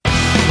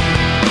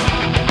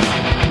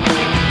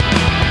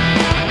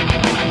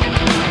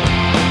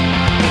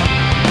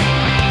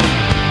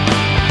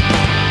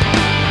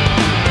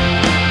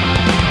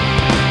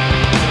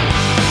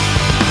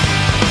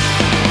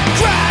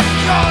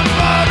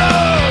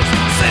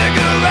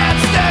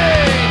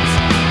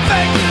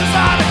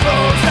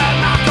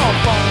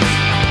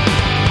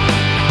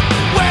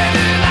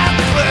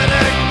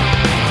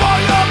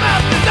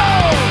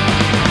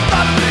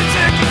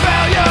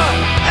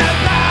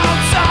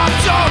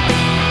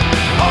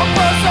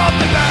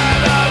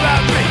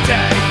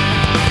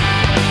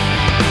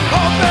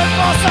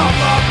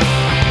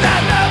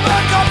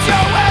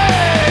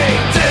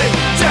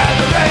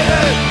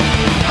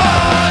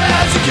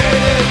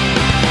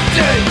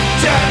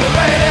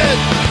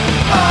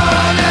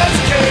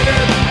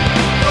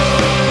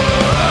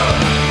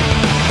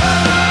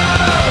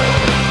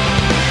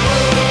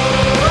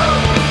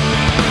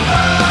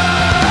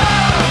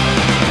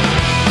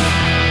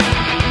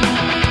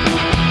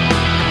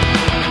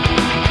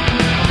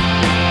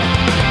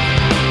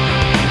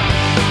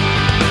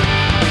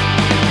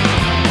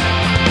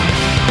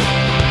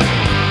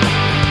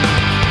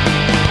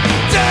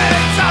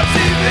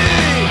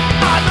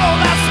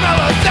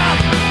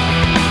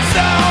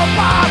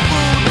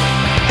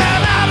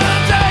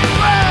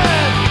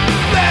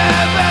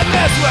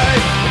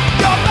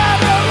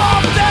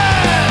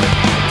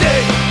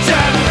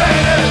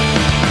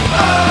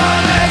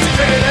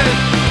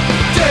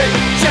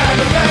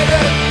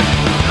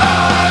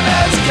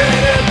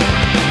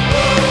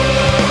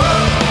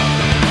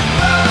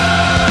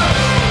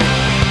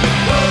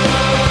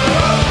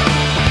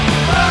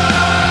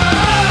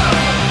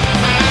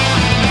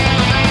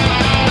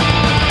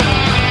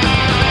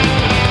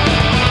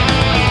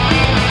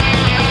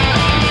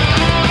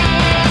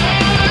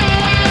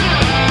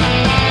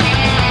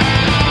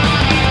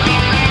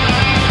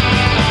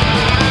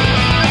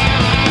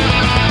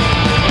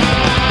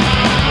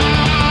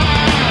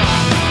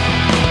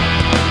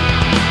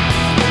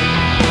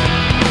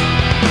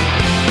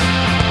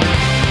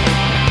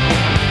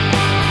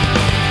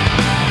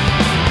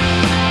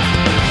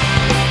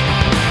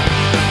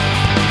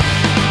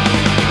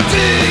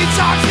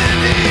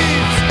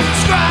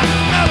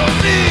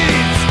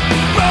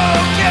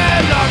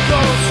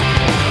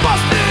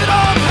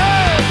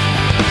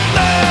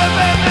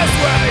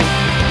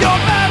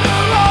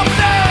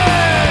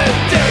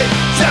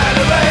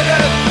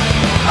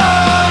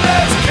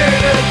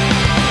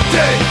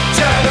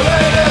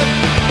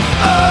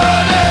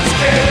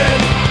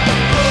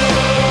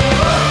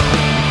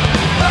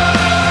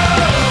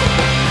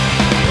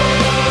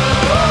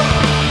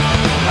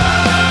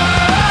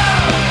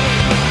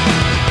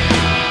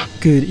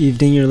Good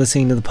evening, you're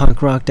listening to the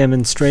Punk Rock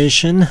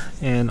Demonstration,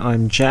 and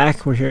I'm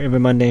Jack. We're here every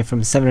Monday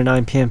from 7 to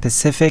 9 p.m.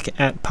 Pacific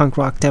at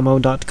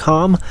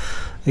punkrockdemo.com.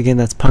 Again,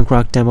 that's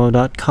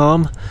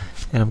punkrockdemo.com,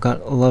 and I've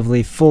got a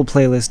lovely full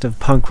playlist of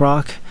punk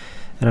rock,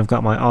 and I've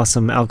got my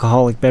awesome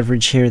alcoholic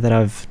beverage here that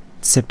I've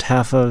sipped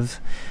half of,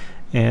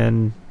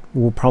 and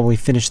we'll probably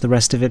finish the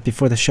rest of it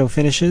before the show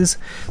finishes,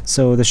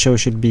 so the show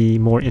should be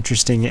more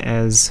interesting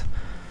as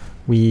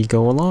we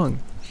go along.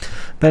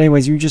 But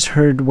anyways, you just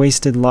heard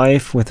Wasted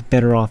Life with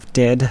Better Off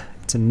Dead.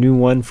 It's a new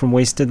one from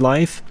Wasted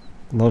Life.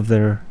 Love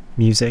their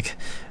music,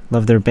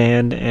 love their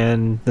band,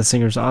 and the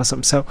singer's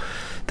awesome. So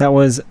that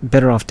was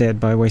Better Off Dead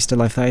by Wasted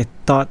Life. I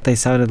thought they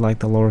sounded like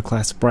the Lower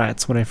Class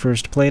Brats when I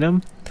first played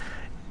them,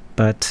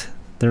 but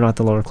they're not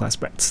the Lower Class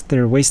Brats.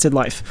 They're Wasted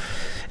Life.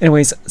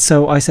 Anyways,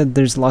 so I said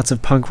there's lots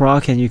of punk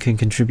rock, and you can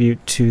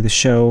contribute to the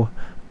show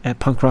at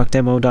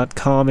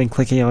punkrockdemo.com and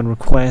clicking on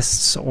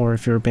requests, or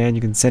if you're a band,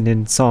 you can send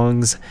in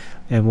songs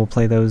and we'll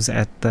play those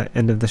at the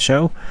end of the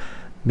show.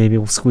 Maybe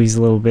we'll squeeze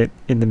a little bit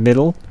in the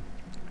middle.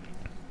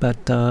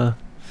 But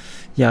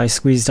yeah, I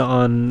squeezed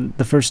on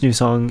the first new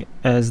song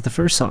as the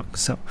first song.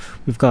 So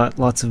we've got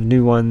lots of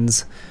new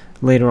ones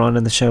later on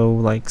in the show,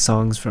 like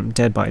songs from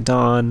Dead by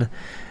Dawn.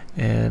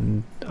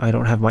 And I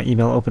don't have my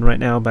email open right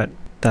now, but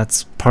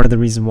that's part of the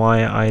reason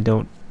why I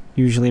don't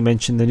usually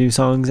mention the new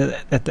songs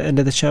at the end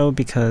of the show,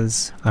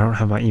 because I don't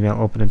have my email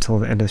open until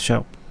the end of the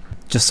show,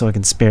 just so I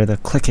can spare the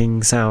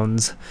clicking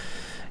sounds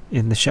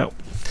in the show.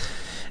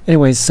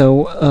 Anyways,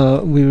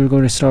 so we were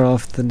going to start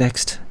off the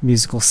next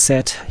musical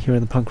set here in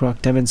the Punk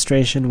Rock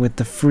Demonstration with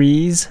The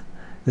Freeze.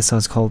 This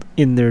song's called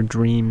In Their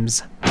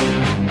Dreams.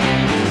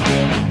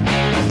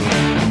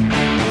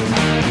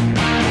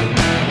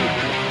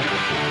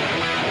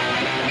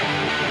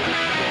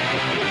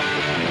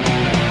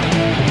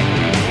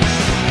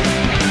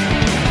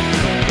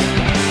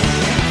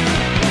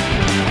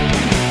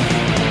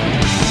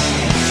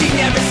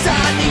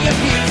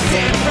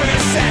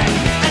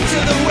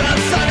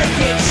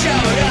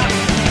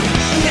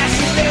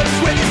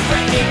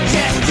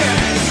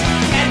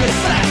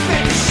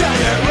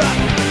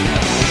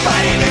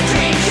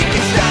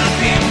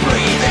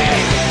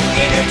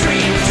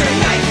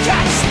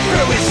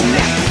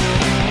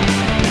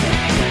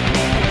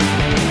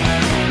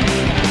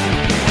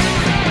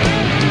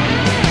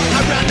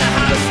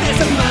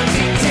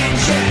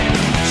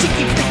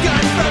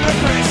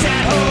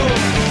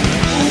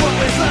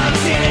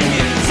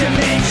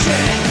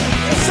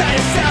 Inside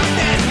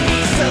herself.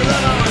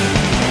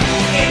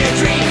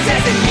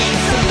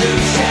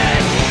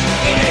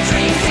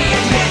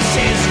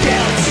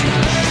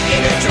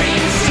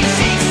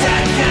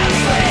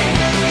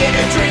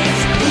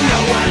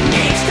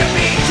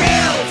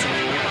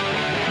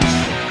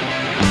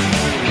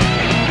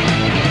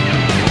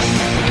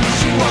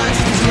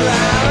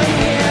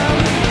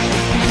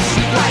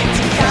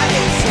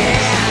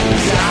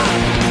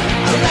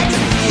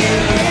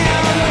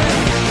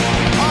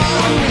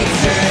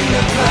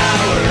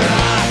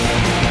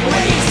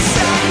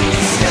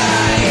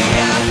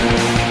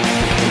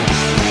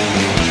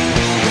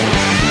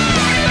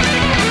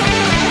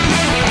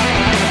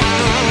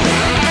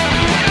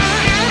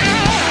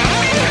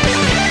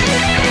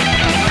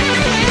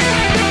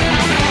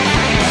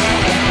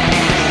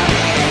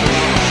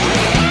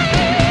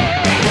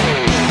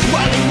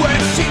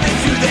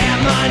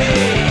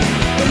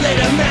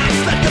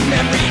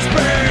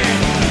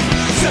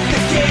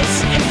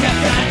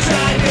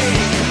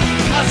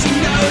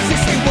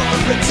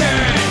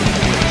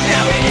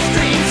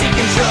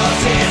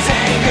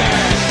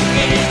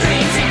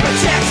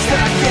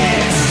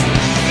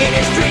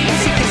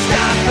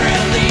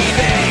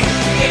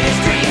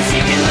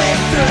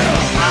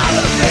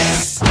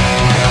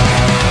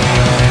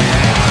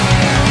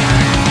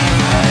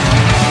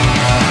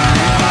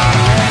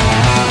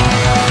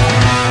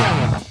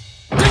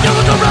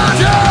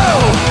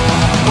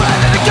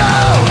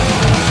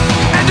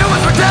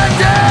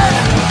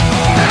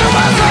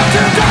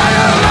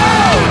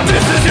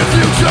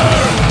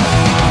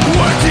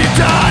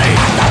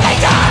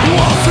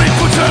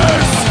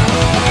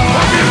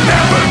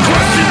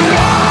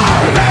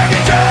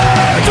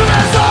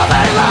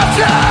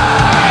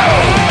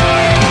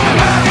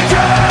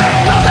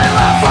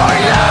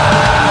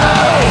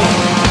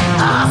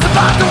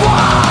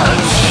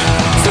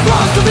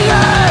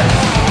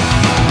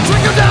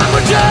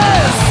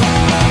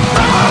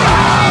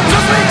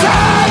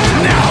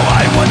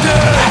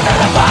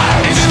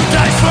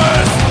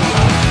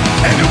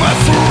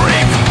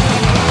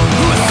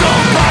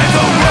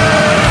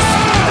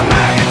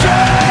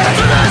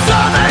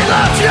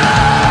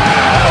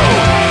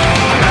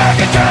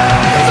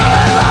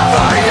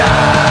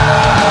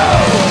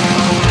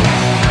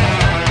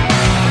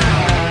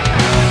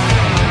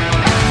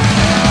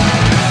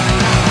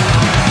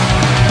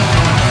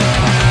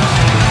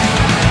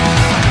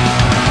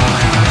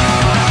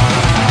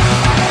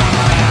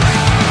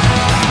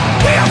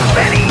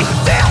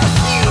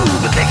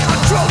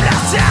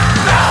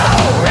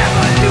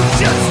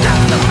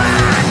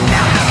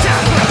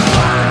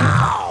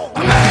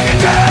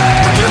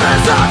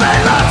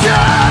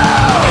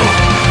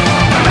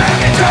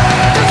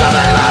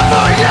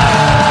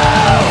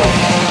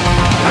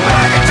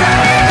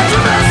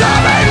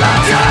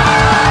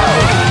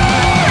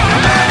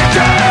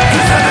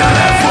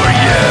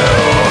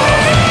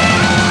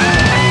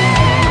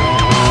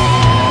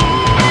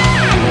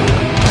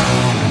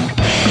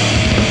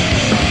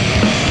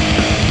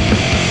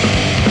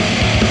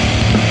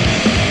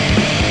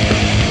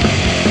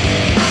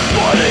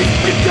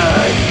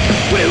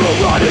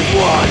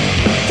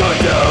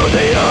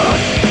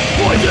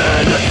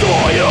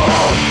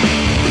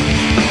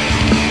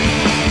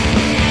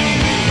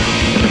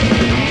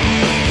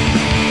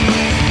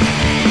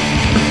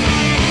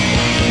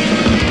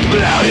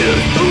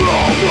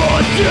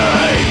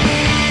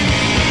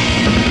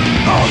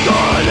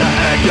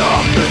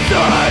 of the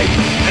same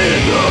in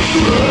the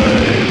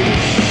grave.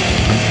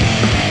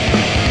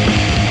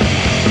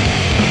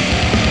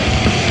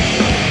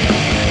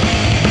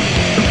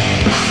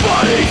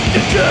 Bodies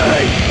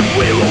decay,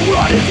 we will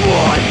rot as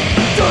one,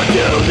 turn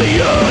to the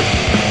earth,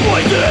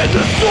 poison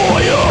the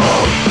soil.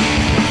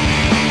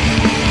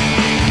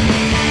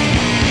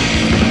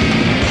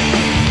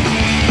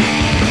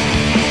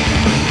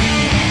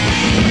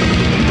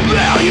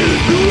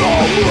 Values are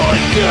all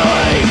one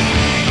day.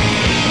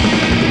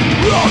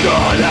 We're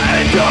gonna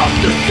end up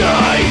the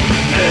same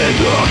in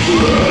the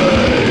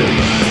grave.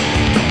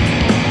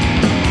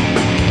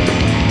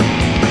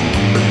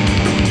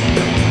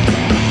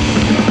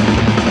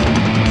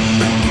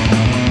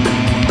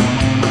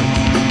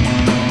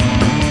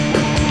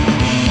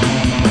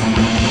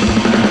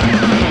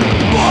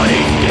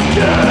 Bodies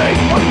decay,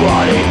 our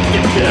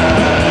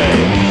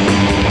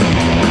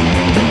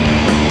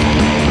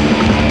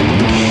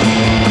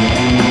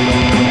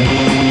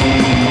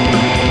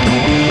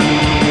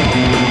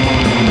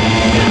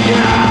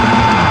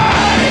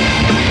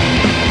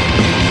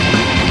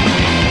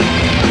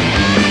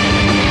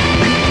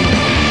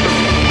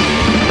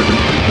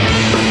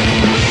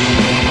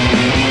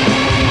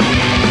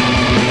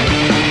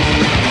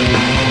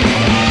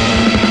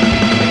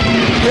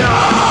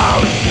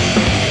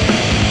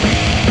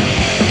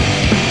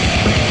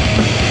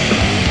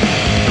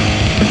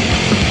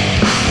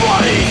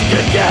bodies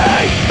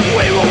decay.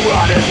 We will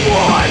run as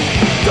one,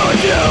 turn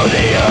to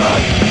the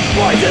earth,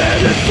 poison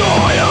the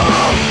soil.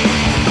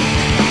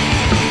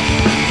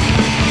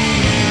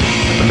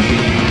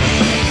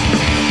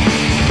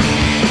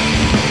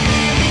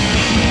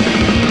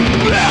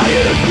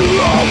 Values are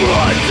all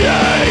one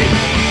day.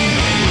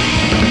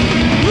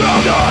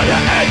 We're gonna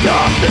end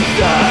up the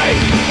same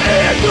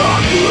in the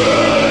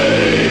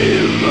grave.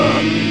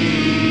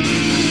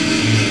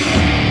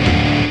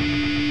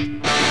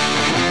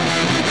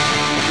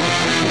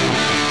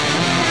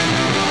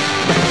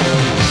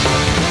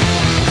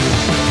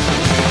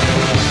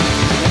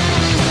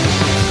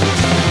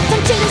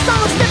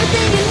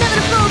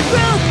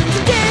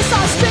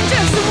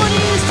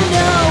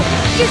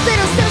 Years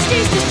later, some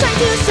streets just trying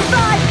to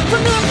survive.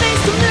 From mirror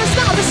face to mirror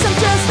smile, but some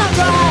just not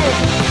right.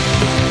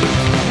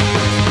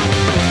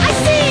 I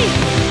see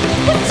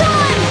what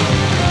time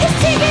is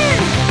taken.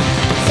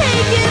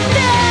 Take it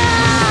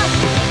back.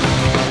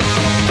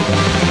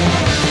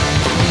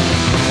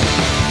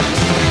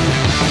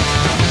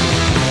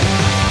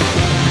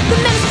 The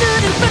man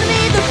stood in front of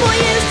me, the boy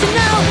used to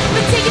know,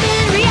 but taking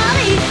in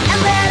reality and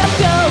let him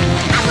go.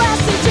 At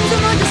last, in terms of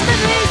just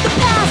memories the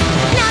past.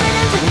 Now that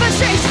ends in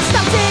frustration,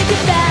 stop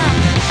taking back.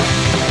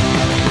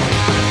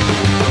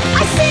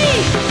 I see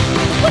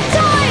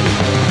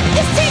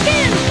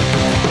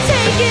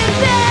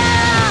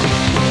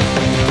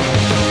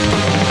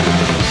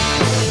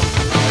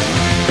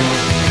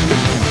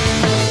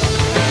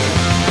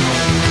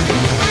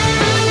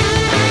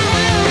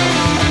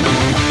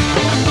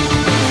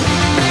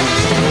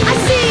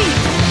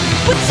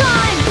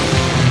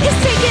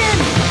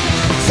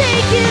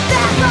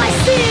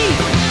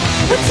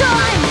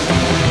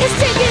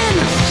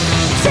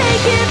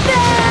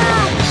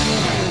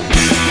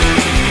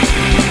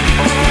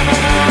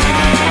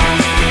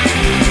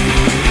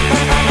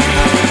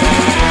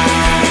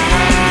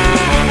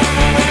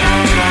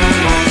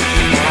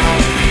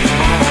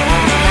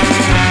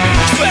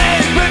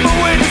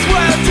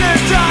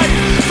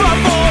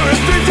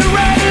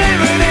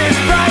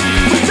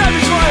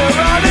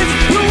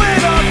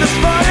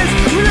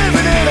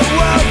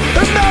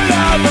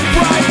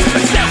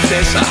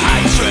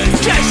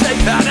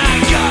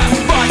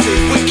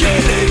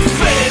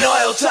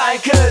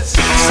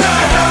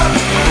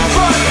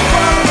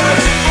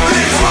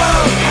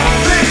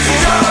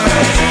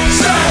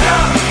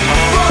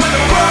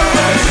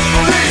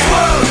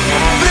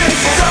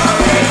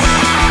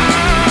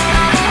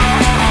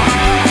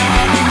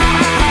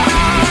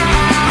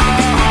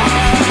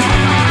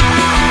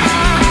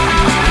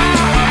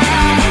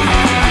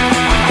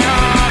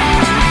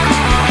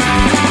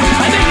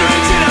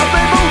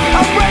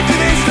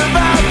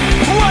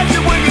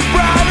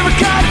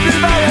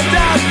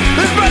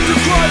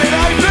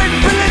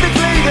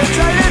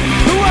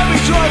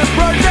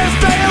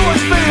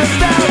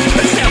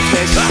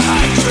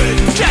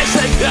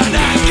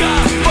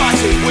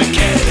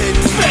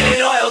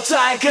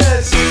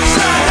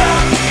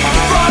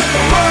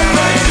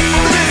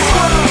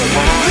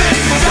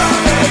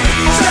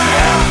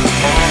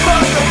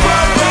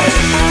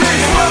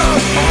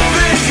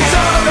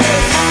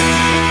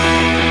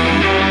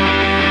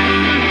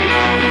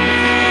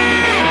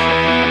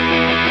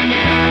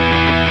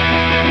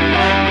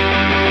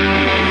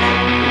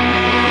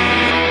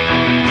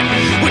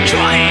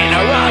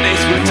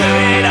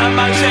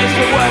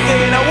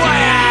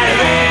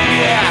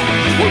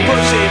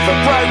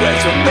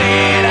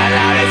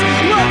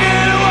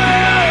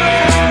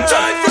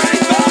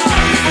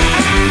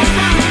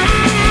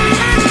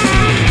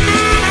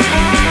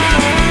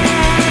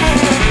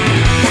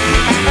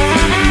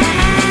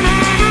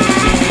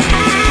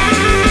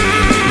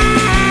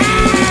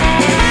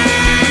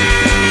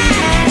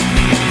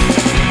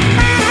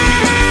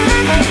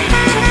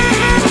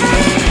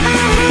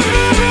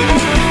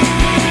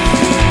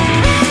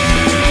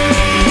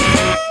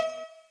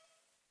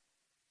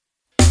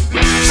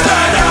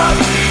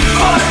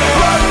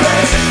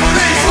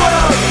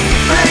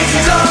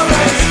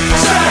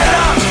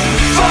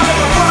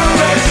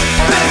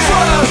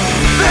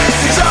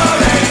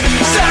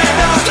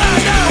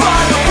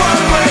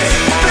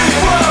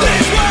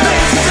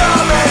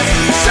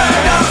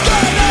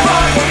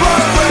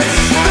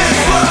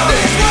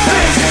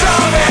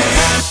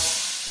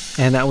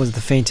And that was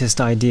The Faintest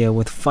Idea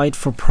with Fight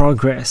for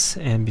Progress.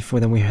 And before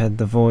then we had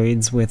The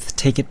Voids with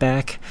Take It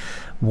Back,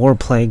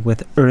 Warplague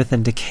with Earth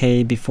and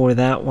Decay before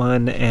that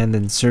one, and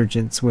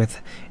Insurgents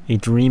with A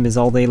Dream Is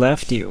All They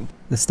Left You.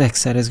 This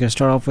next set is going to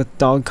start off with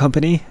Dog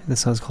Company. This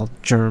song's called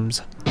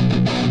Germs.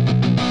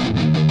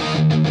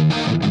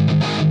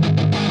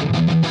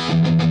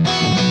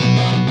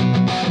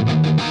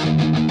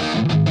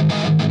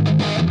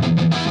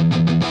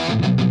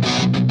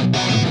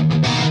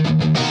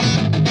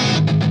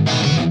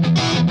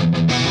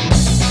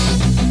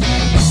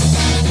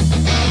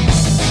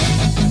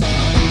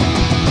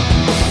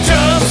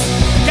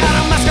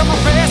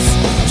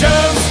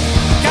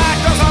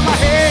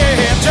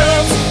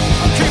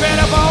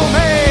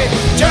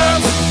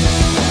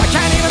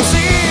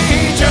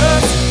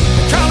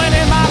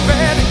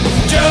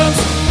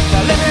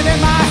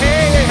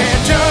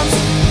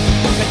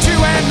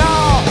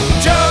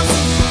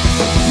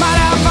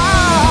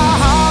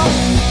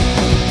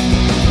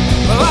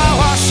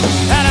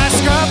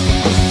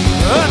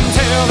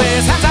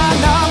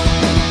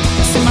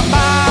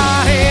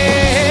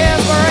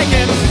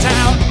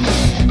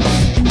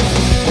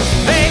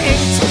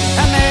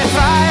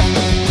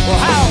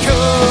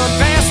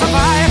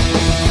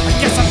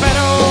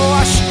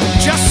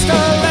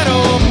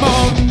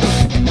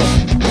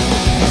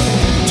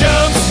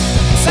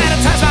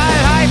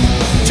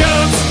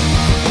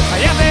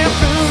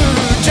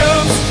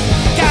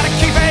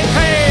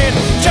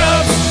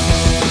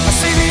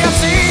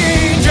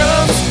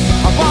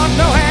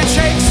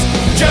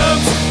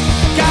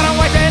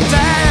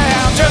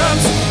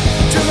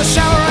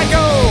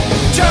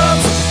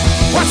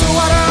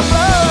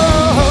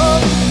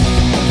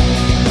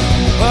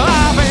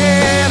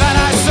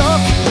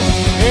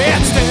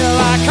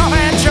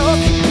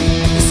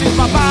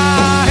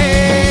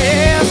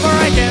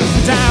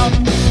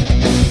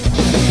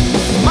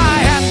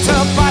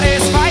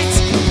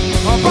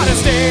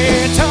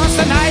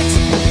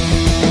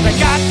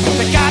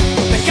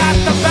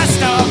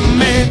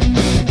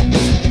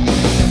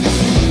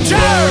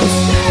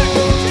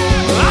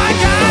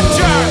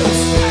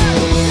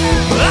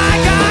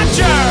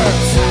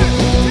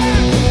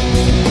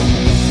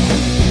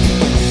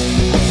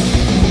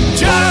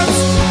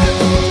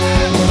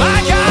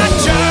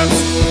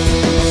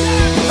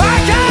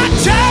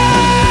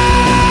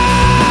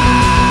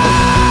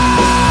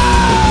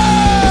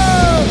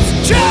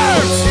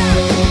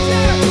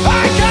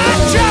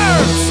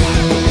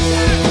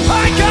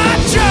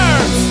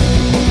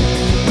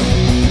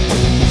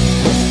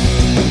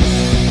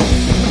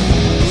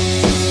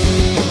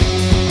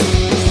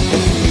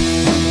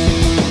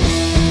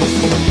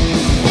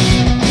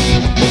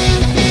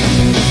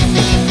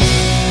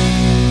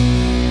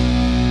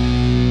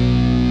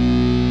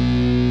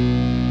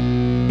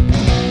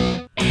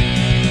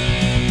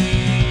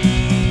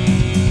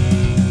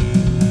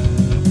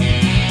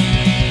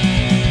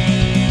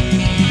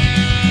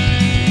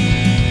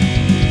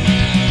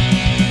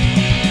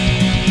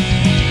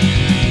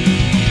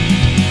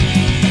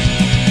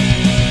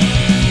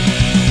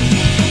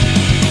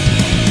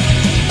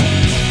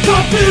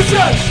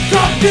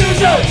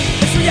 Confusion,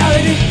 it's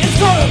reality, it's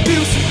called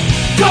abuse.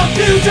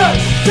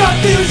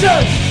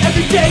 Confusion,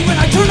 every day when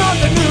I turn on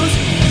the news.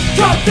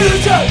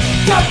 Confusion,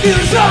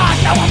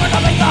 now I'm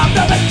nothing, I'm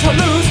nothing to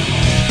lose.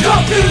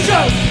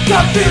 Confusion,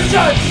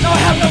 now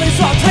I have nothing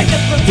so I'll take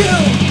it from you.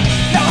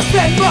 Now I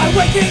spend my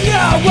waking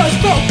hours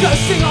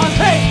focusing on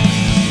hate,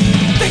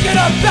 thinking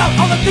about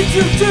all the things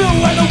you do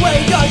and the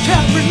way I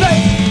can't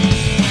relate.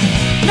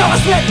 Now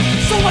I spend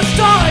so much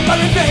time, my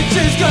revenge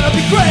is gonna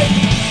be great.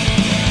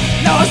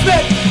 Now I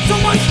spent so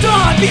much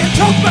time being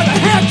choked by the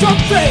hands of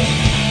fate.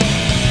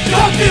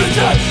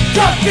 Confusion,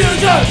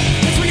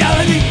 it's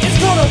reality, it's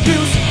called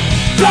abuse.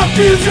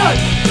 Confusion,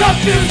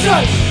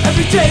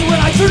 every day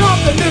when I turn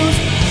on the news.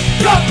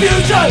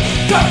 Confusion,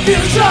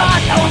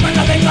 now I'm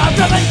nothing, I've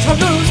nothing to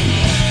lose.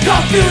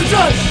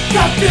 Confusion,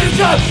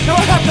 now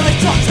I have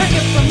nothing, so I'll take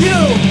it from you.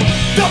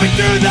 Coming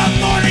through the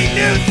morning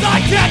news,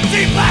 I can't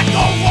see black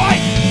or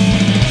white.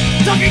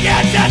 Tucking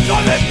heads at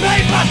toilet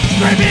paper,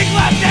 screaming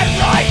left and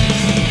right.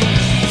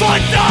 Fun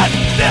done,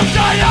 still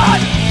shine on,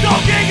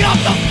 soaking up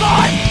the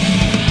fun.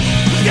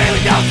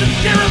 Scaling down some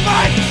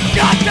steroids,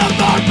 got to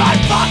burn my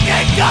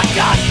fucking gun.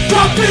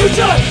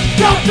 Confusion,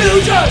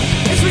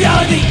 it's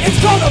reality, it's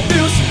called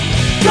abuse.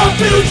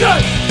 Confusion,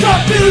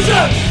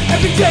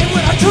 every day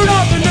when I turn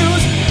on the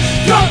news.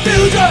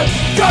 Confusion,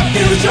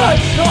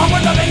 no I'm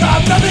nothing, I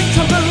have nothing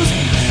to lose.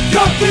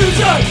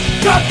 Confusion,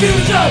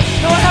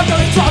 no I have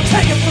nothing, so I'll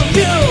take it from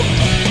you.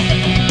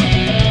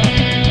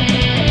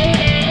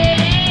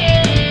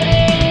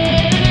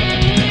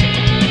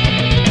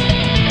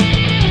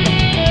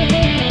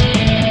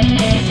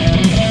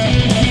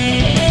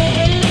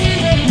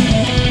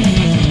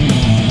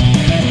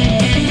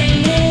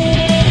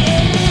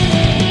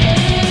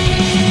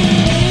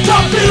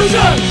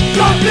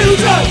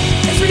 Confusion,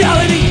 it's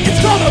reality, it's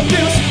called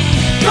abuse.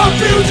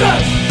 Confusion,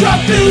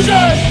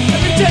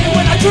 every day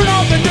when I turn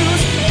on the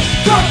news.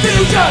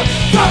 Confusion,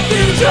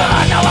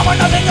 now I'm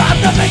nothing, I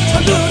have nothing to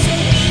lose.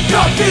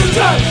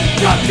 Confusion,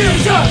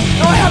 confusion.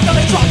 Now I have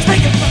nothing, so I'll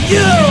take it from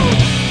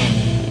you.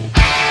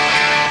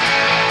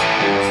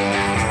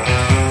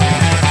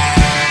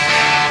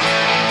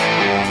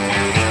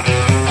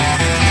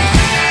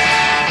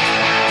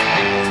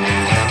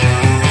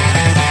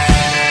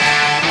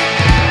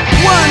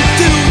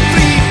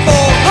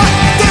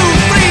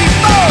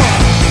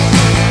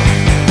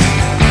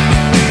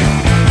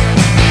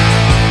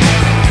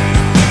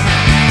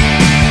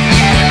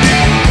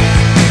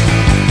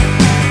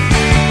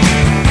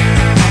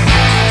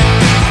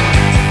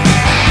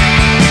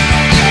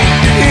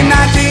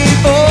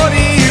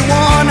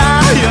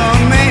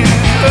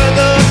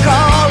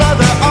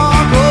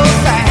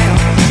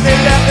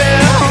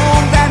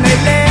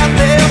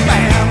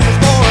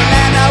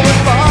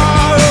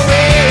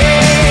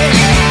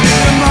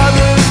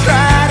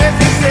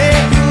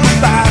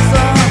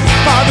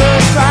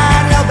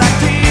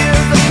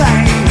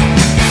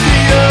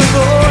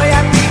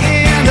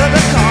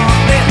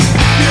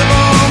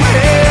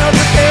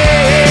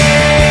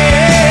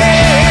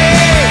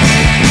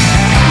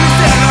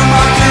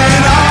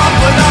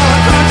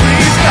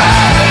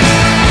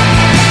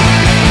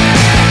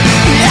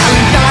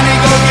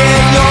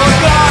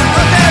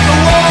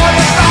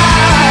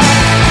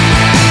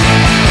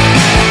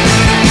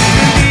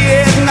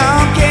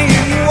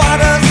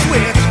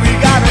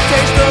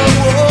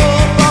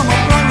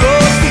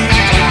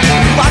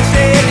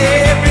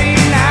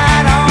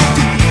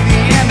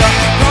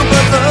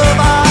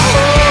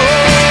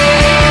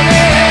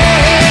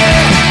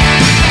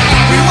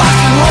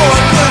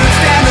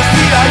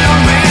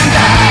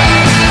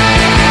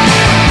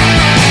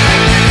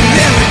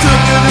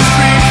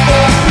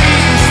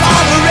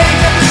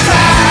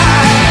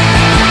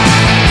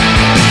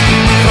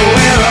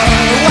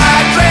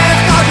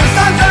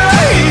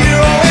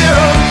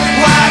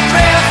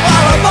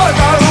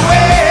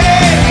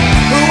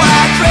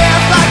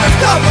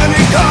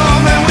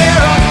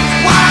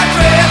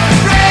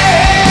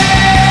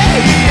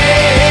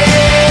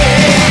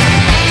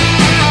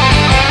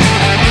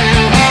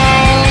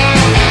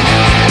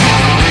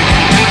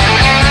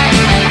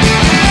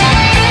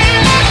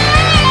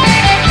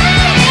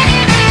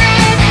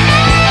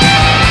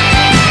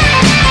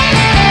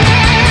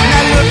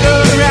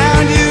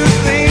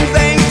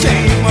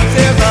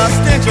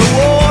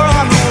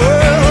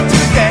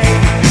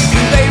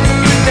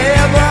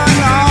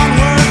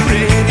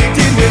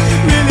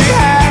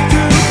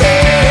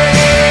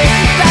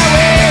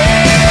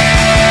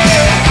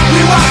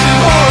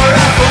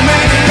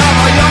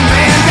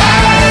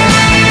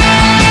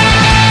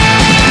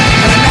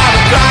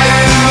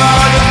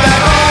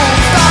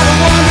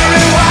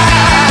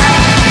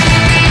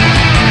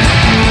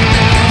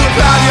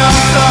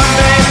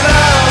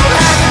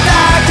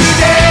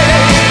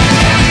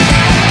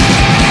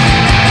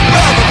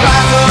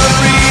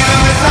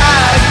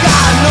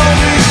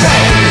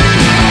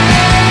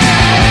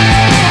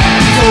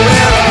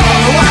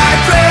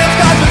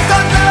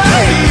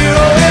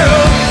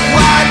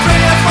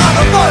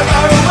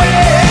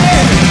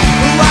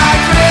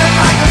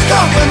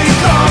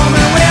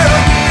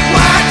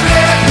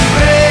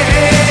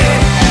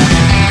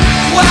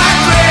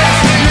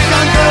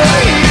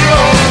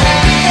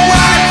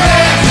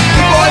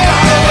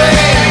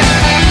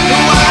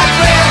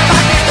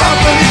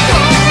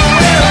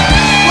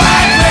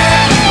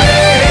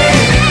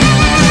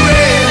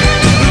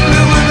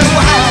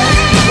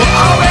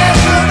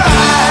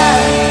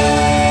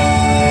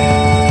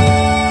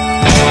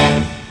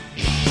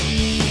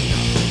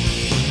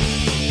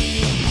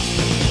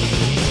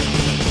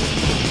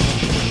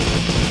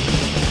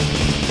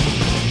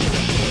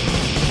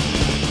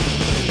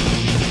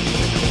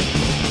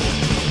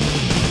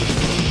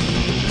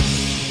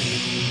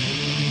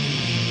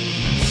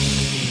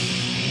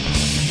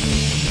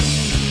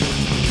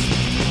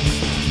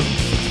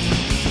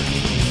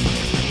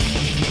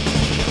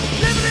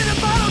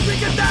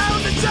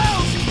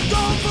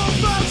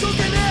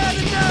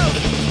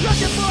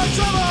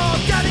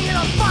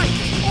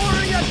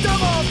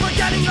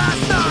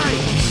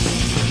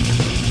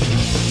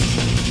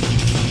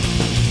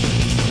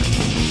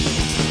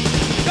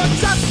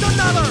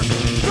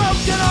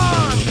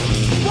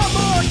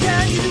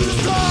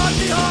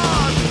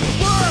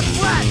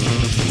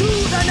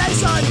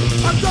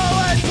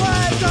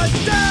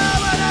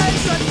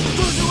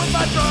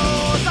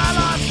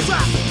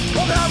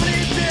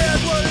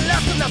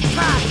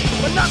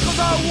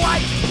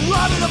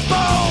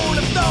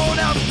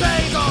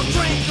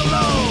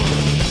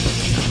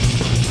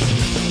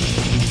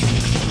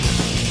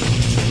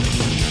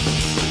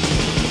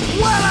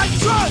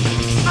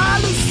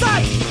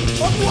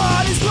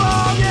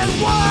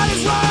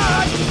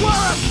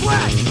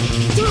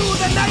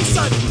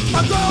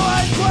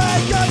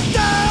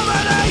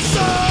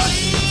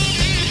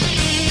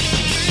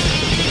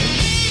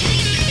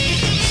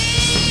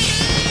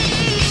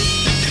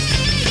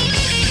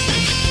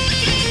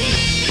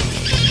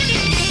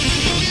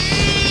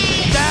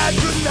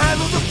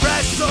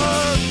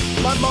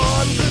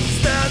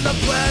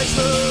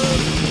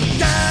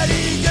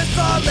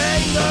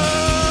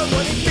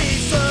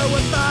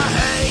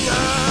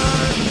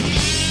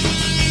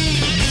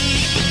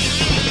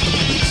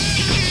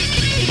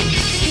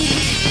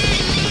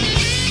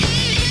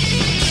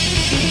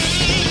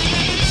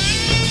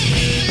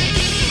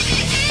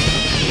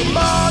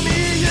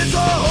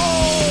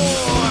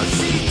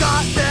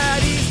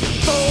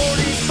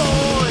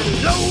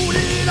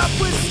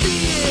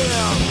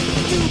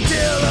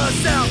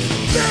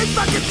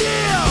 fucking deal.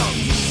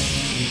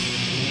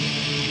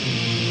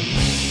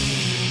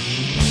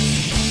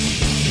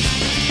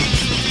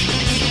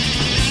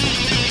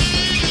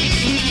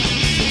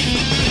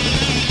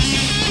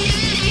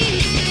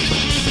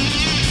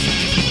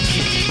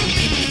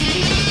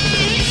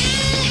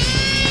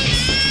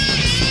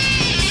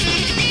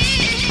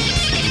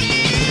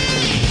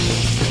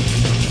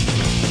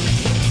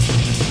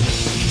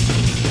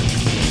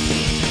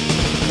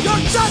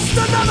 Just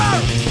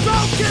another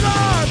broken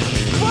arm.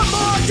 What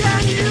more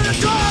can you to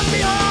cause me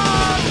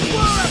harm?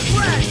 We're a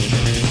threat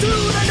to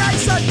the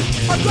nation,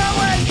 a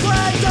growing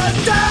threat to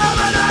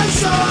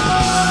domination.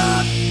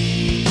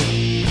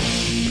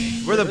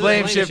 We're the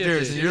Blame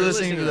Shifters, and you're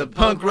listening to the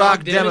Punk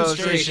Rock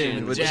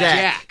Demonstration with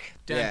Jack.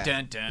 Dun,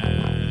 dun, dun.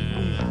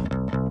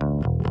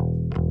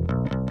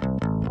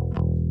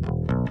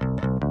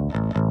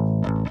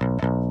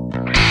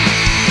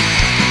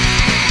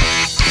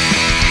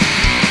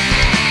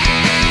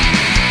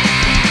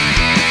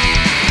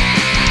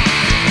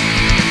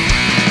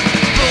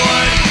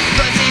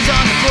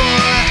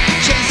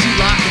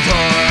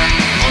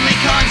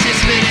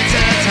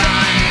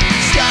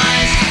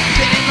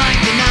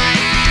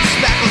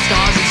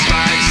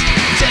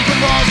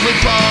 With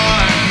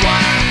barbed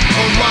wire,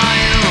 old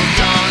wild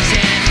dogs,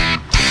 and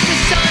the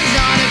sun's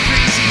not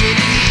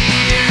appreciated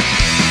here.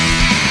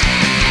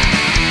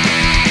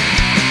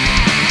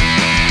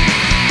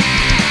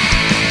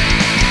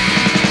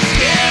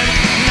 Scared,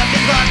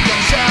 nothing but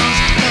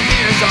themselves, no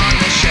mirrors on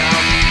the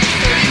shelf.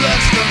 Just dirty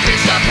looks from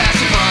pissed off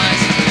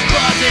passerbys.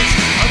 Closets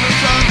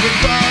overflowed with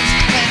bones,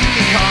 and who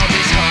they call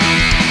this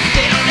home.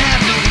 They don't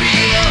have no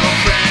real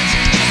friends,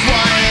 just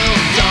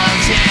wild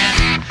dogs,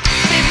 and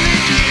they've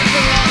lived here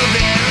for all of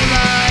their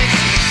lives.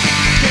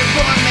 They're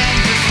poor men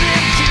just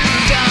live to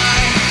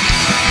die.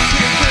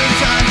 Here good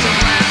times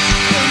don't last,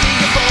 they'll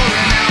linger for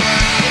an hour.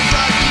 It's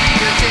lucky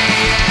a day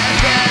at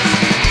best.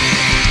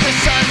 The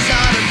sun's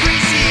not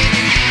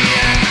appreciated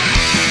here.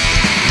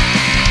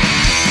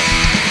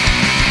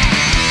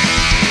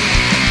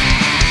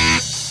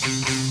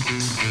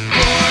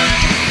 Born,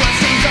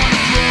 bloodstains on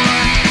the floor,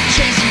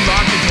 chasing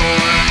lock the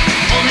door.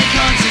 Only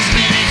conscious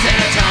minutes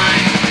at a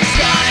time.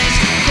 Skies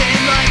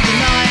hidden like the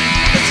night,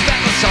 but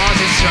speckled saws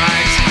and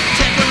stripes.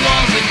 Tempered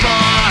walls with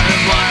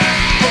barbed wire,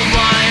 old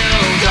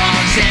wild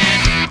dogs,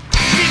 and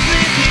they've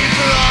lived here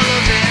for all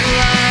of their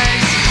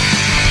lives.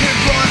 Here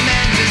poor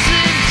men just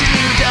live to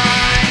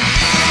die.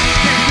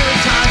 Here good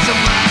times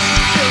don't last,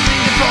 they'll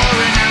linger for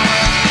an hour.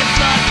 It's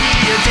lucky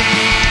a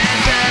day at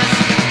best.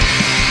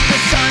 The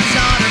sun's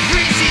not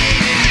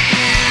appreciated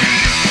here.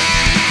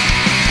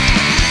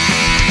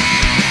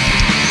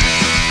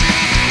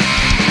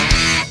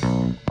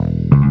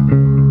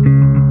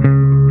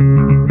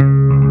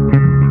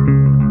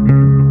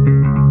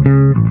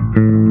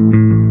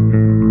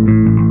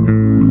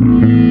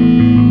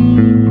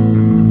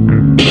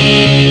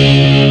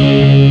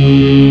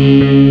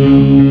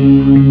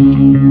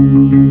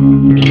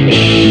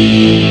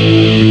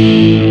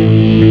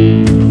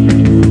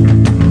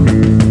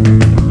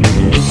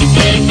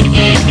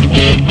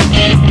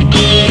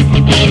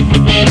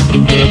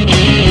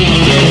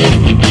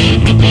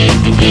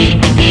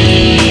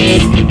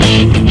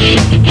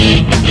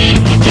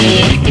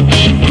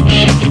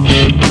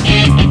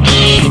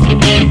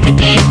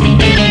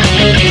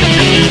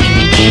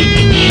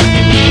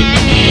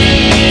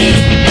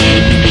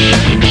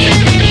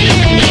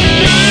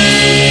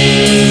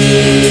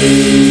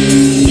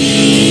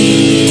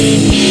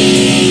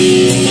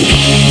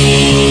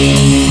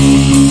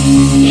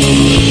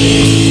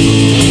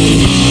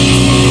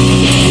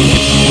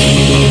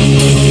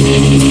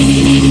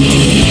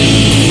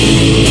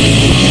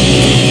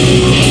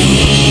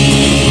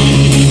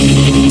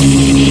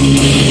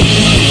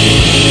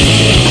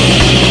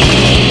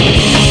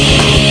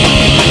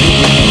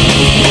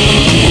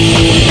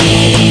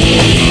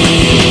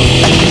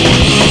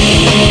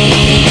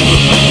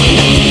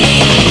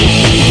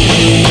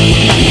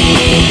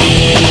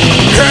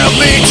 Held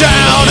me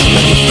down,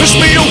 push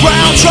me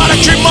around, try to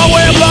keep my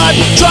way of life,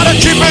 try to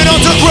keep it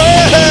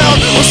underground.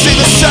 We'll see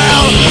the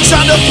sound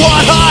of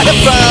what I have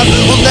found.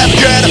 We'll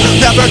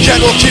never again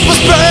will keep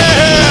us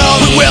bound.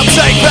 We will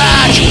take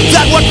back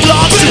that what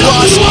belongs to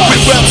us. We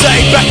will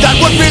take back that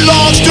what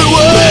belongs to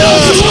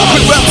us.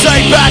 We will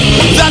take back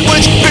that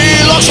which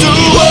belongs to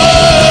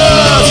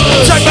us.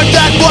 Take back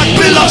that what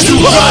belongs to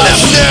us. I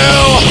never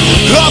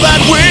knew all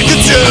that we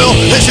could do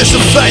is just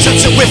a phase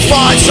until we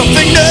find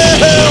something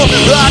new.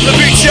 I could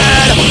be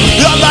dead,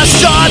 the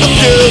last time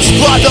abused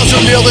by those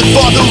who kneeling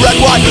for the red,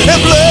 white, and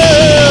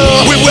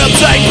blue. We will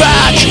take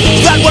back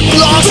that what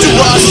belongs to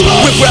us.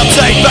 We will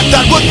take back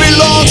that what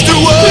belongs to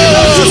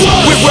us.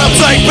 We will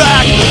take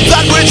back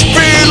that which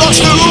belongs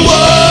to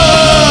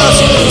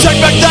us. Take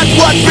back that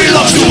what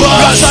belongs to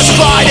us. Us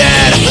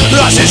fighting,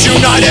 us is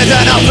united,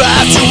 and our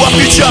path to a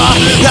future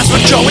has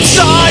been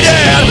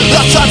coincided.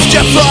 Our times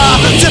differ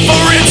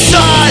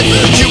inside.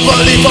 You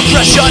believe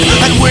oppression,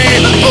 and we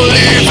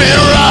believe in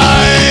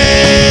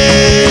right.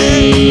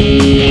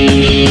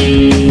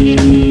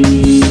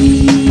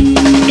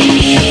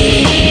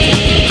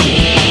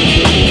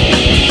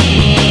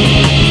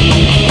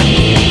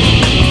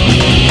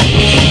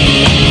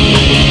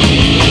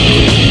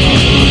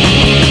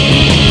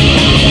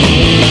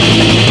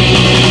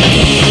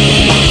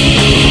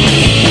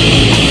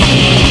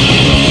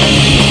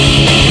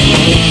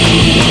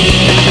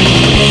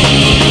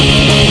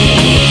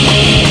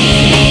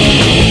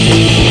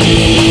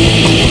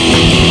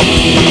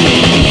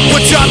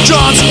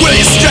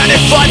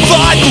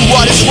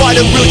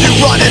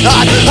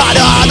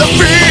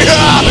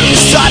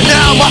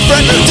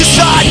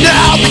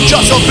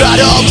 of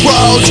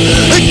battlegrounds,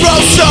 it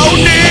grows so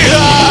near.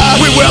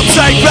 We will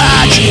take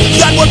back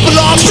that what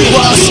belongs to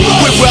us.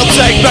 We will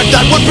take back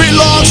that what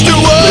belongs to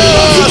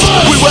us.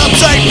 We will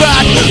take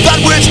back that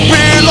which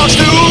belongs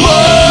to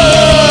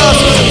us.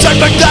 Take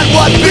back that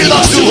what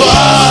belongs to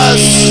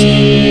us.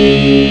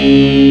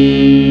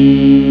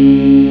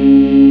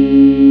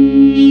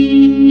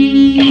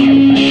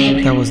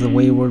 That was the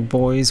Wayward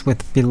Boys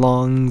with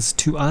Belongs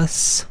to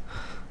Us.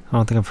 I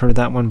don't think I've heard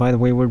that one by the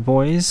Wayward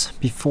Boys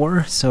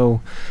before,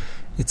 so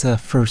it's a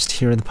first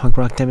here in the punk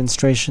rock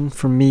demonstration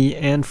for me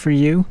and for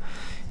you.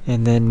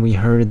 And then we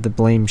heard the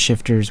Blame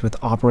Shifters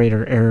with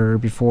Operator Error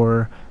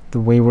before the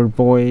Wayward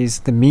Boys.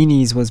 The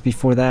Meanies was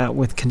before that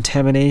with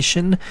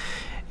Contamination.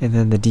 And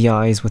then the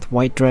DIs with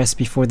White Dress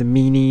before the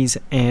Meanies,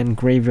 and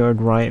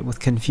Graveyard Riot with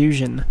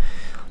Confusion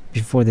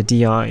before the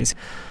DIs.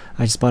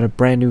 I just bought a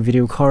brand new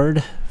video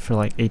card for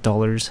like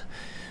 $8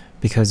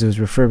 because it was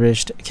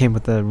refurbished. It came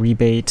with a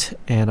rebate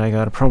and I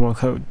got a promo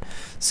code.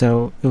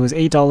 So it was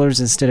 $8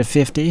 instead of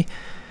 $50,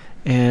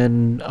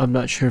 and I'm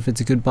not sure if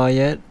it's a good buy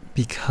yet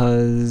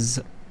because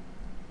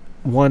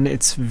one,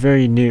 it's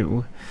very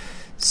new.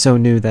 So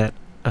new that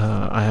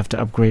I have to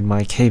upgrade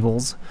my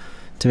cables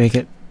to make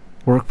it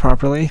work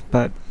properly,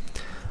 but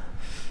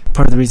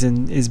part of the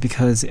reason is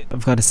because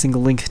I've got a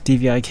single link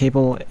DVI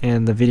cable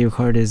and the video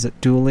card is a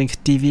dual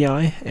link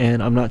DVI,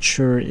 and I'm not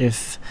sure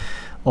if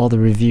all the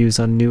reviews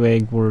on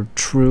Newegg were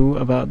true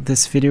about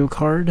this video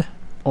card.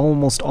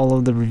 Almost all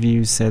of the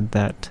reviews said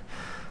that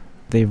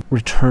they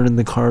returned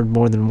the card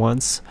more than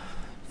once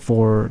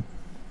for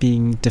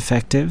being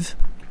defective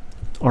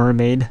or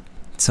made.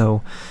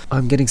 So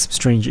I'm getting some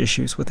strange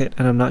issues with it,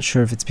 and I'm not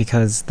sure if it's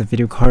because the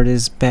video card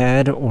is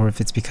bad or if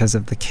it's because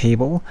of the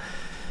cable,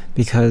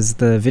 because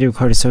the video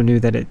card is so new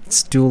that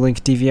it's dual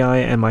link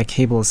DVI and my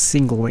cable is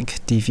single link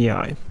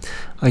DVI.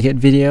 I get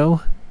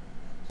video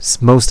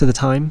most of the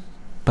time,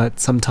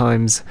 but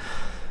sometimes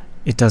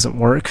it doesn't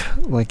work,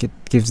 like it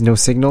gives no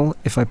signal.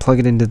 If I plug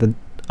it into the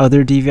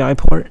other DVI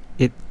port,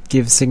 it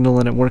gives signal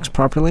and it works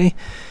properly.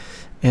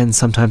 And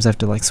sometimes I have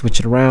to like switch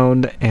it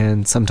around,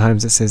 and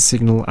sometimes it says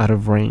signal out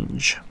of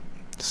range.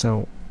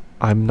 So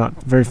I'm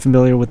not very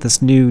familiar with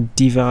this new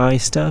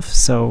DVI stuff,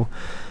 so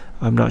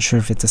I'm not sure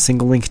if it's a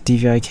single link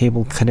DVI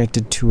cable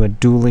connected to a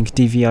dual link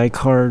DVI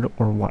card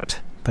or what.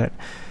 But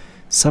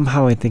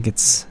somehow I think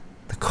it's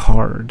the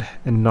card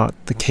and not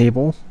the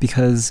cable,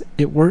 because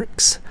it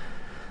works,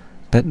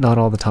 but not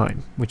all the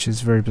time, which is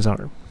very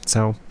bizarre.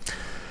 So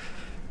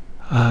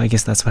I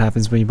guess that's what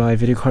happens when you buy a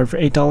video card for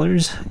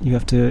 $8. You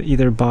have to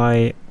either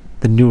buy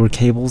the newer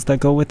cables that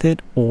go with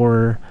it,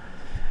 or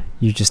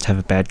you just have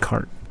a bad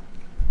card.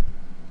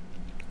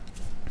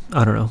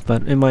 I don't know,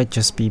 but it might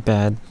just be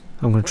bad.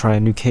 I'm going to try a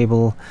new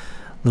cable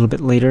a little bit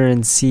later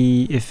and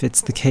see if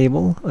it's the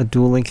cable, a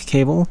dual link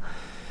cable,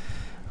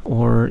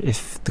 or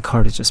if the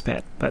card is just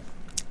bad, but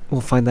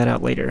we'll find that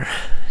out later.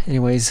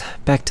 Anyways,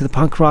 back to the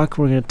punk rock.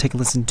 We're going to take a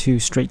listen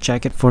to Straight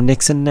Jacket for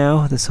Nixon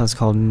now. This song's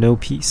called No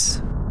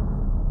Peace.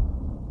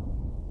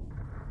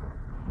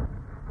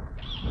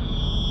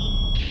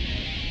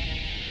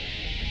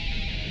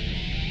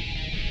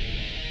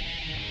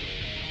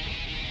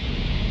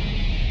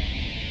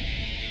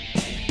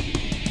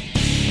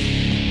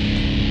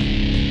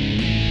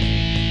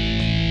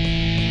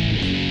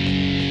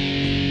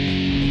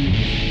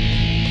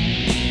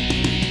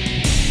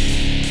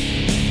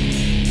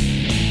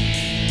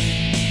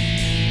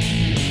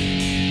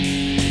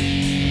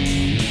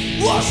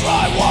 What's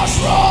right, what's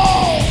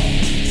wrong?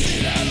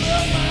 Said I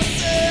love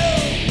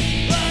myself.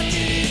 I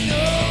didn't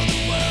know the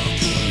world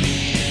could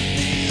end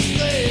these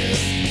days.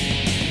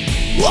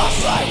 What's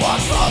right,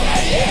 what's wrong,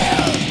 and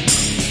yeah.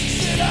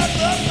 Said I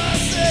love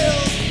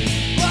myself.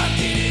 I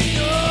didn't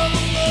know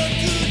the blood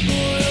could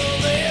boil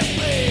their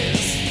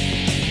face.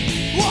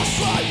 What's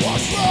right,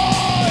 what's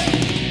wrong?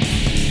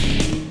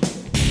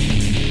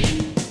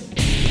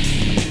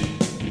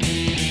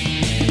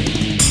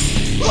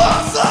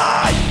 What's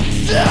right,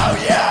 tell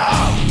you.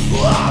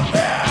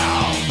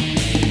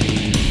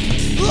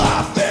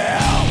 I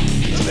feel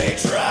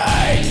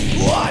betrayed.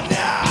 What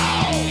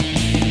now?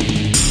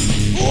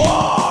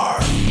 War,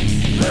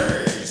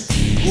 peace,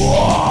 war.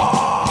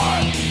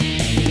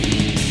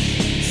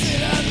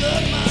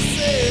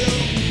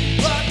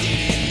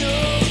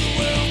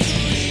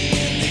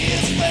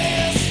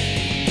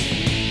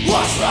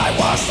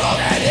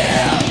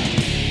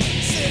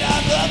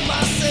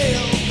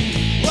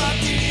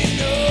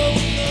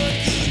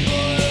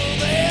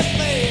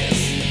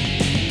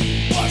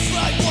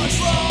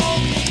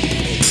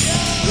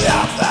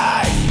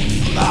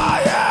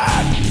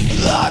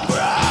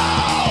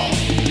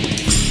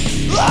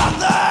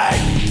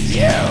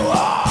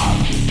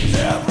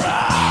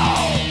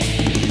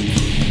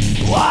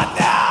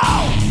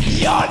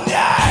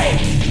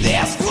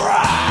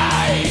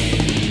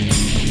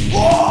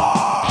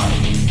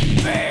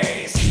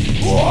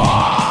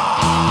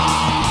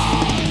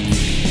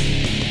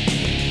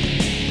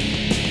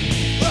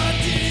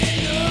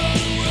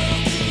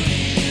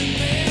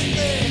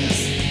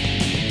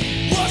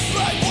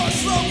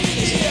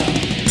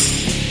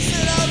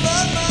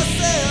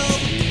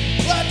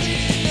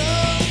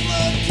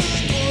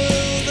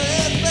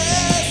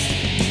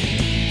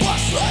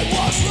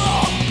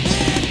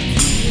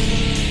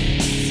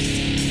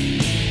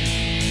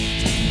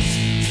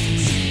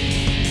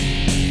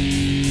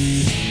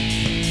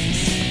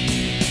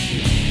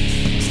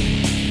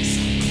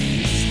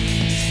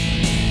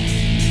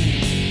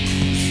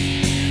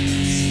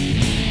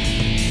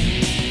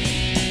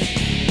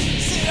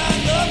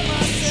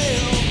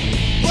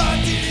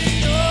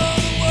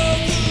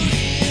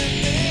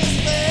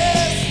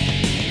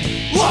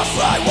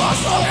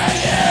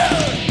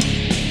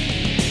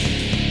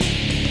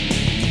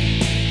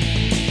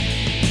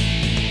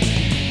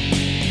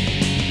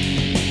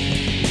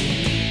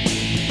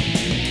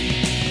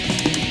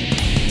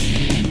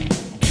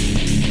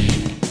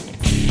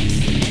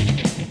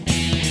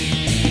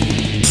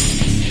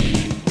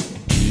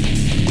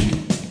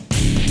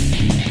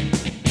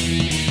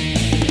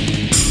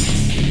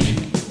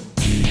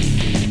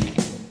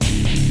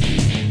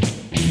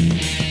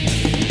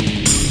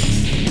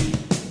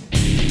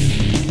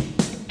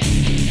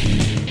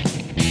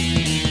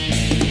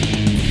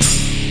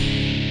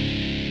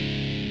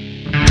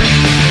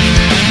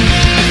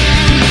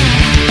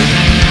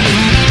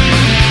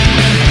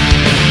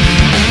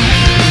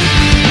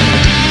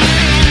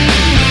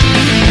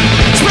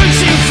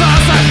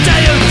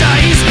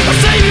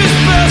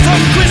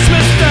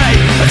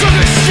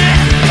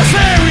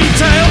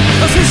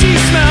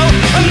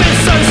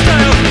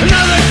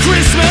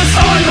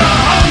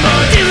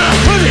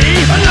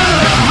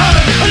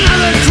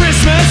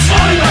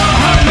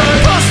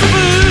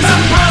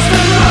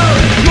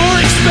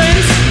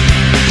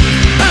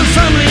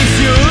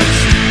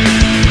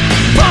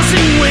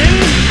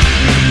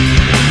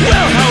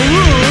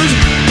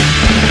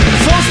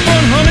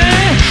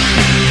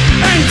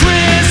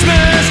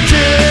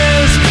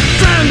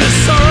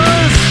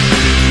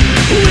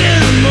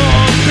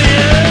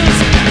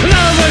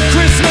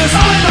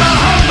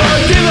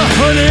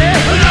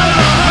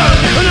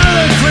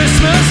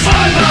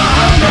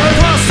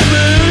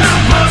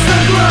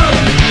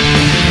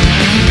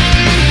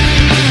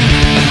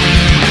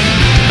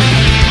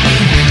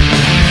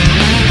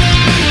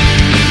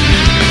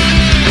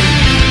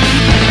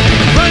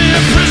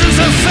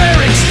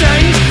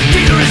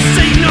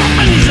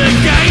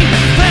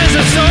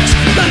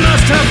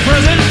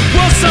 present,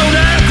 well sold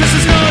out,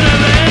 Christmas not a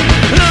man.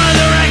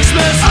 Another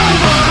Xmas,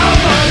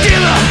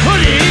 give a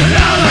hoodie,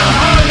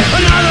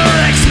 another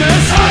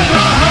Xmas,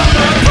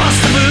 pass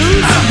the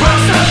booze,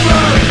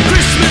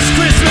 Christmas,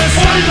 Christmas,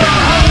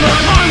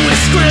 I'm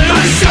with Scrooge,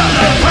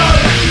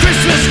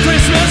 Christmas,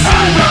 Christmas,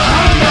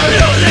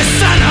 look this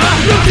Santa,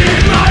 look at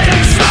my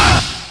extra.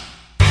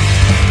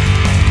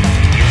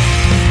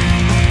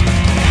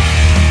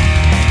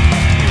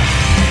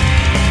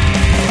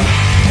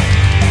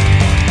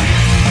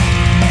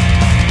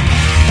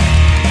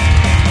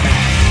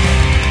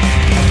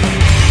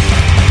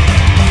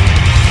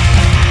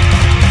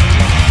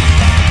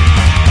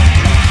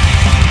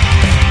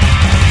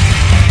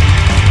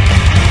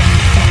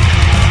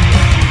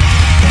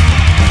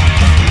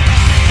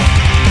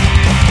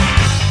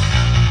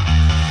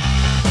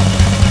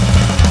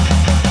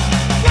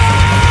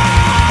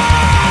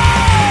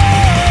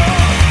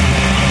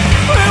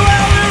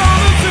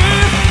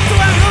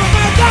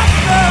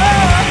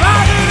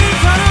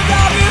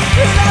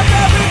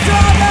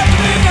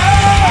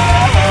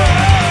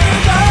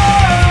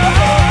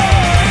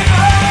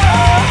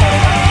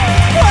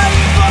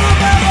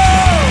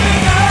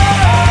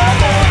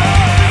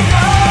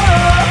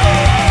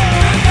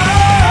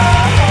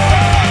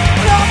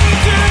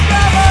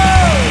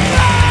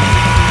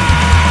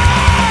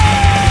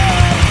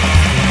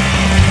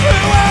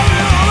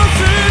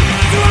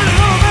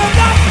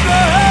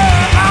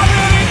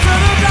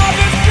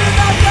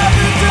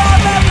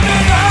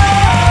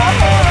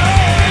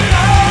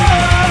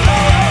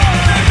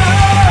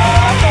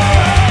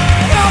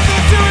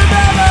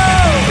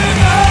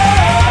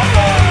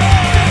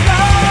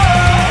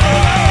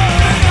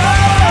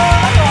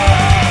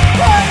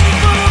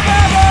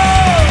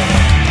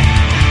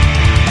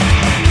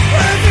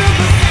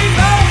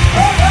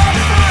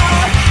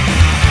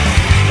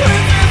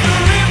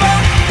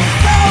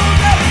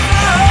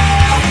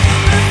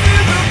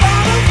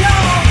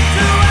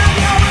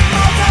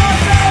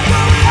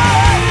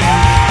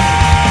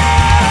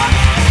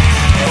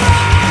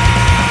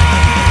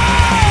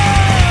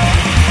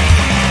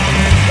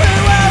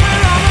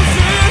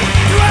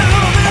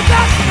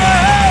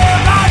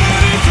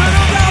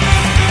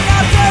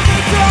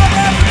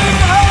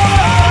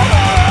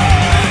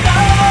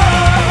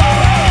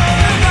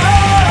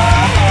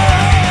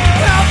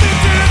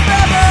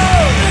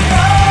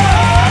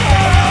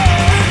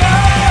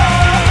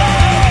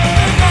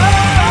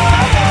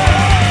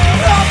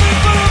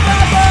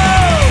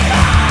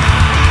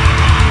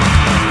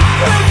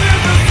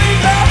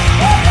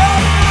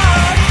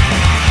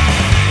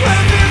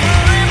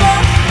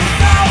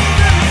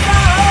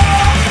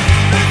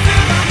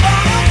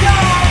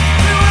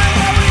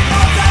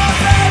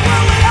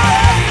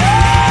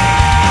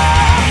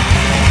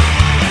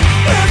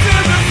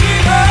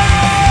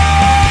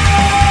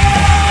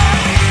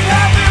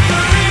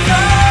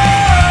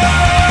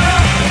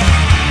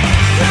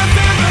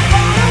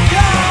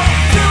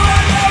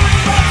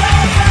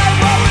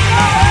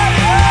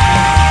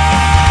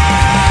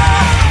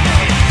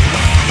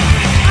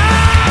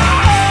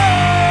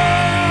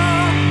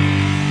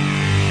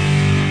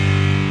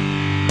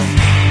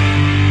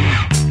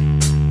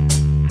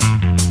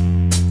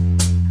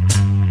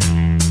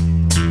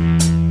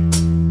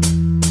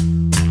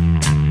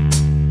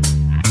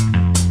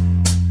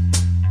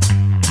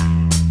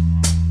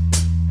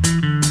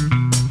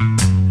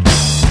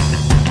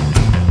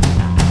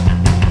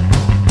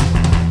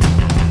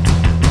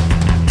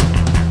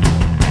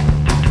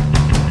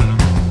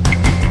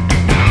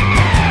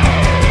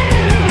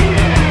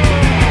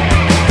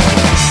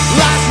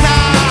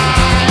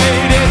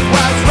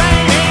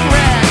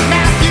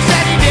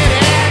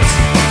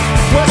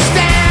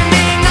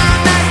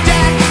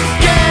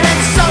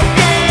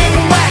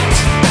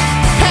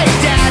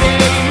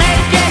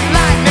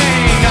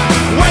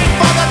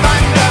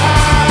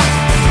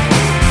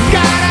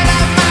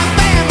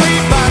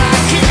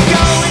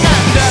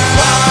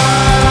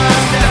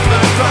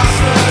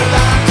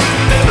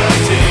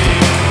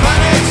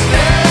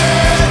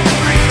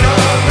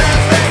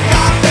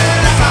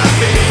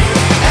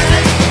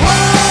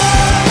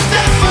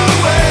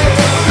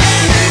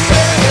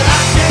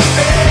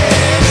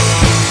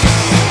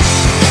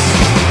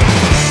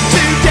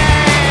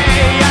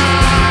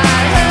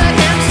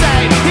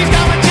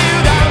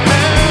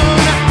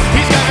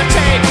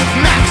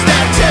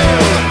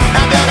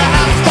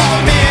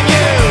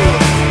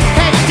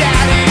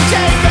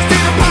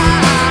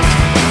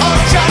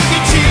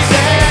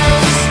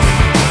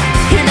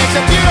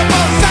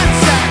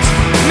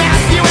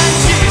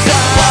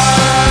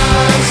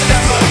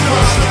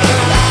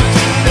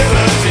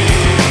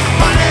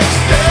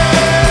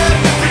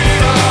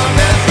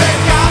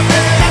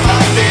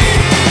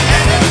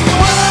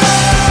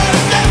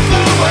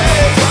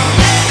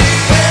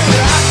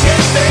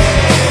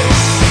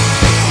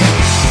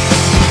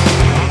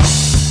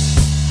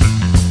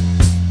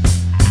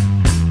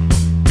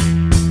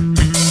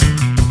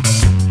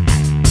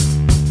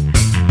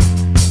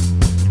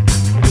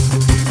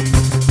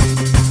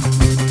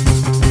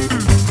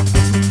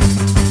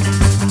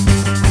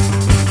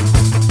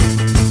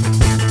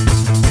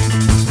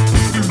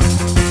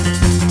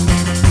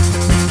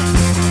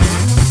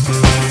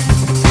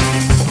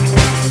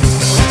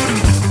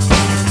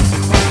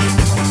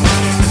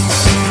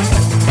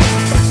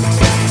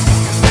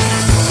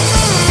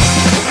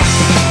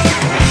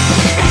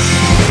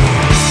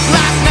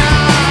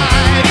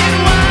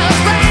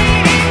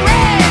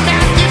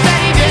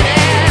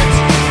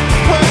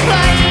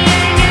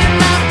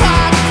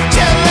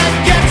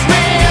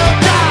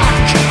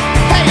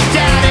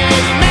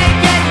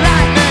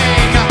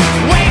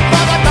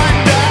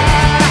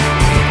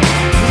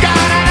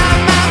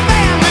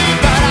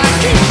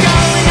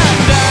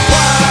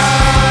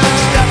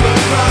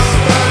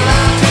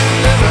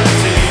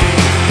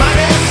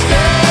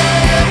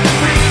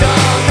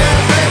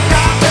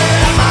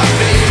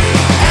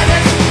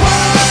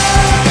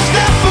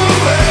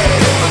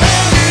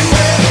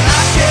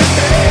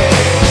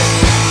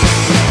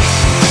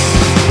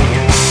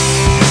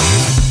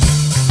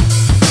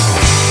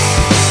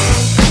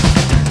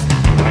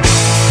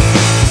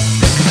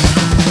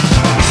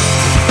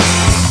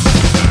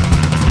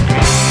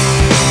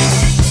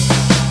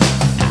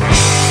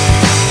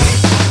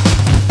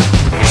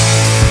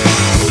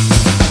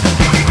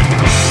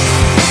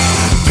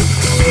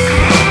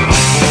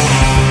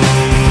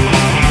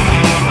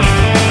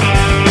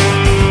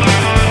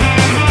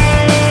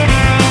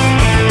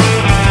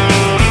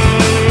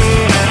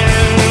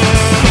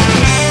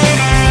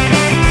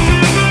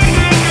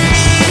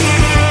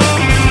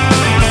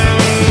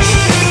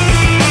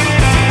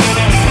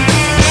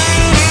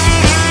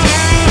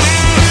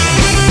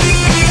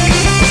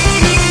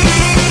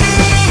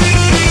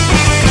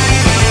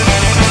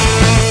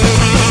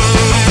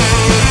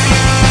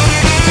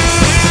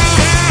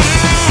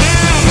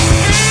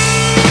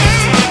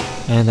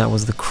 that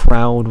was The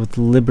Crowd with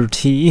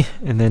Liberty,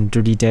 and then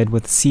Dirty Dead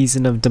with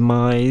Season of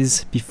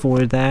Demise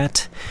before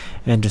that,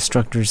 and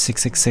Destructor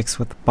 666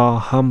 with Bah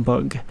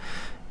Humbug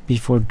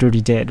before Dirty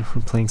Dead.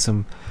 We're playing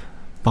some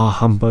Bah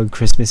Humbug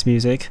Christmas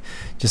music,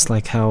 just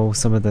like how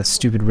some of the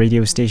stupid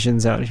radio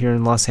stations out here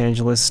in Los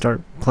Angeles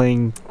start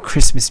playing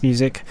Christmas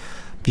music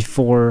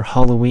before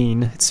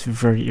Halloween. It's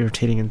very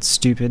irritating and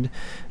stupid,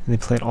 and they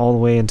play it all the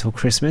way until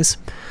Christmas.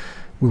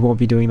 We won't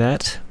be doing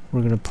that. We're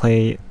going to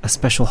play a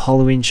special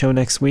Halloween show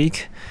next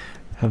week.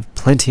 Have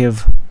plenty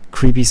of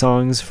creepy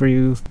songs for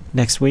you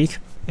next week,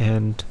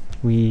 and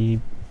we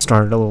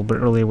started a little bit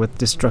earlier with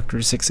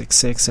Destructor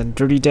 666 and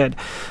Dirty Dead.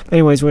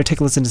 Anyways, we're going to take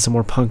a listen to some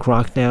more punk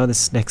rock now.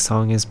 This next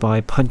song is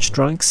by Punch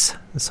Drunks.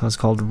 The song's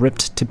called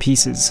Ripped to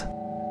Pieces.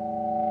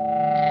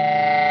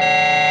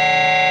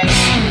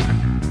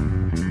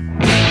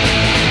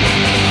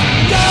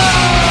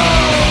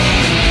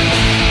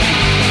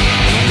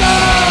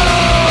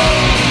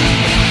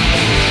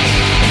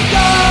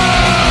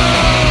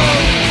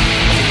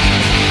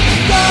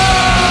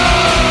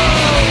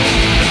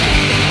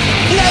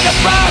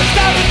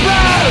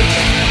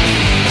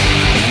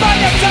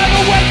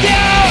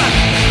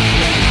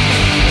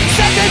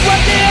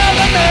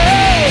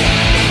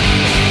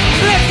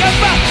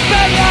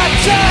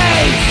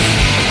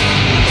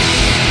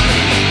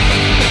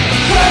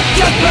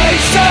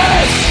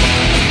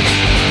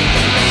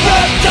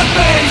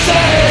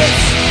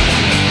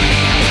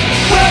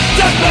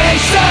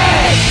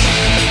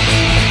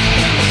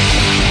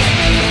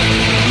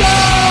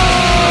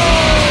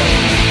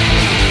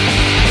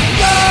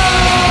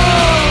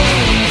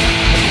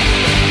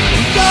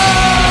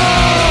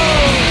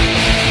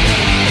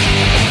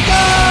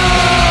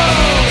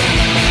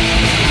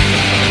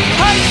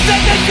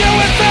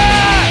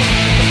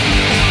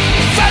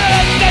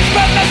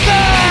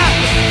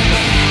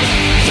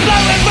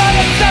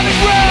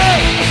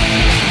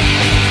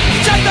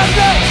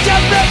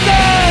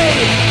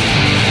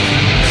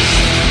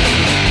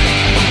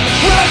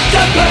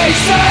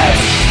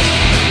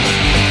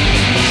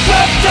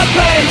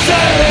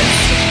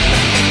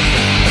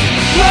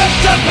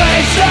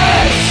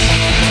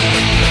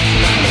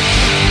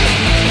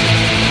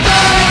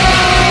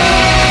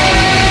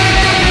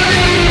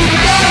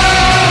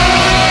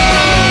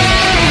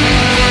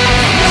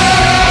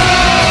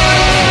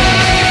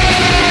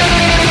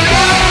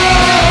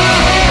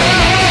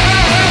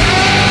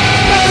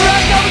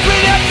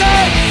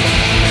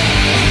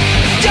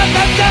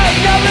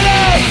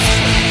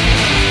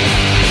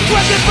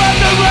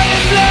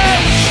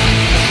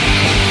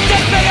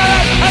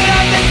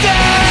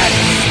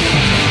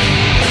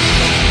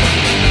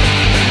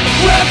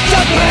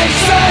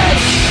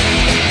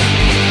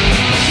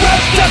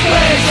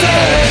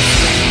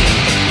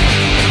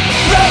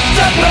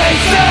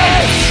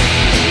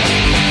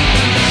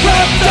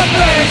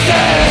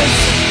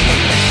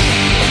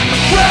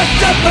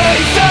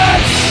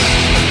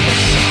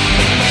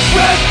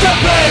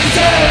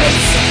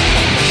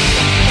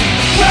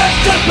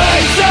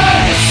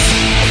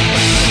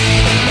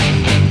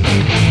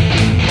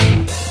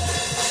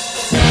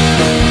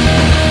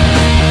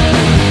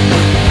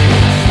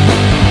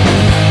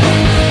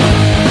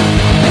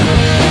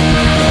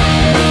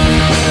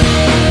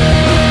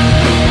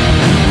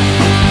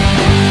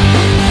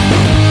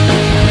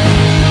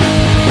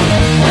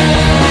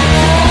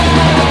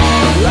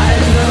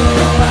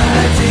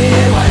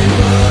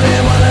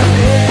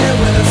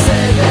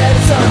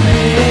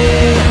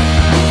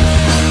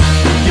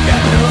 You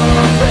got no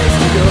place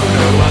to go,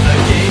 no other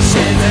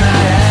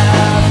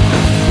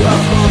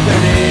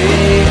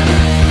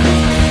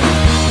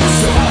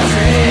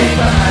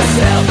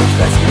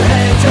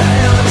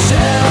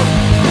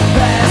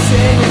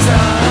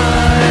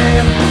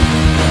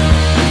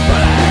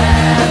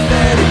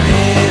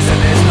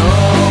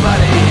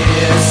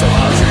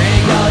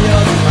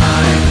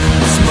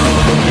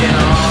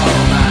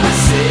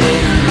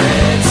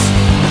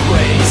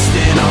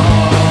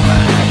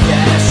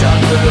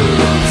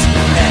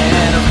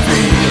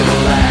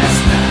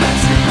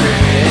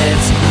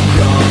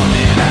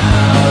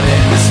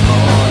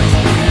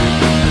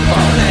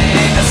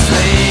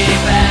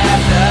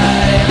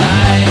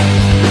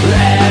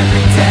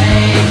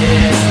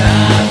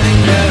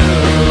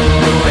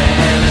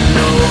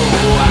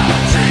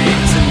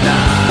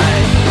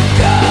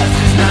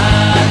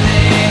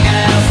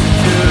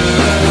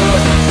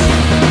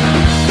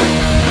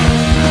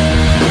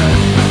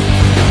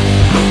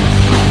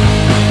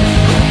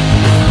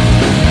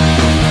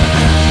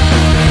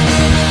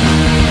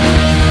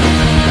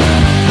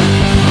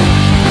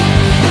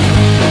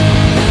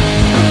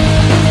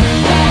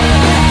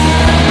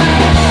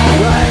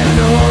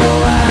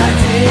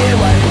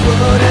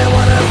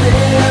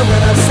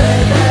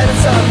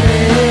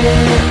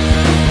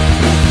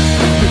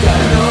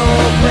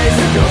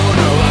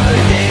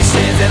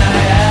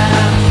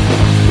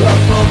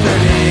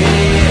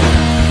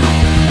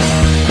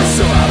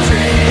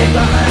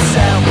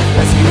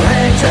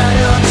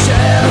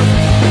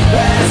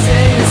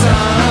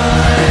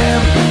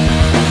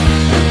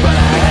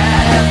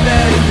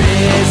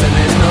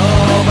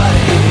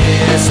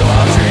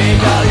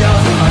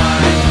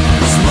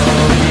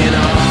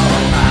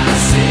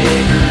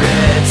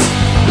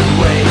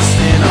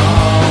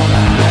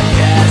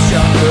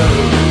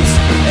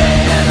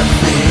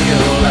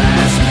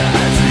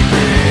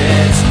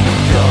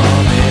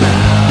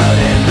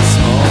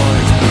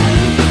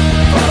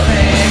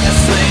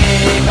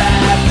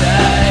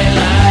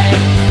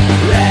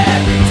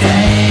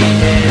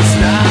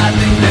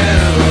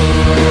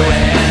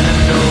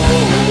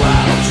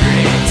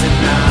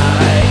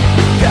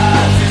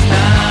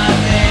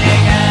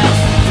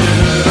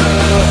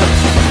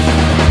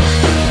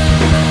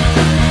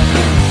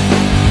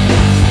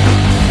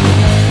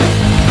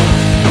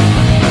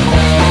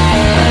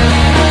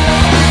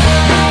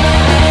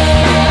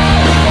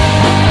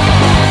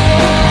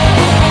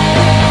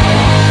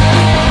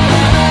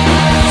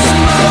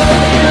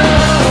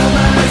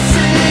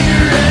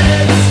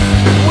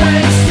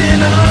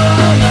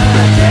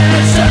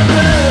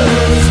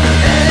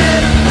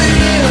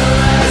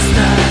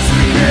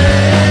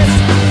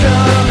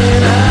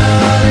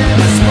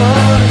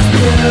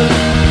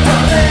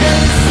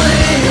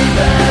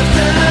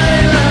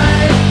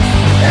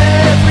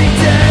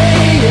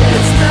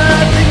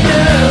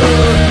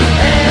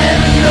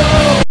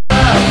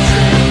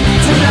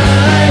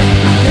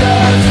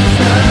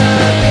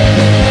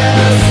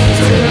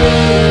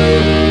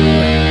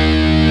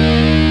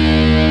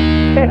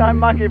I'm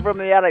Monkey from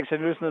the Attics,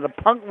 and listening to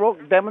Punk Rock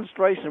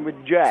Demonstration with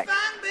Jack.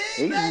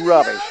 He's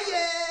rubbish.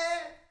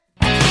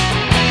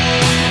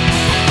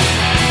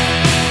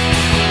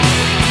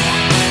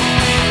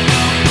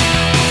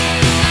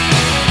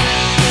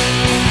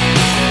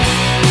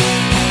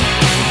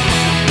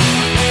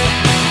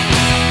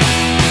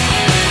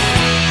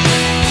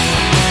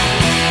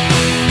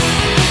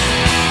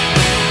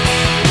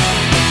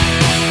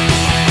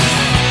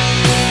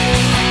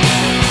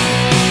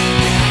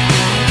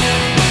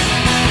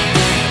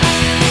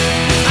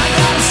 I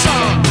got a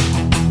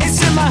song,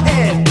 it's in my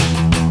head,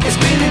 it's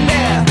been in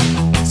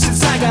there.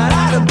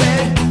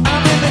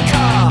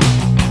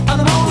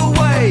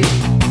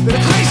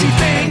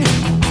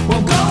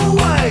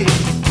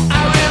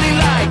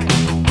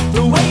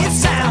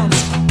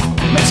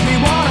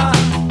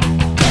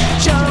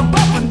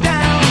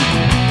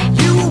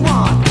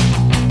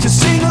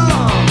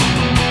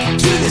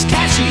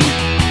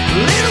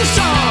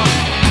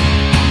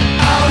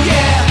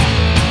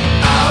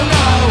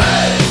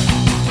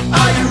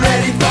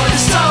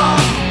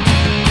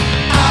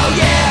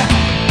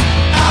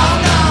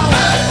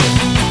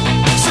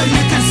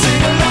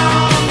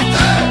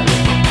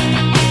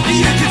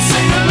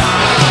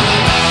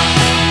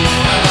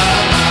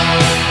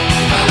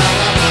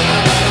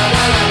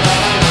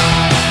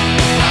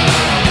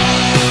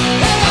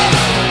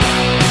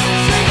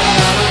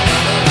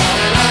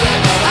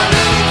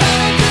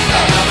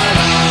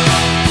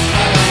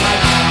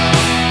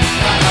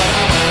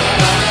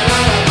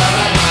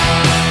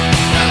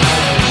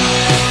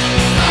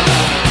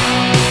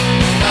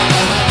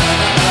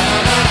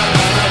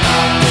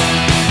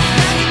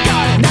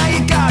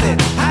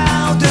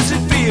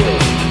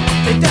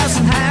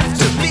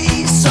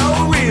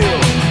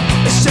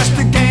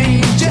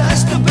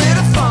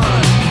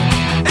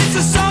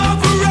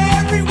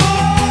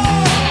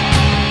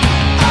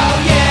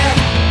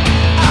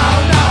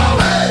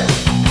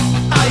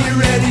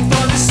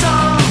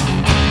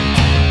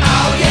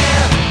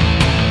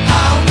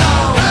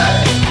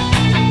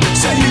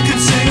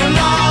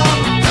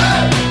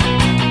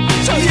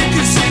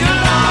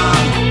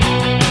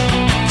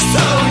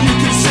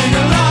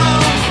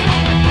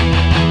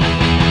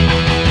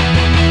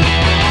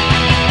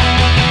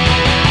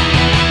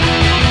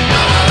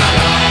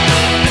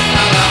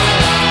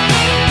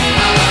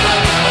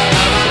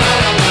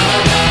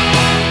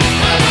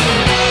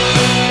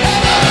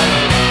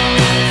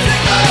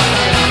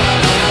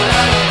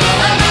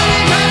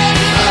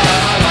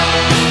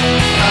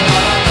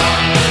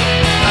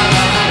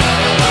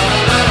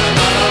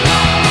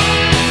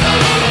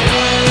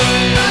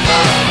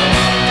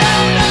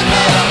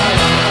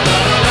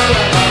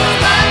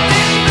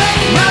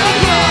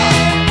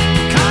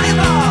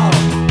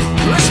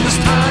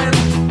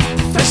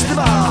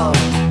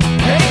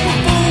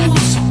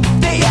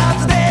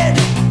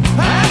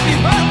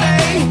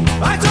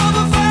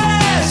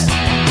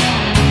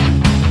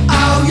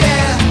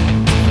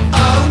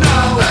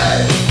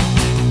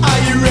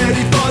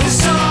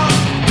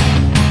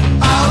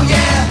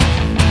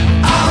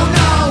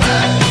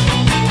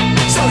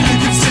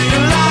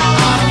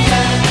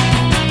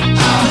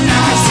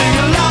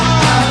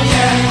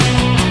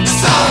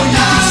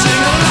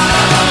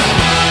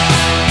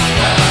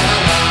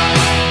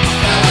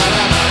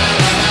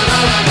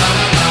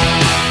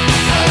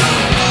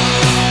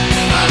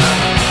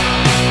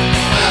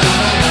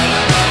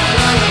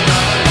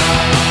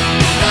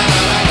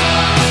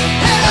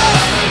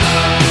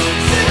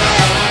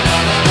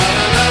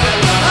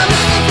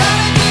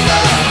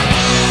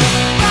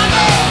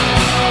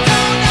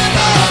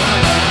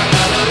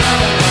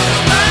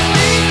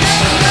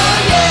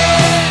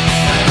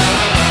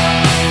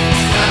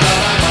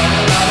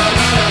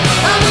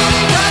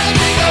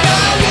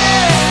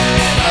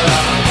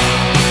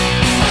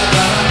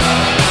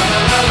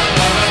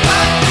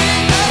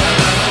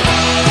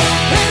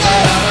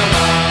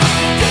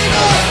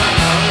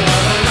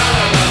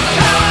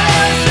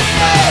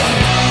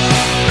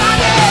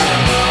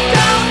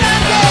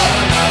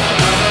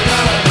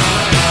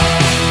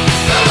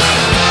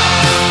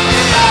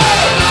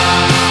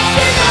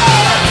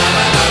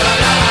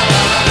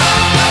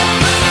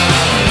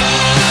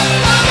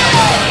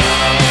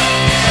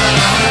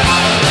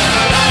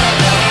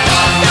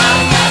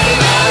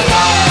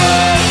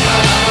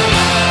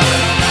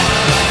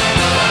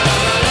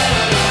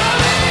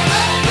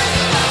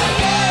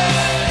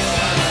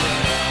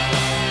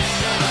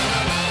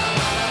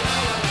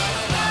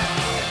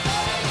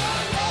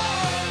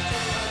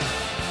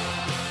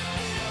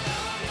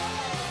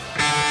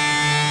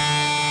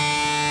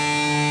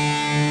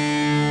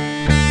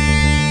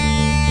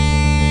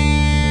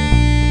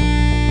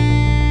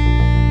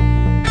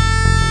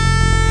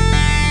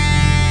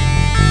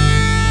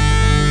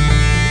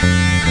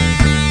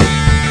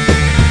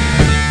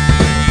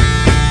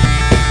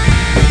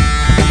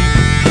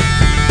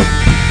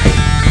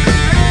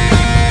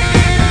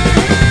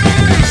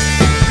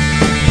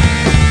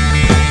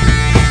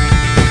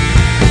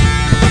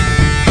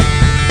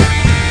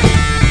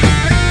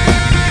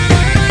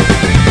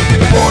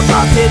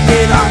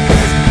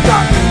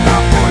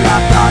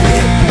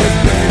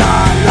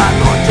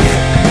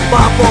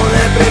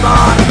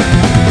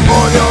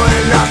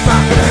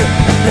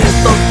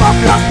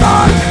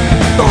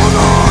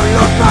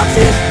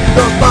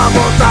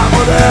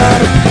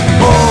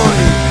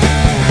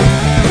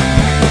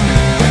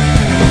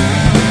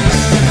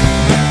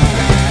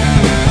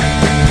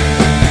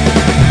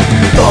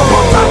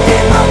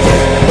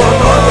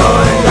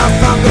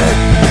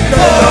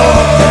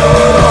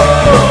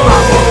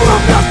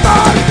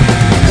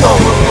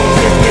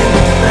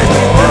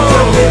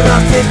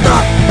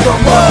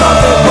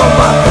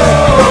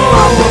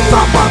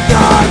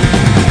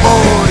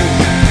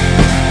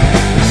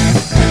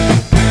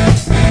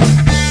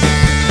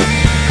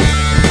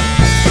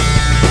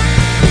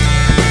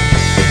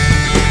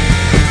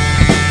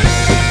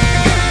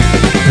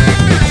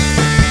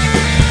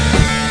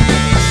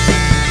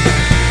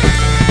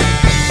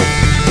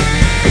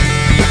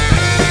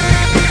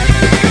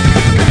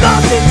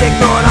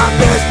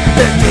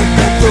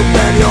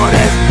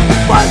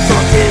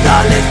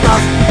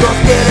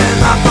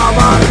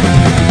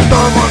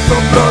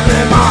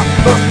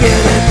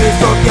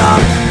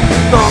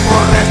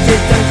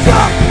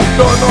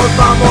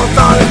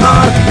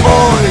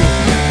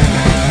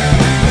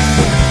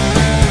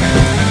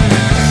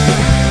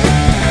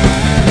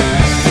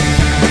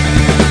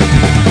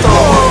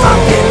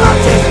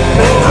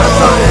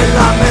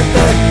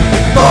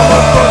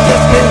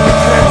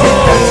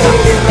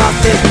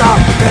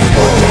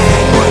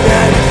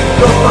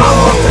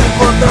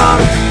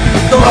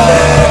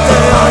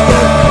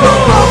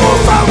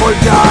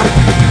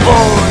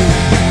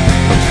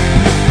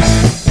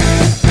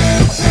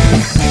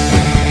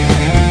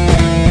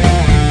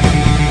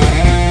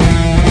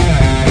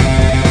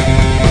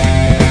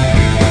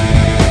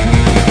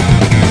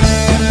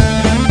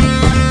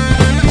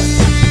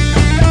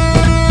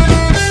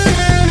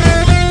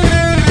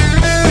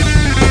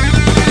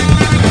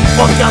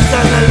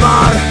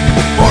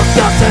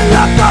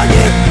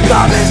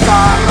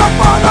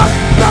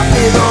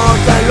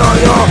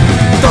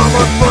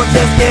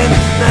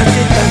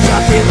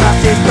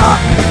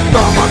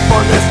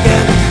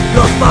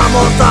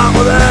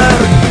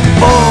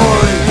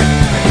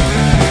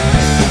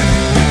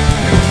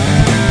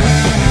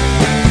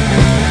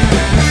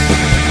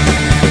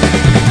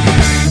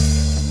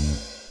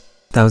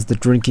 That was the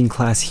Drinking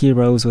Class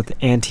Heroes with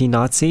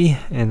Anti-Nazi,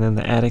 and then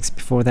the Addicts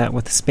before that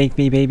with Spank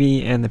Me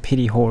Baby, and the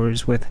Pity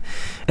Whores with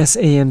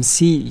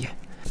SAMC.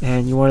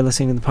 And you are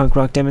listening to the Punk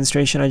Rock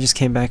Demonstration. I just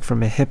came back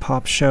from a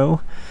hip-hop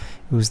show.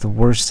 It was the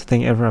worst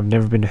thing ever. I've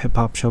never been to a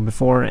hip-hop show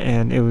before,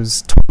 and it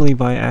was totally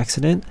by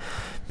accident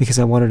because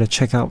I wanted to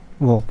check out,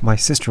 well, my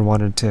sister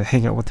wanted to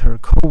hang out with her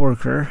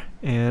coworker,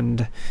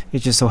 and it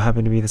just so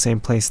happened to be the same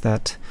place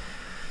that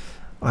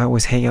I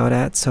always hang out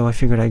at, so I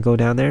figured I'd go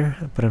down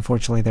there, but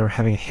unfortunately they were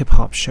having a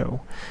hip-hop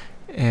show,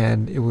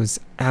 and it was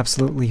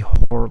absolutely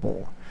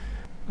horrible.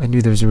 I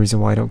knew there was a reason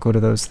why I don't go to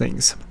those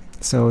things.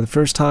 So the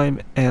first time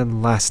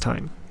and last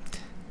time.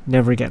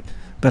 Never again.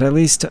 But at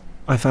least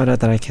I found out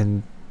that I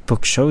can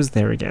book shows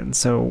there again,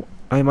 so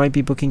I might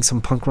be booking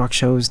some punk rock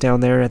shows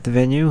down there at the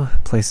venue.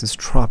 Place is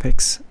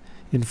Tropics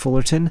in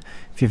Fullerton.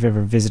 If you've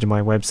ever visited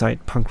my website,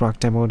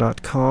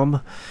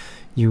 punkrockdemo.com,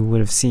 you would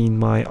have seen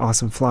my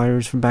awesome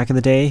flyers from back in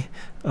the day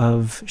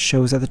of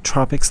shows at the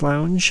Tropics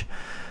Lounge.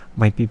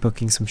 Might be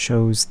booking some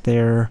shows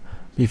there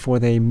before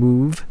they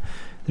move.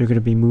 They're going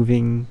to be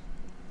moving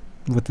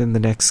within the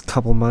next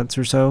couple months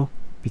or so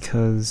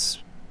because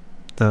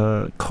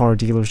the car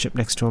dealership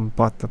next to them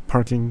bought the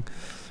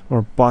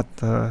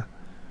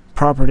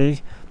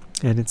property,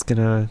 and it's going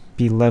to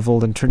be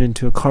leveled and turned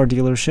into a car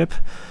dealership,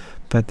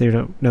 but they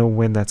don't know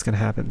when that's going to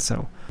happen.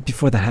 So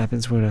before that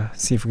happens, we're going to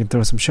see if we can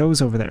throw some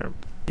shows over there.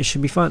 It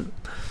should be fun.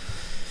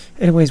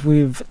 Anyways,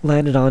 we've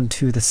landed on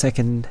to the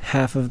second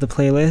half of the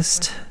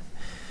playlist,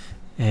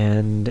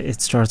 and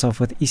it starts off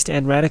with East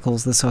End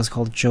Radicals. This song's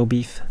called Joe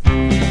Beef.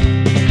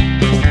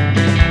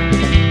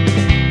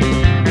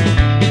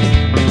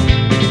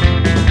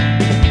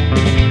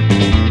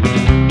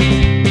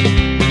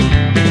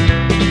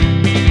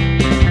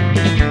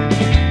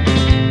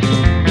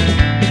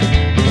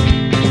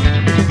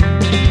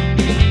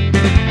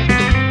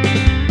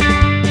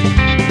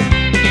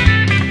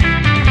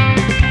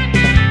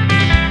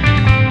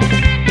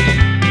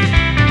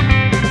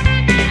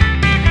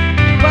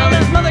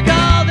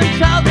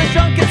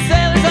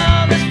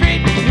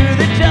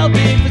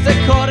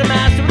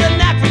 Quartermaster with a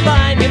knack for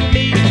finding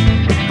meat.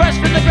 Fresh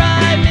from the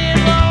grind, me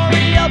and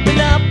Rory open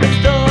up a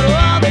store to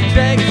all the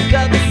dregs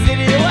of the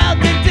city.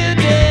 Welcome to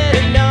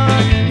dinner.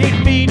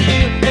 He'd feed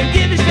you and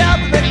give you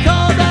shelter the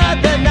cold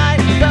of the night.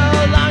 So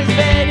long as you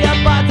paid your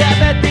bar tab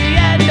at the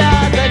end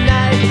of the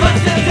night. But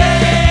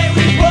today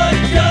we put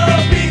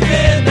Joe Beef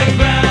in the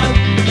ground.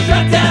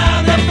 Shut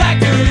down the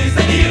factories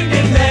of the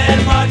Union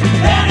Men March.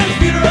 And his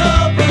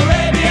funeral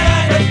parade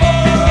behind the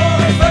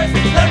four-horse first.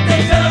 Let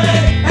the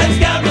gentlemen and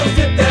scoundrels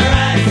tip their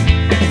hats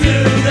to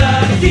the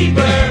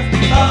keeper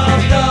of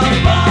the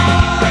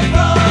bar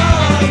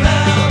from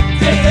hell.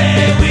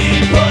 Today we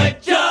put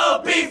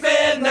Joe Beef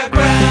in the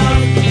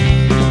ground.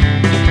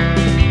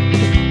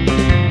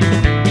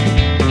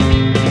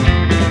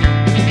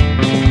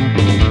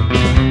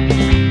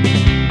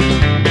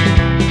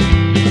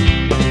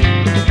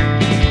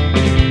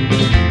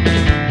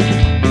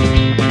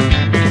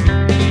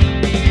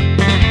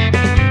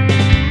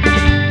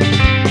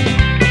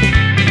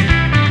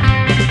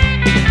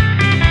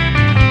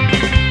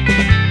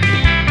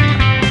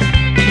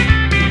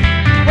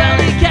 Well,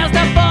 he cast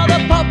out for the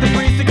Pope, the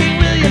priest, the King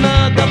William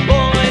of the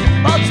Boyne.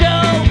 All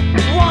Joe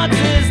wants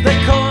is the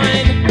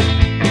coin.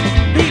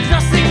 He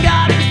trusts in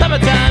God in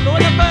summertime, but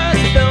when the first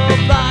snow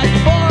flies,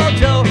 poor old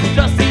Joe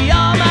trusts the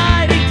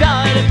Almighty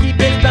God to keep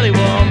his belly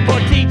warm for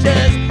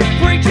teachers,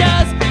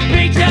 preachers,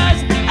 preachers,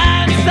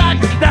 and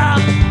such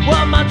stuff.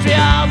 Well,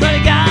 Montreal's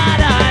already got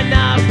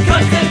enough.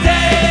 'Cause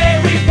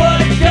today we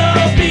put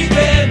Joe Beef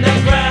in the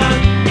ground.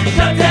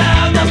 Shut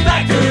down the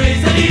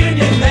factories of the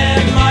Union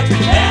Men March.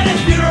 And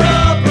his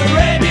funeral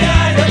parade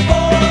behind the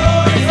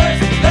four-horse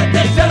hearse. Let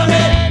the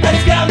gentlemen and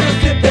scoundrels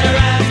tip their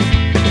hats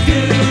to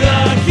the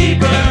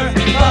keeper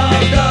of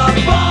the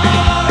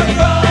bar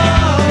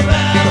from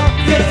hell.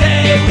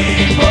 Today we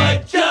put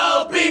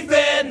Joe Beef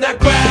in the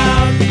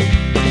ground.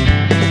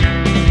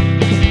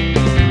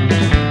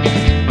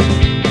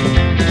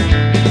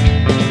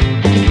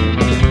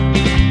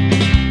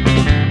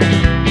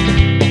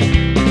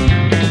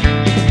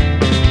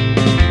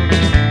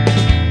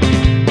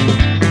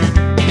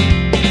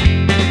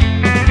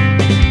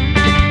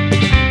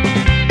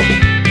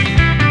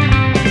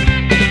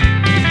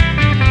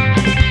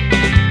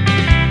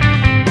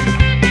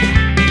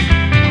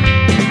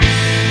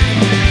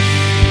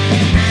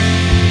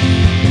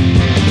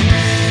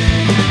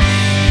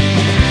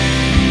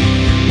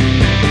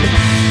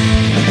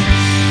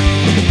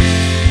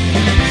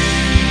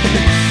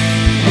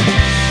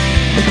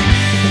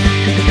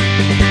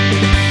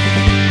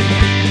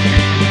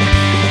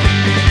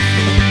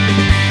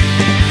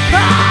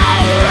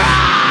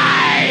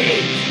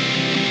 Alright!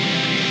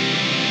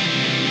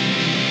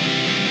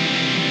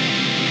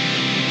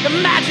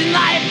 Imagine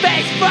lying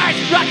face first,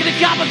 drunk in the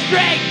cobble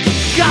street,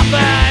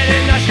 covered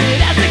in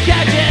ushered as the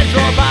carriages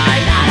roll by.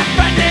 Not a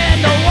friend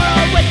in the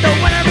world with the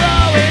winter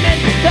blowing in.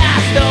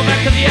 Passed over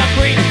 'cause you're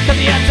green, 'cause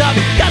you're tough,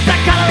 'cause the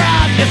color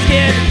of your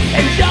skin.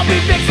 And Joe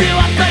Beef fix you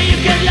up so you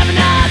can live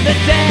another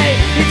day.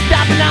 He's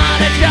stopping on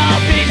a Joe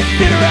Beef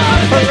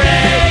funeral.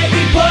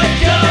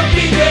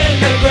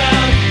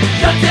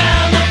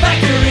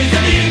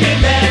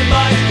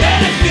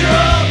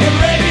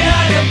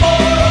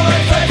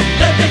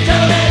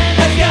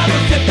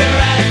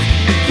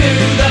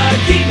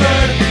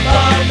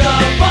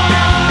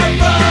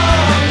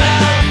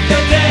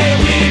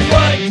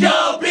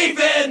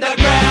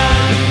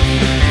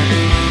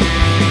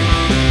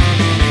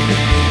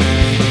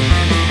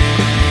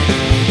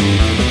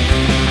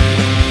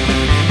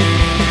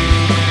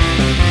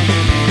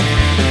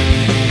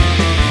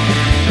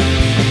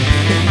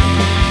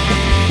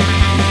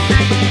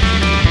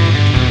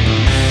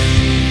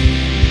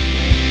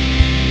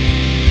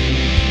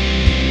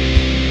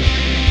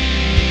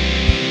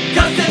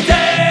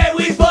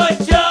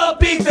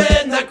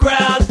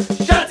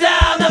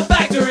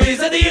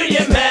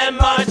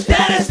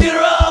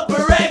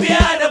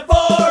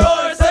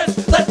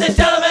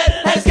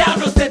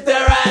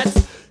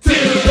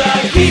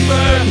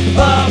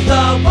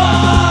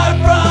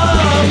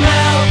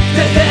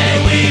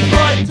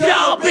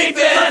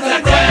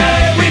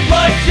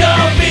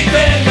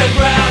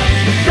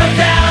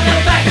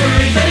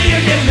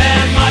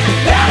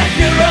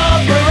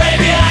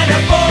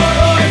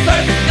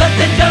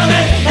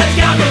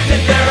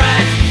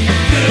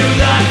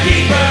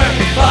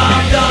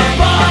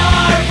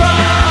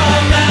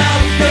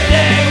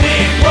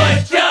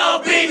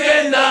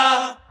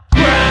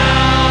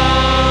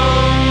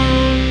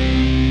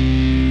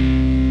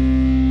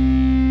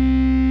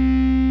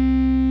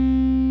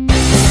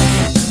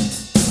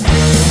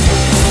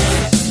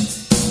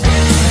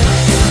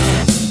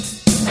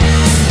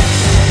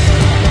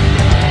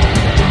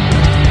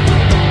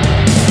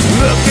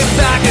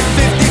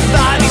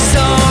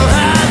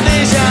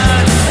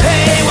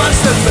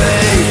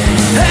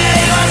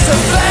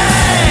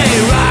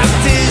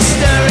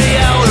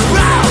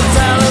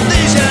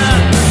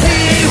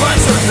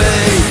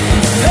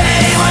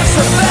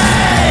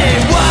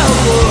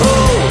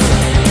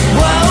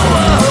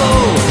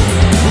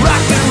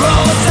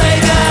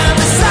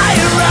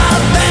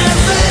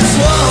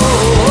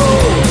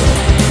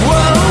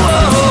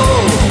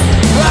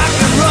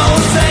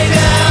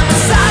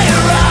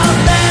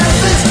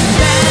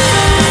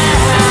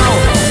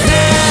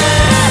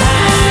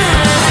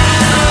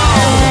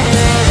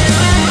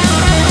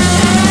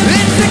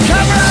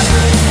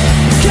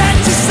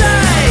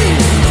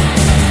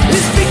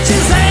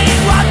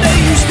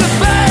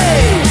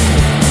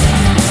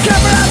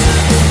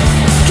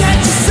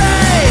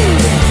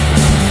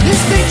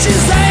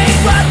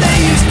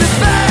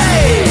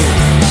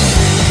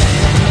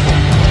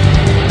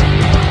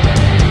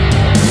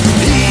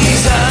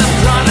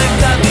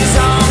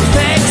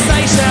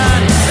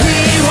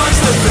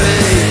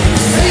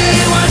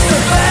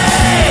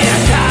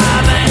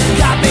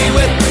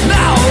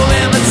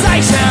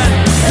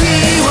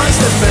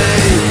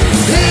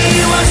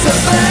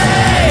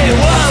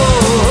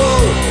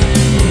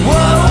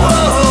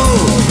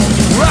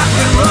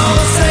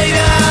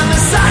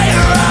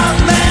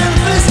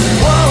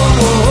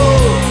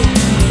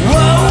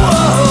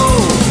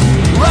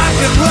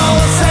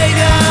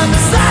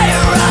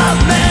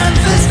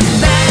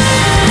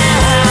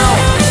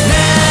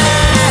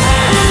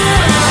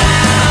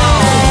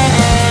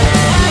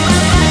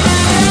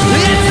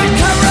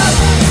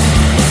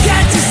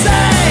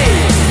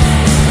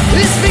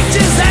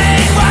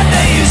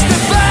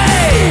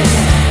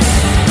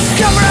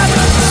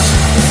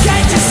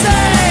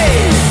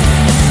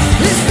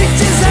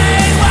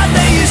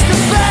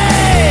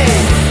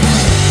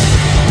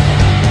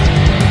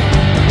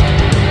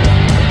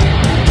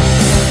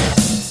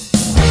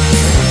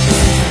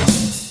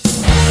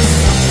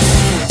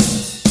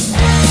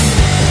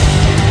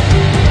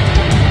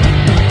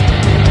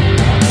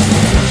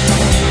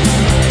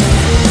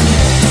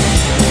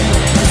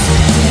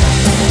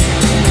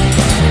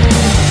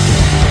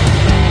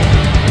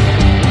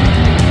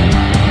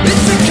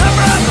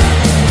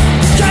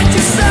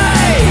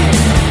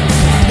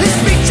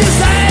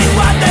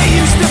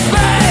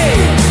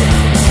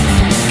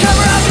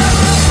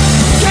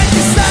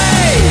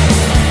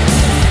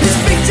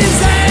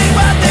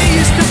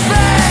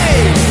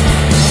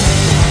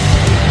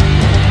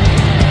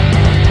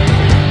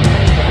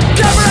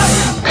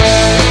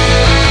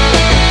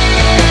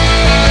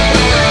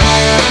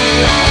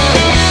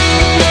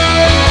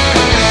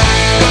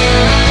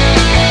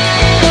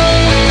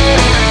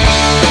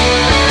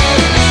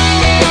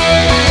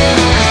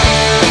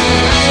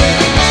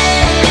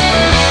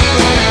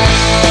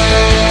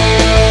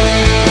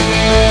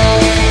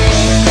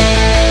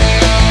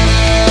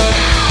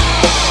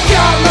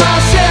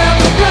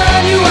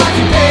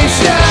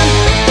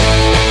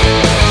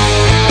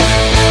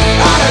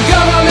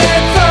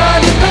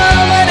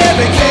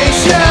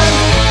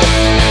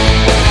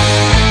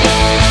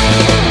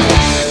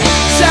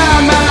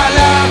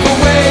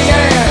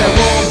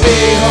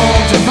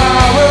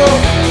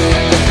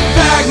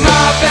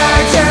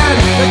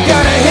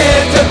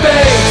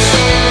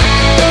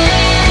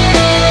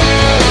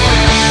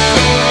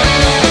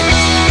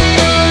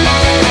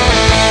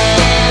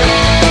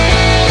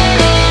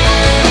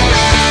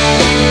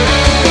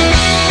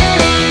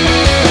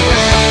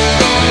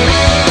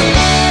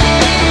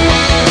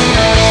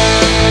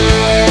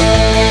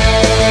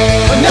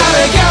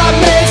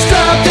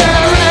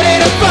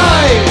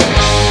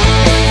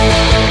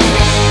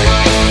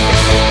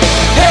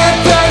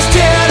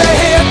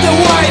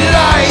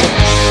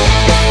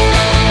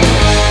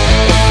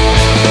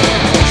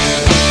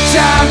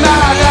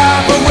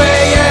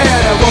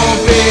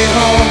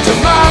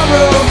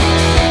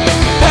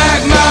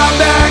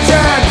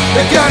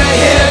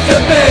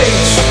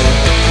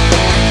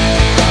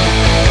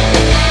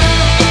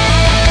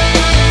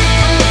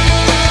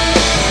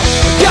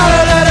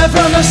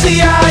 the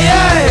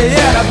CIA,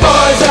 and the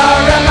boys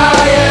are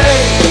MIA.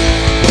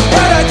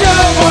 But I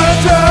don't wanna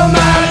throw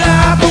my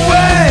life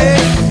away.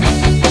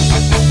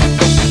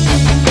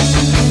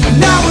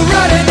 Now we're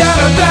running down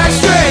the back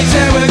streets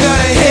and we're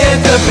gonna hit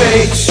the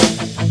beach.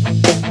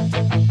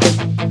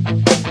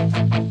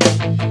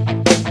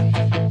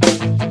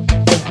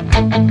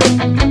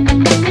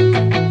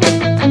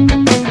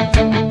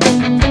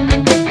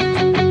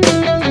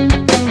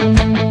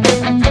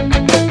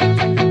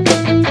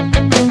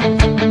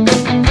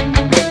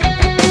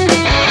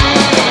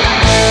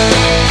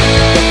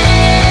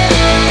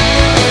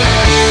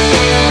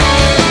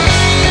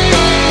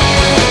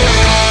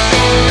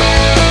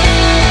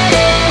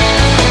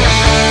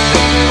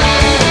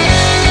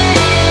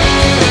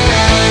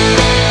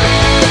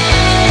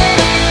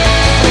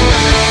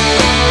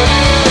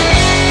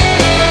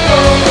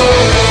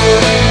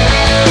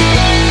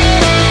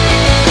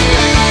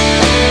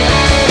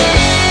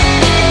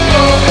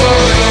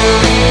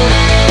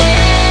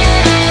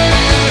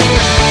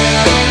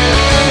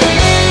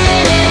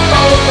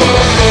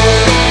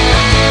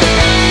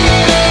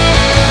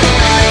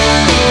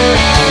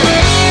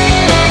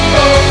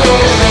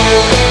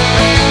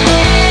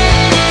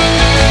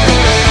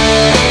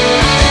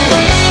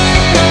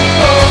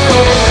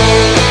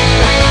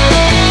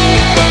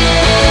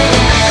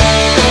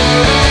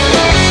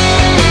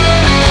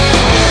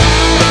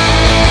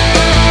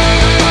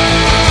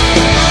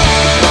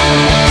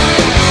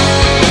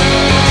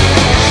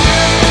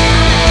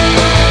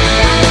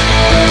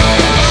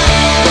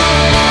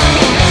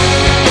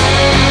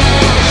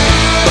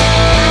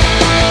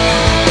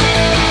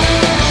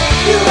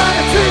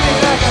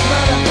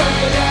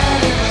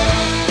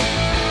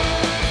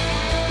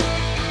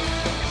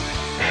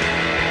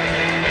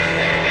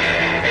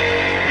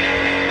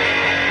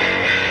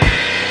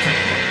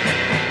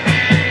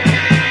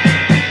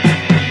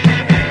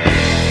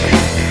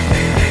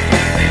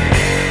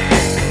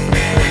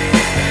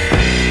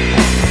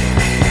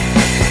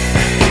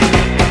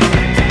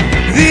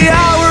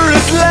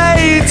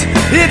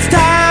 It's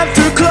time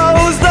to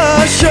close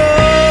the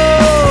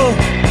show.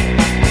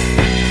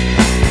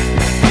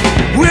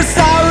 We're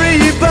sorry,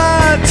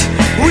 but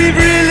we've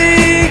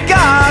really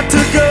got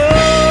to go.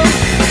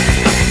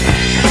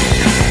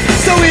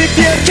 So if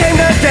you came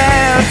to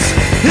dance,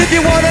 if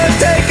you wanna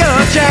take a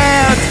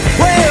chance,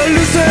 well,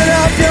 loosen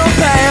up your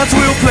pants,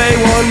 we'll play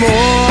one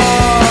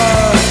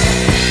more.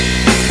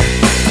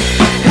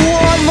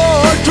 One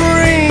more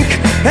drink,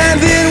 and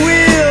then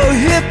we'll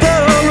hit the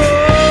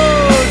road.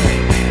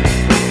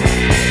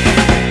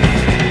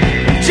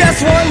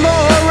 Just one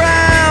more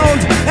round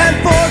and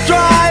 4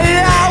 dry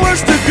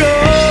hours to go.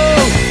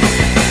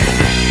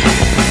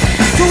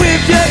 So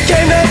if you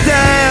came to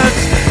dance,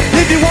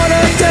 if you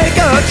wanna take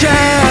a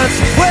chance,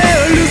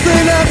 well,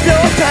 loosen up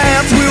your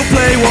pants, we'll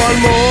play one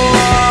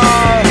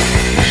more.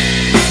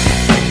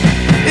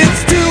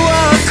 It's 2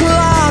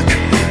 o'clock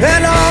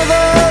and all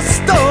the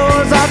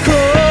stores are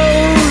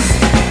closed.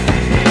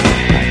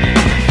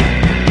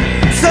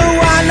 So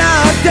why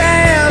not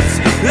dance?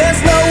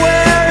 There's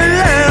nowhere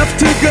left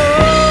to go.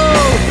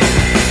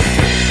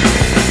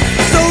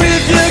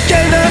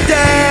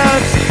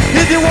 Dance,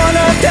 if you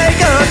wanna take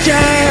a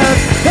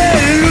chance, hey,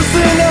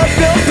 loosen up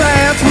your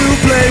pants, we'll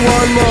play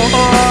one more.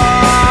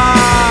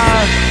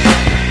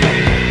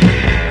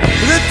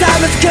 The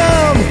time has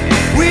come,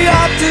 we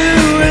ought to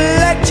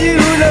let you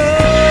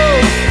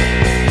know.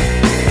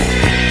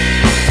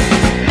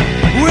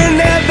 We're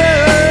never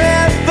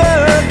ever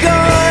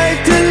going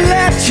to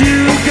let you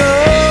go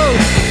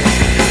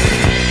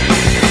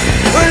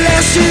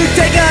unless you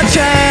take a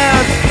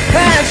chance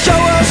and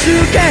show us you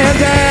can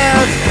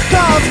dance.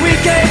 'Cause we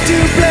came to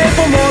play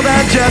for more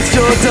than just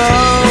your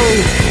dough.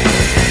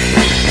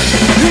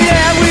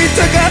 Yeah, we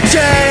took a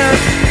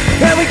chance,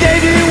 and we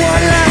gave you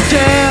one last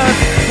chance.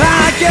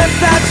 I guess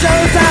that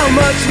shows how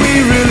much we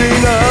really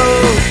know.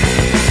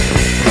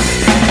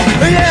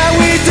 Yeah,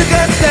 we took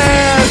a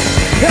stand,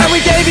 and we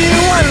gave you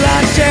one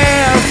last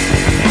chance.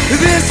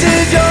 This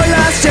is your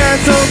last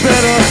chance, so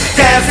better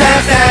dance,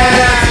 dance,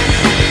 dance.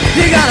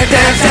 You gotta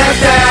dance, dance,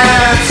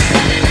 dance.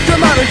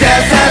 Come on and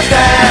dance, dance,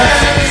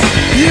 dance.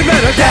 You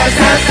better dance,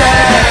 dance,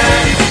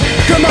 dance.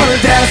 Come on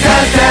and dance,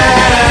 dance,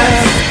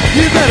 dance.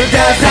 You better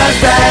dance, dance,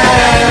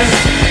 dance.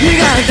 You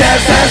gotta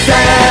dance, dance,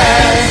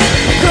 dance.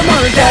 Come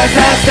on and dance,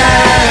 dance,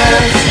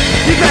 dance.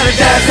 You better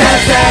dance,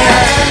 dance,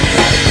 dance.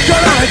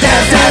 Come on and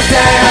dance, dance,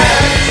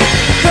 dance.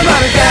 Come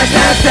on and dance,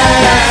 dance,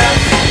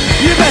 dance.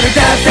 You better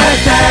dance,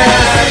 dance,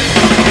 dance.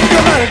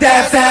 Come on and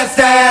dance, dance,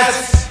 dance.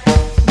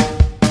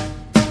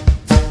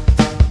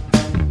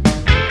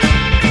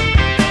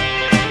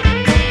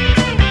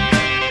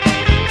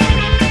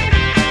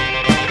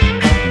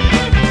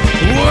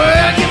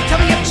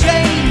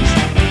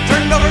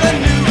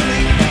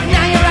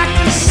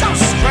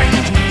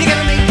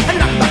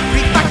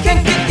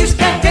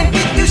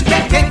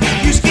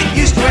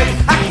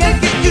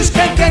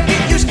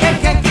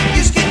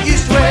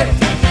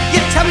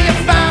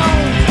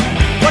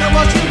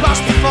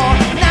 Lost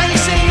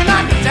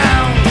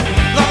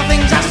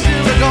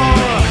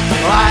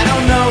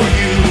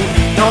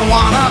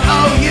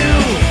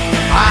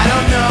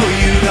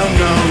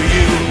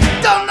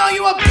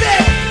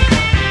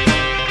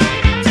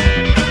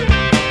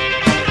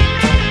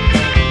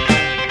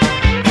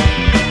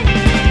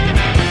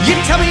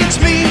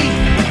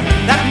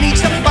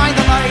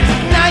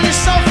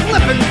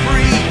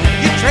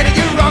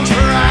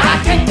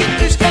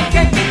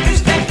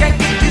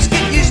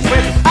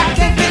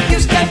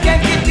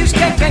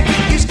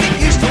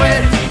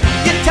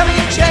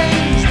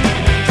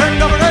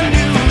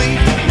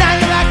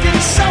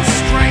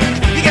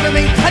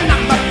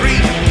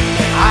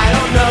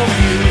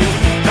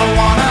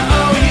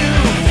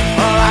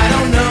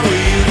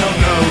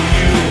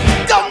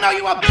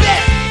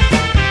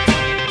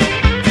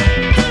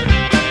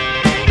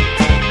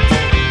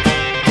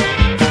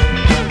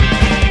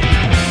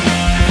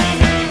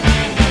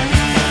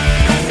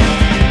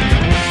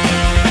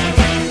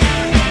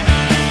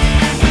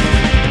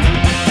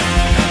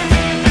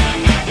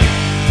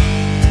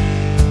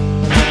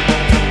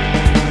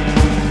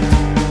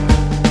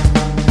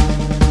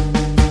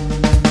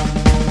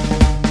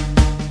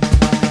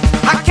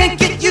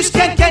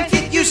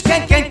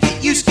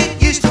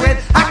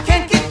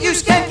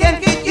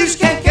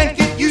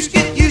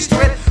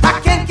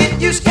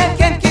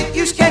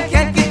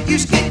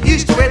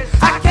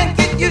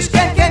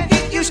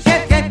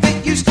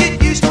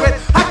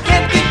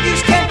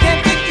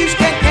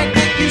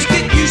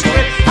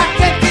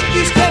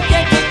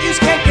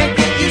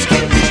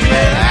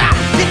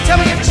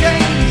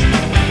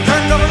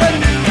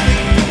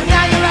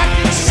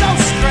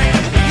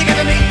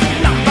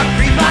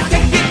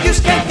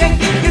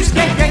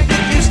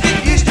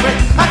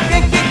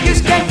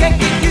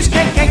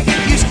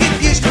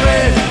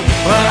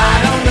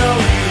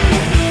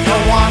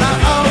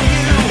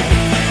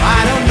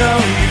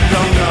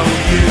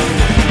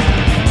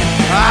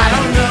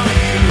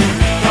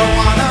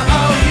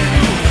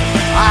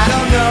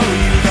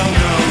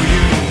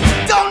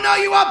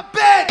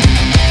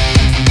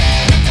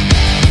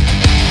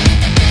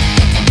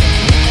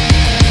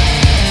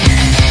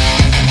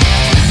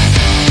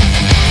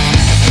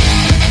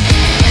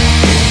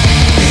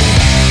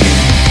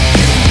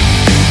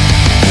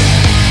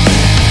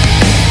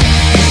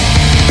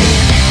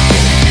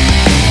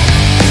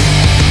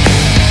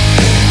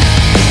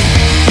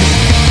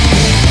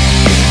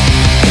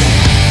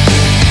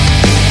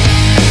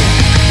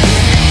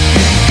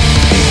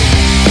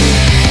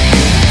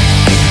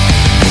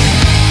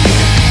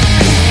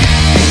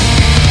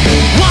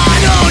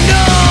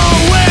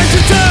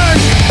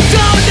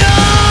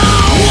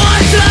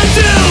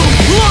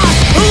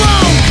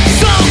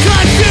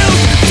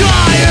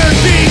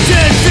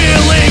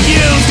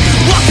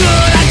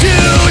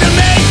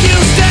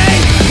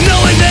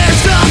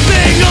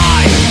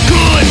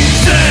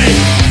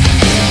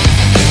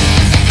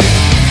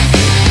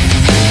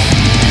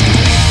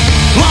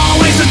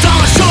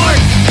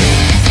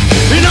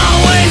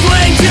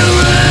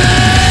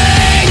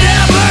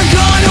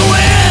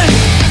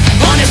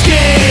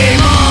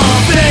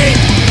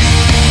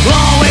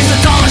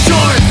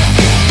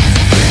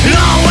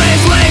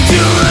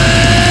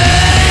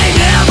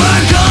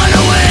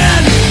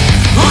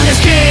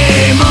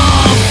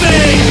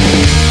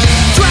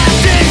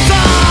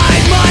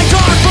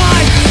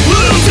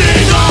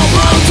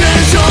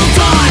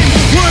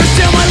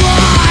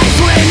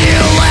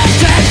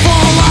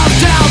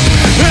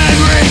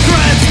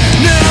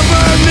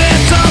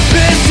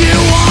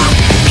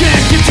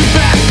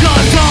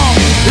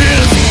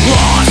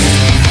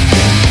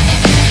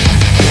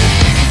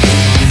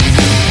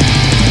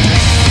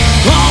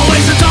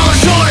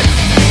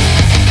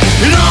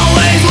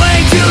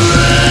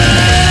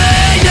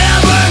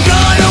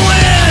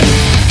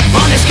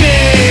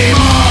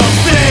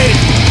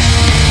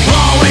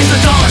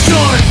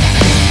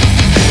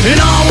and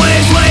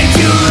always way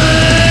too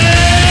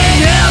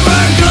late.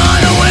 Never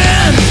gonna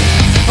win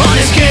on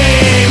this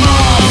game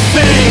of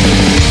fate.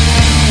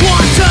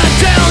 Want to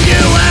tell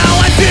you how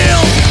I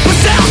feel, but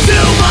sounds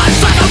too much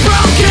like a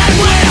broken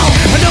wheel.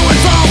 I know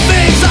it's all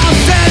things I've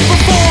said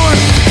before.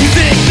 You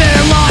think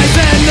they're lies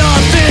and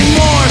nothing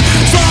more.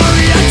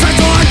 Sorry I tried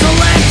so hard to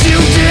let you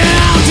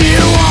down. Do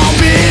you all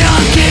be a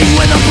king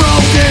with a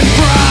broken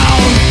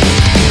crown?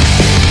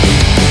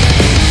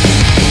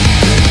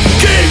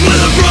 King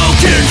with a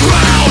broken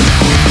crown.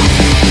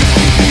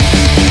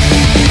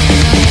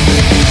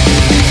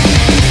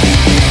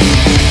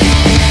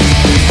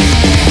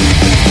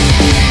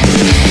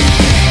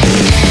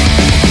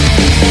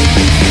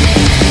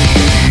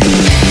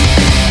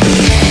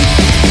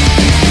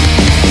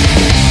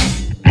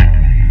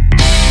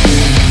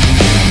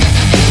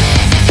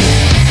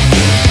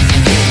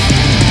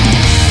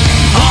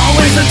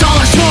 Always a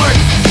dollar short,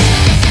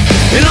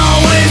 and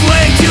always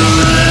way too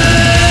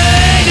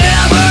late.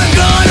 Never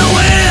gonna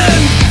win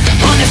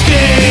on this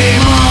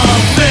game of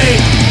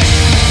fate.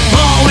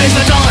 Always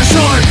a dollar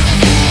short,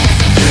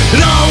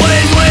 and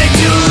always way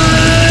too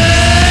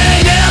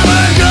late.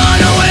 Never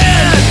gonna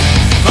win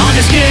on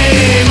this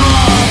game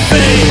of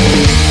fate.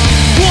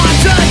 Want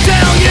to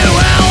tell you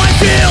how I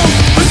feel,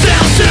 but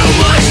sounds too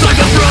much like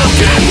a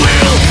broken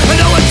wheel. I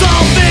know it's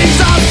all things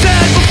I've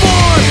said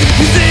before.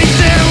 You think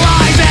they're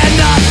lies and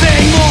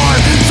nothing more.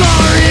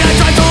 Sorry I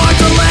tried so hard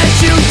to let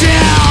you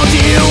down. Do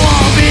you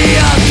all be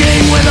a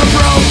king with a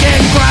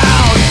broken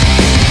crown?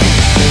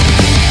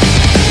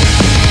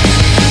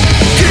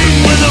 King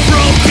with a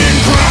broken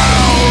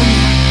crown.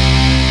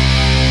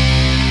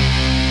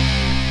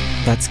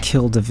 That's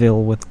Kill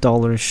DeVille with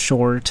Dollar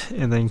Short,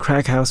 and then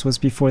Crack House was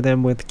before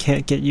them with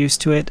Can't Get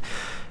Used to It.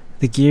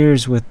 The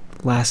Gears with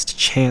Last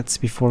Chance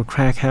before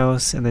Crack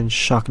House, and then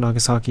Shock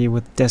Nagasaki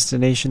with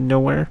Destination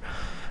Nowhere.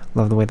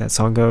 Love the way that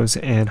song goes.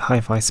 And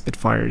Hi-Fi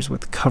Spitfires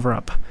with Cover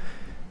Up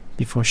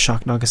before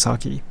Shock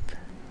Nagasaki.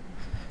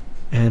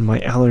 And my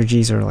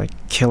allergies are like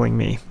killing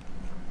me.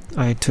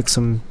 I took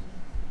some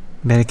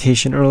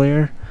medication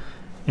earlier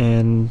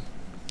and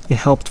it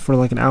helped for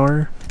like an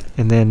hour,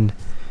 and then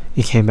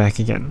it came back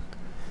again.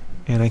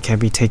 And I can't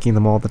be taking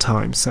them all the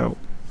time, so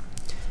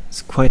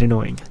it's quite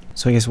annoying.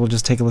 So I guess we'll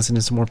just take a listen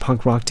to some more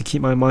punk rock to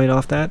keep my mind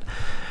off that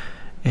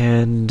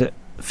and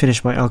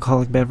finish my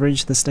alcoholic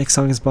beverage. This next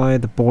song is by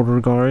the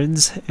Border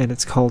Guards, and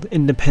it's called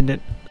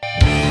Independent.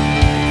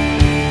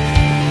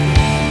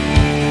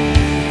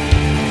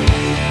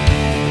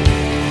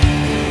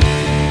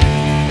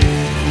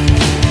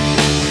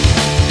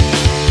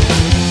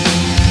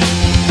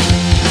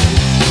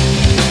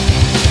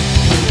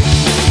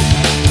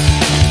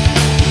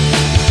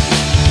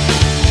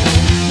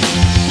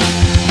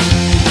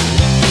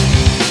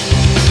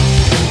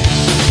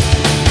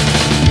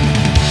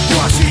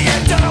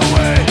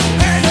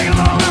 Anything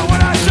along with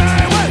what I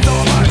say, with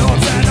all my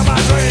hopes and all my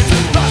dreams,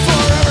 lost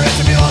forever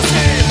into me, lost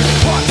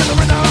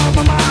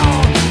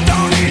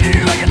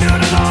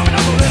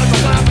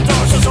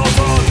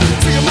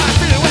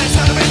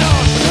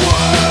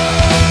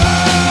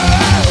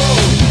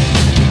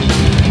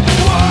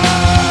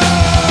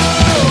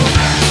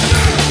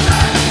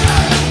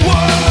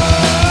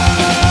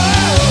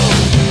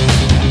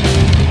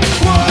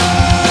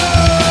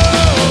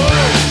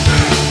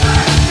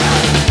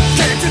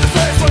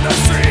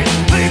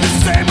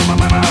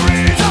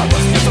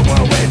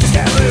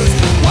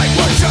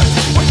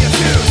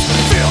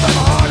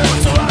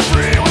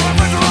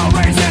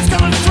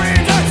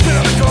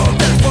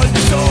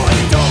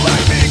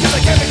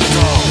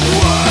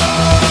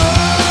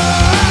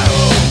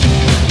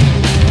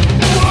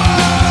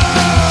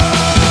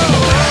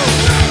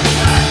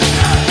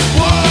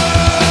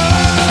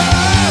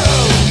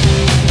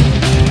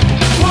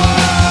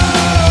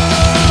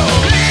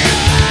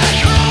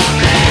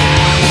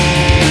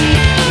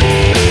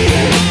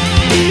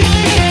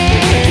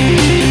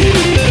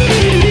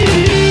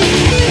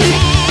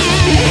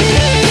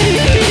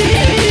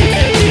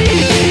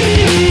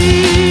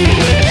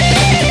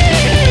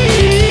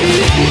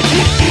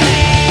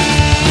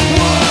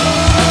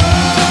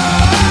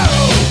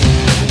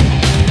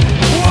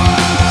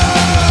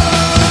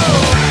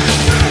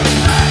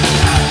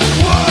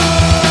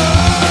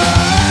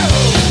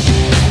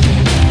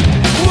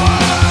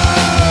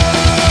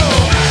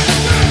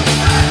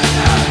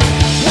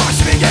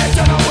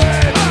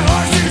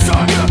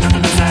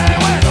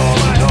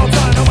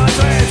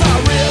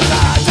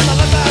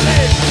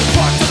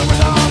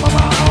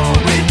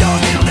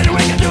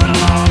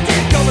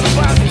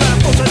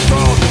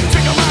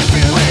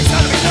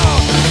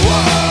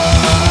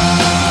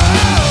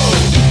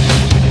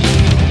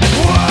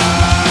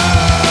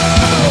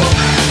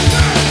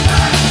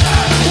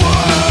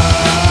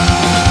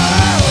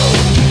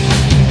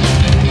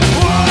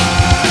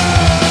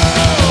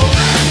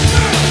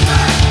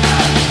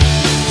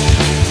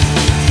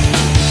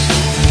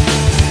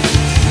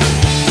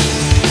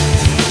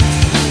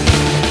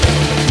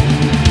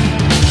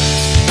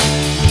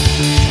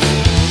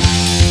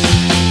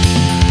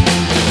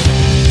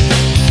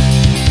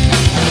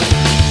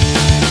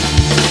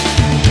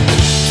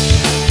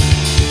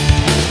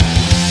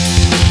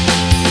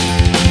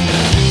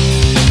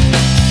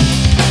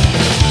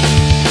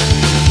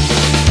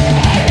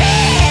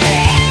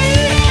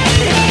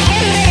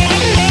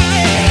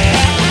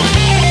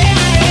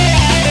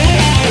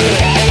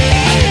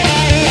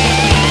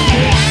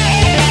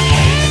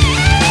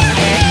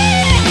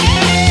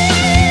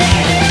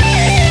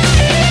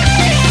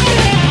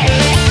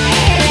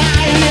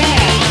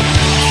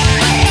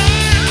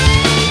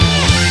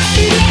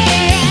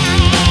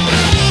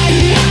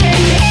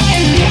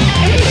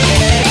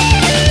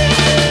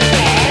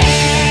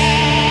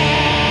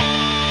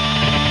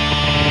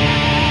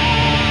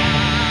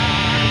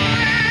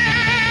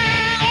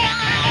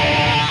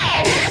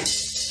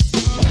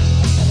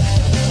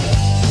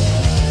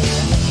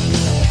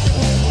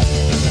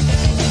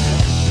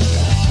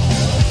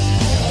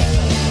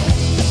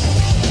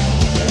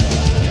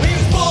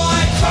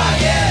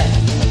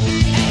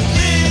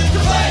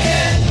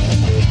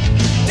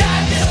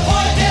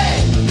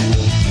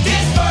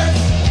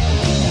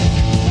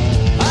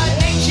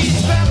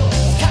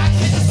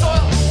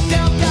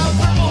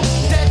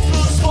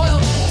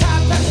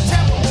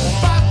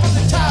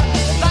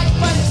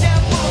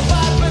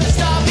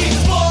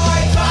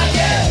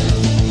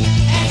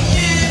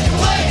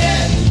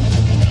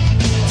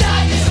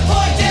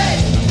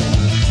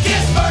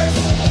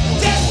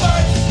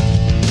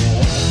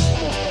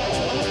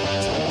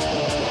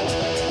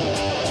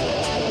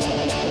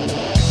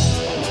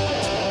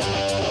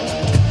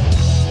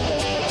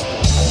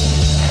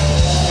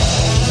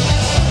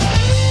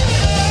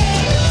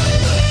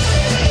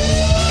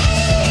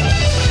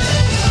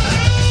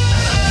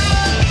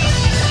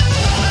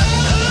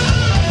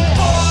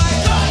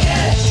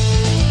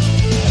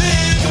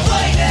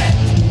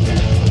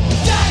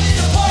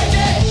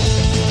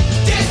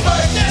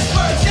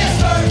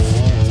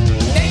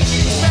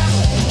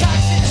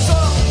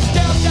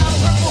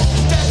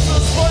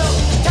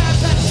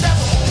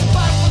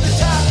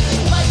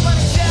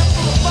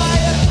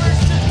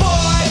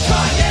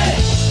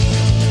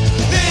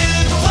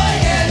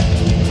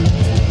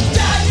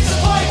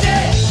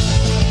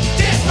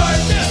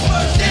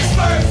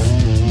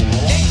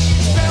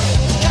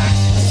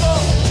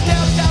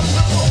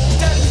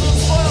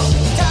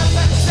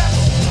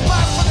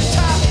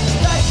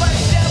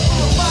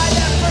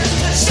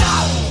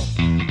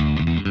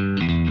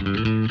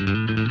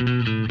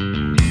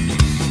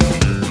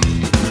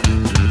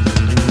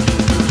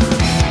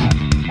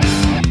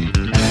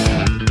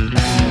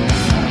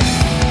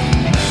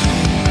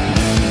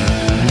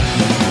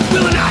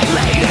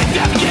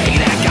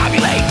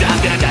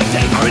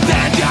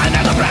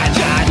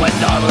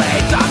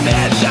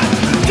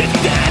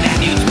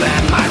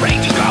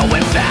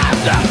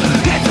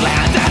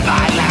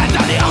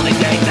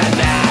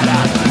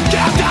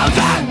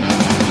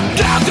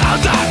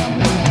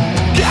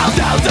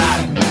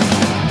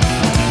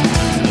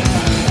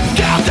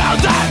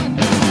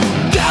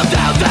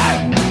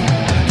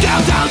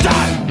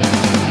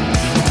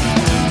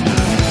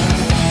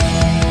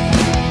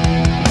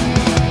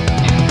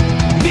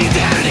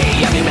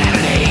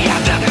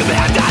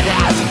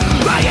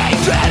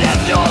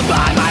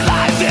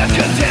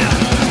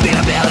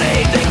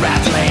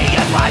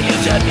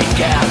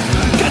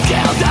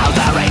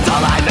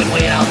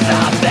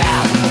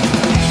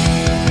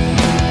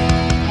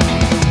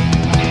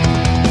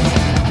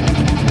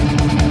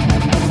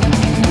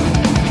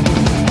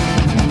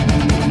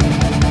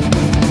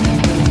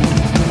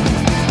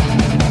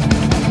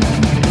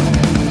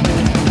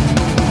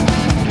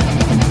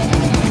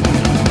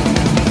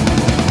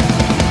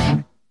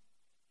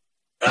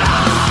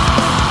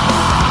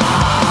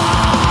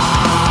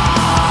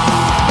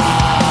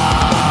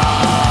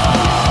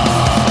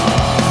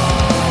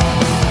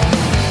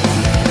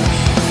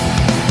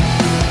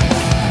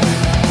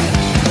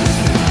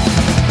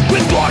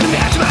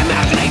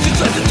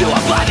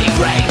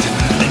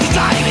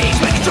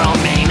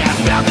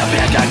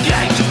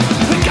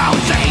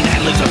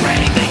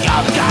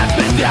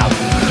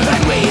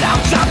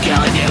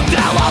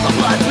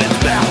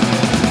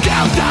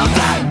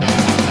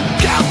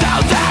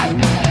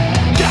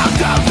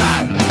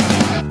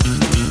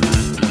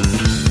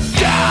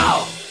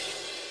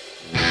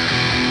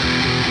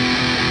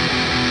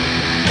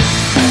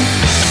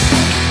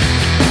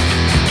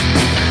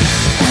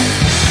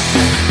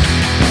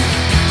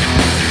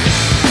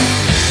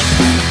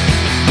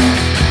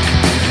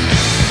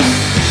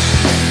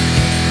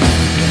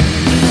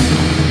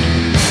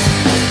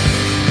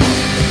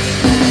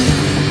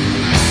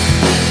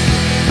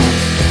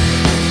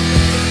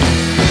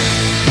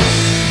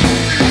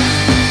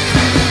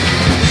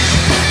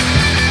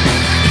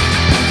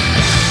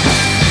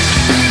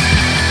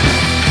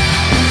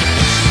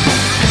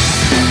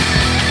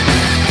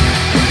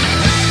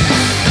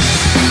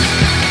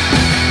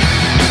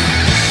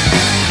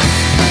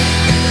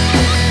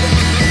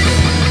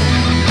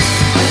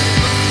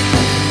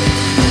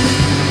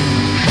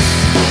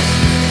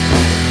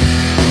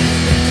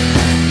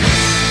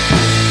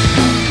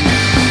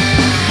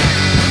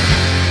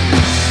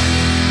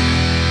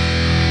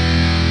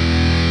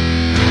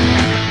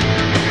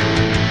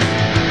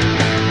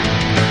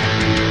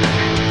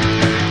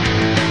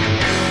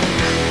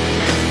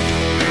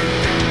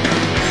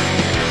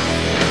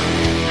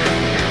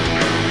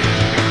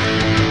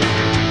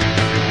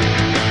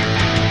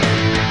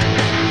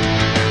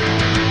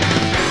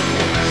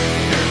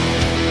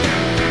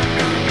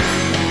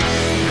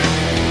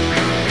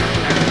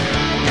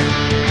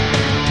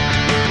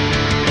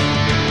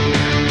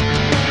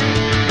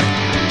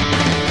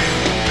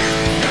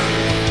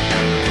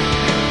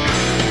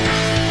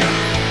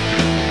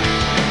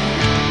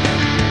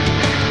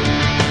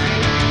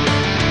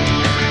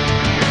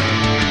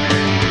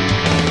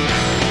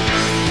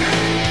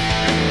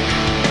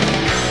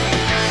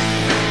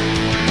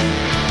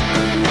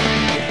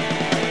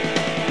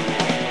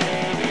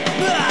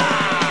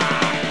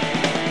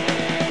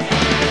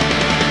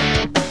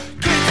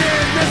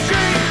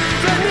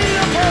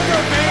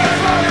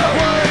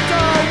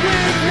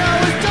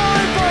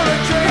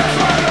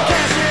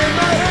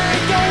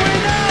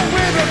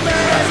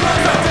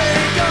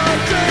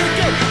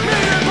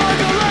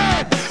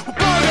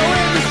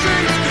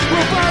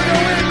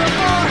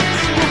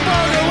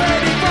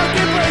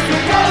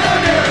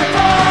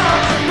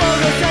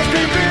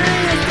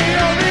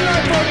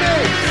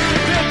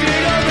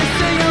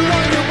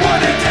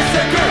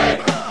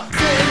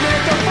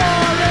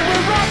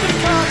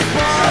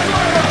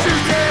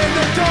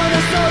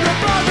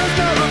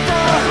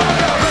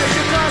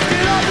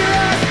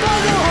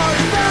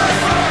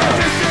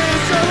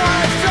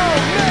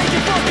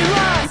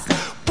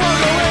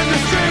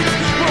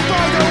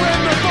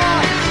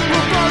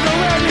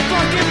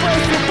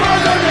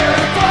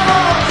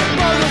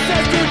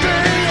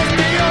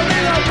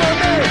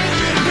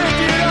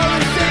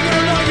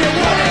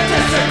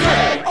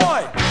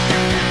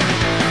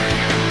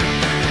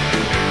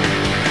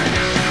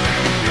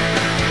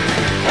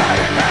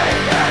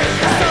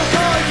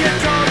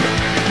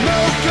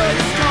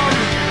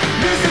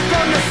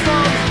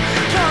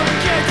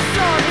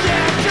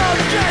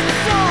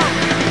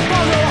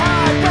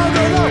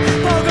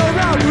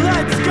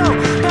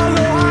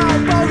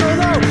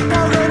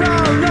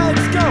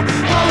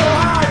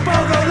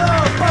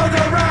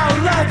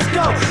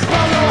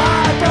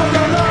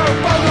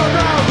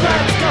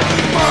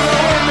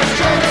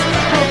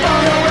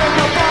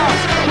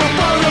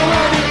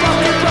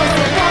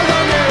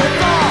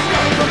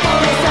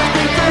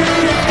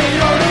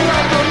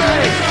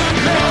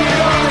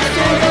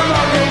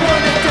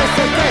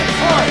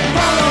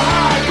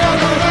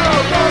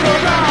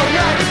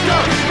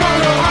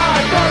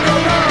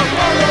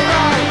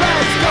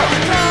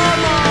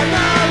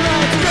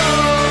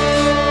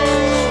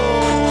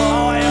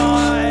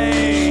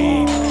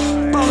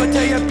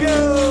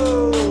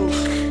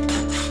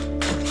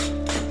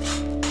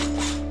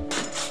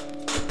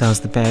That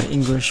was the Bad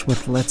English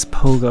with Let's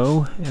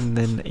Pogo, and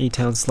then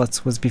A-Town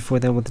Sluts was before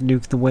them with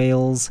Nuke the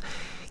Whales,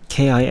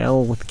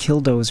 KIL with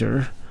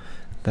Killdozer.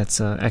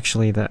 That's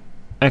actually the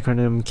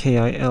acronym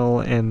KIL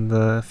and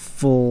the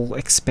full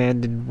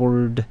expanded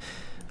word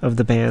of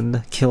the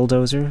band,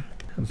 Killdozer.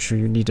 I'm sure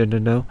you needed to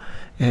know.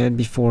 And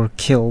before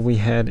Kill, we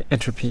had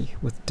Entropy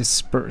with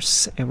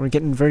Disperse. And we're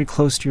getting very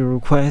close to your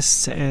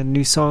requests and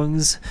new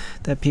songs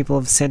that people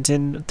have sent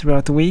in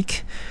throughout the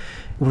week.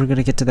 We're going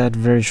to get to that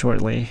very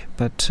shortly,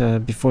 but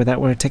before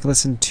that, we're going to take a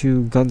listen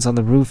to Guns on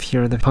the Roof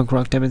here in the punk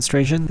rock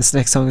demonstration. This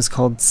next song is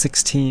called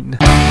 16.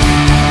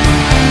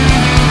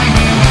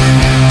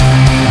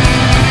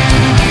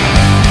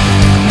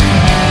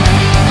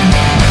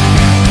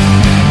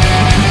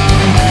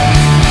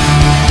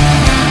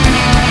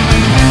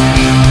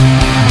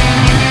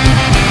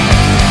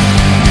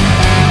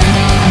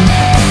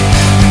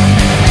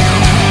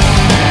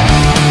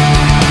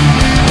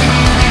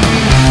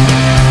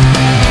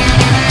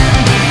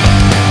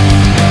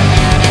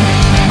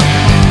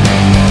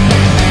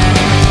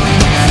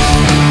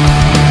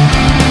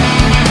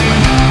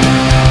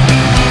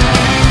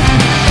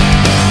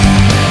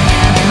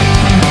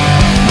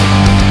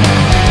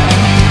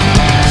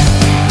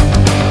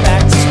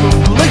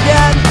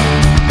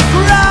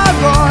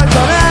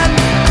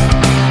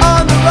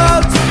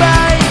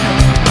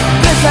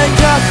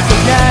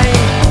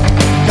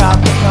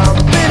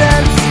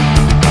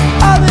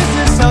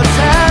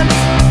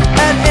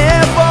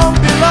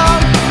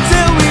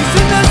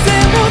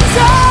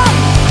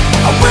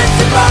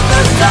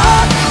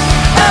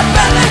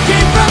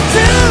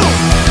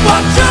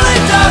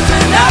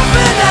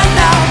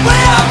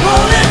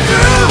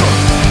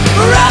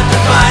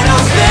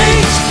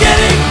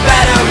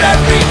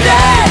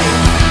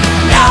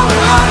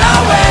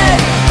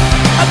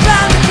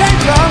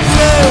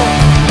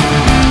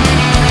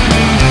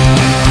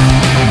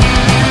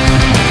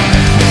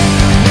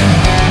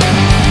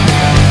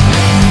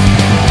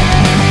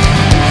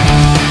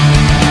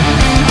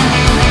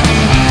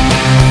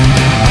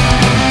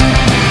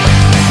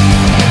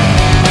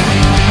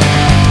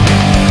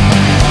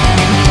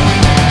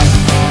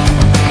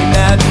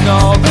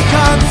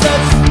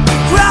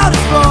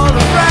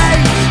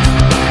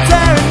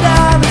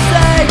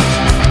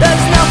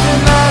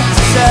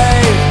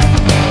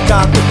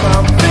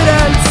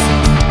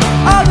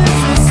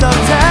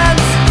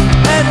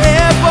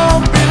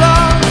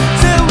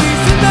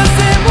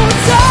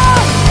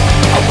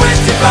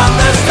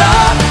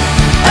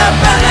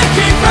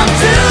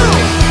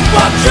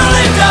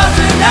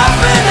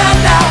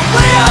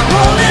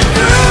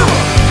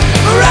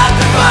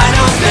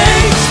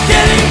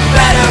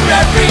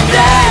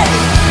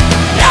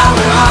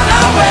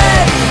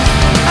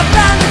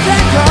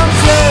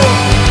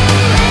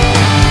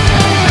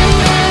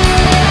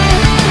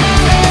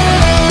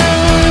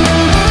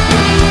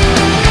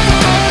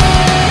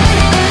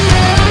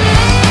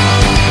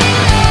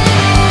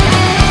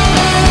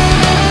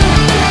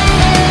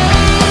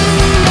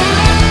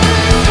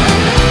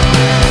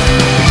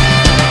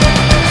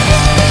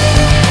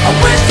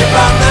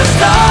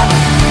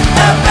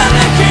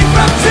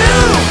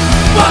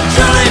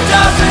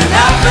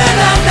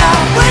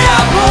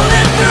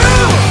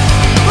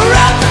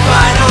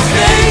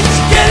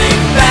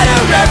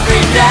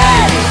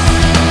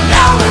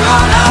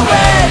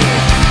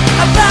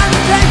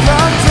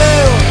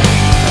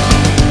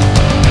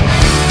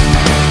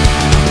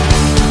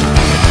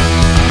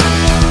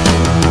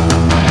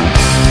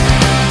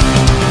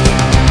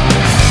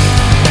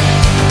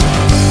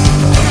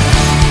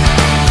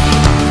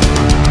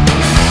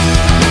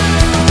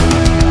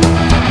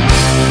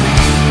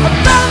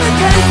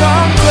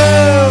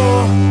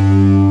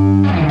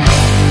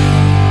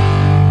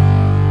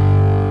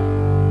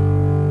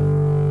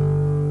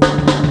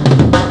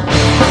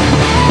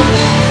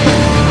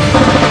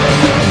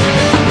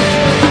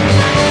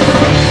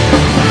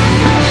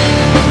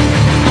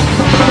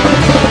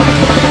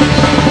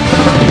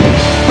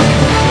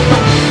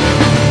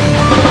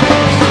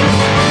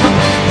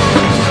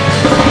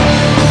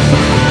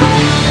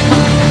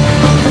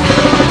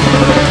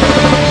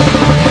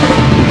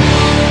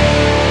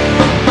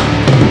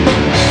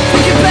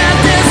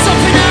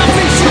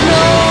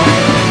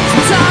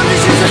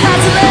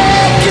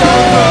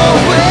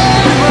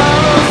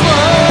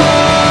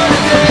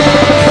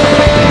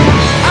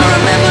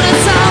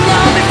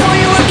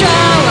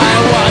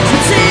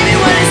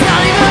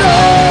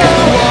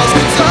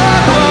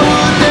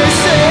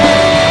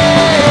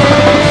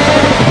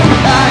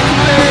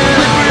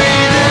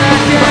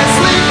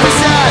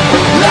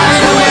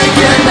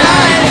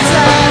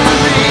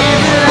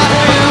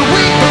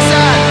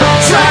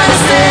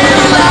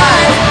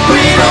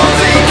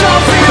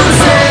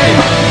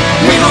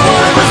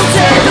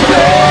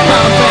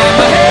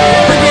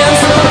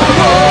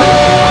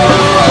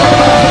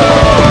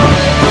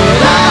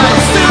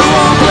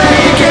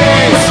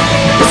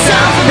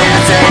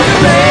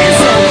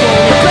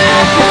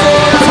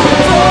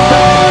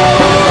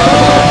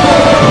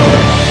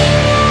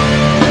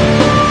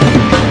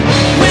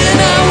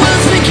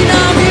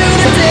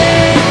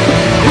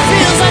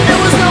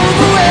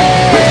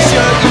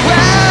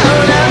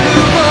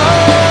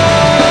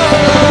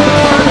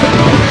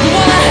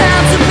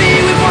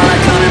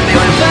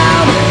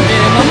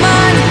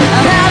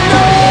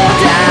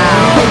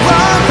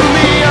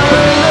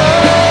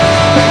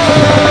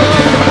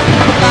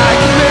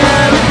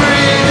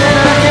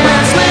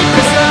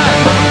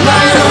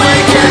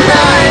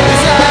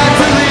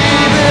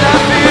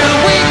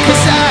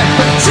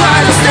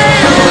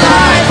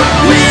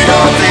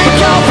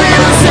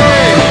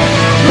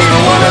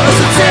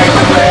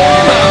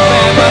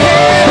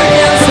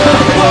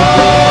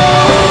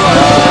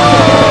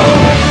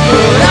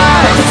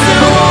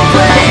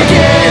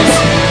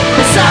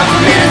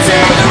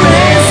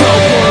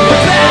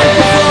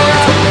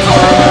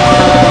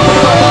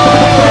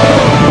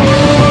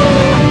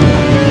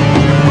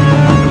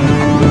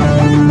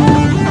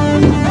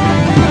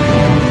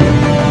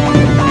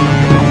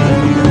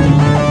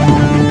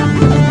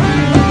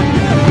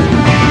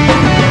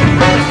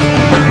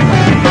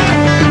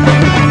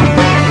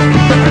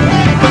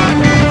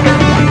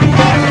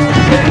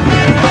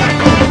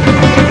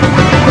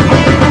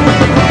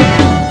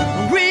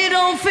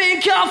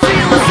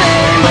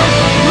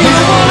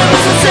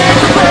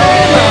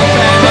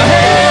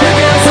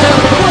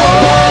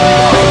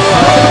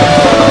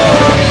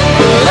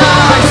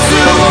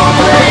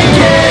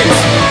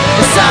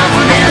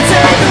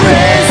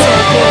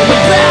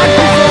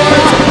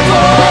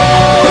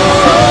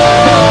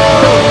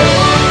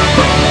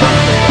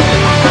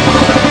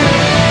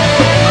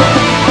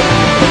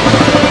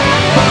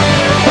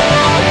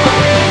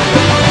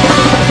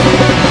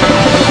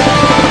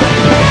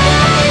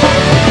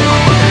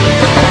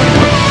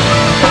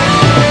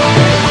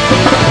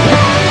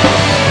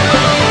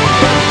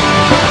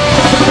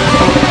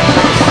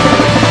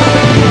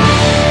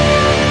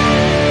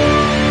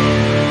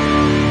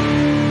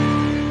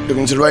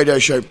 radio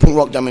show Punk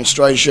Rock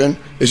Demonstration.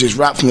 This is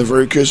Rap from the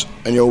Verucas,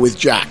 and you're with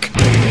Jack.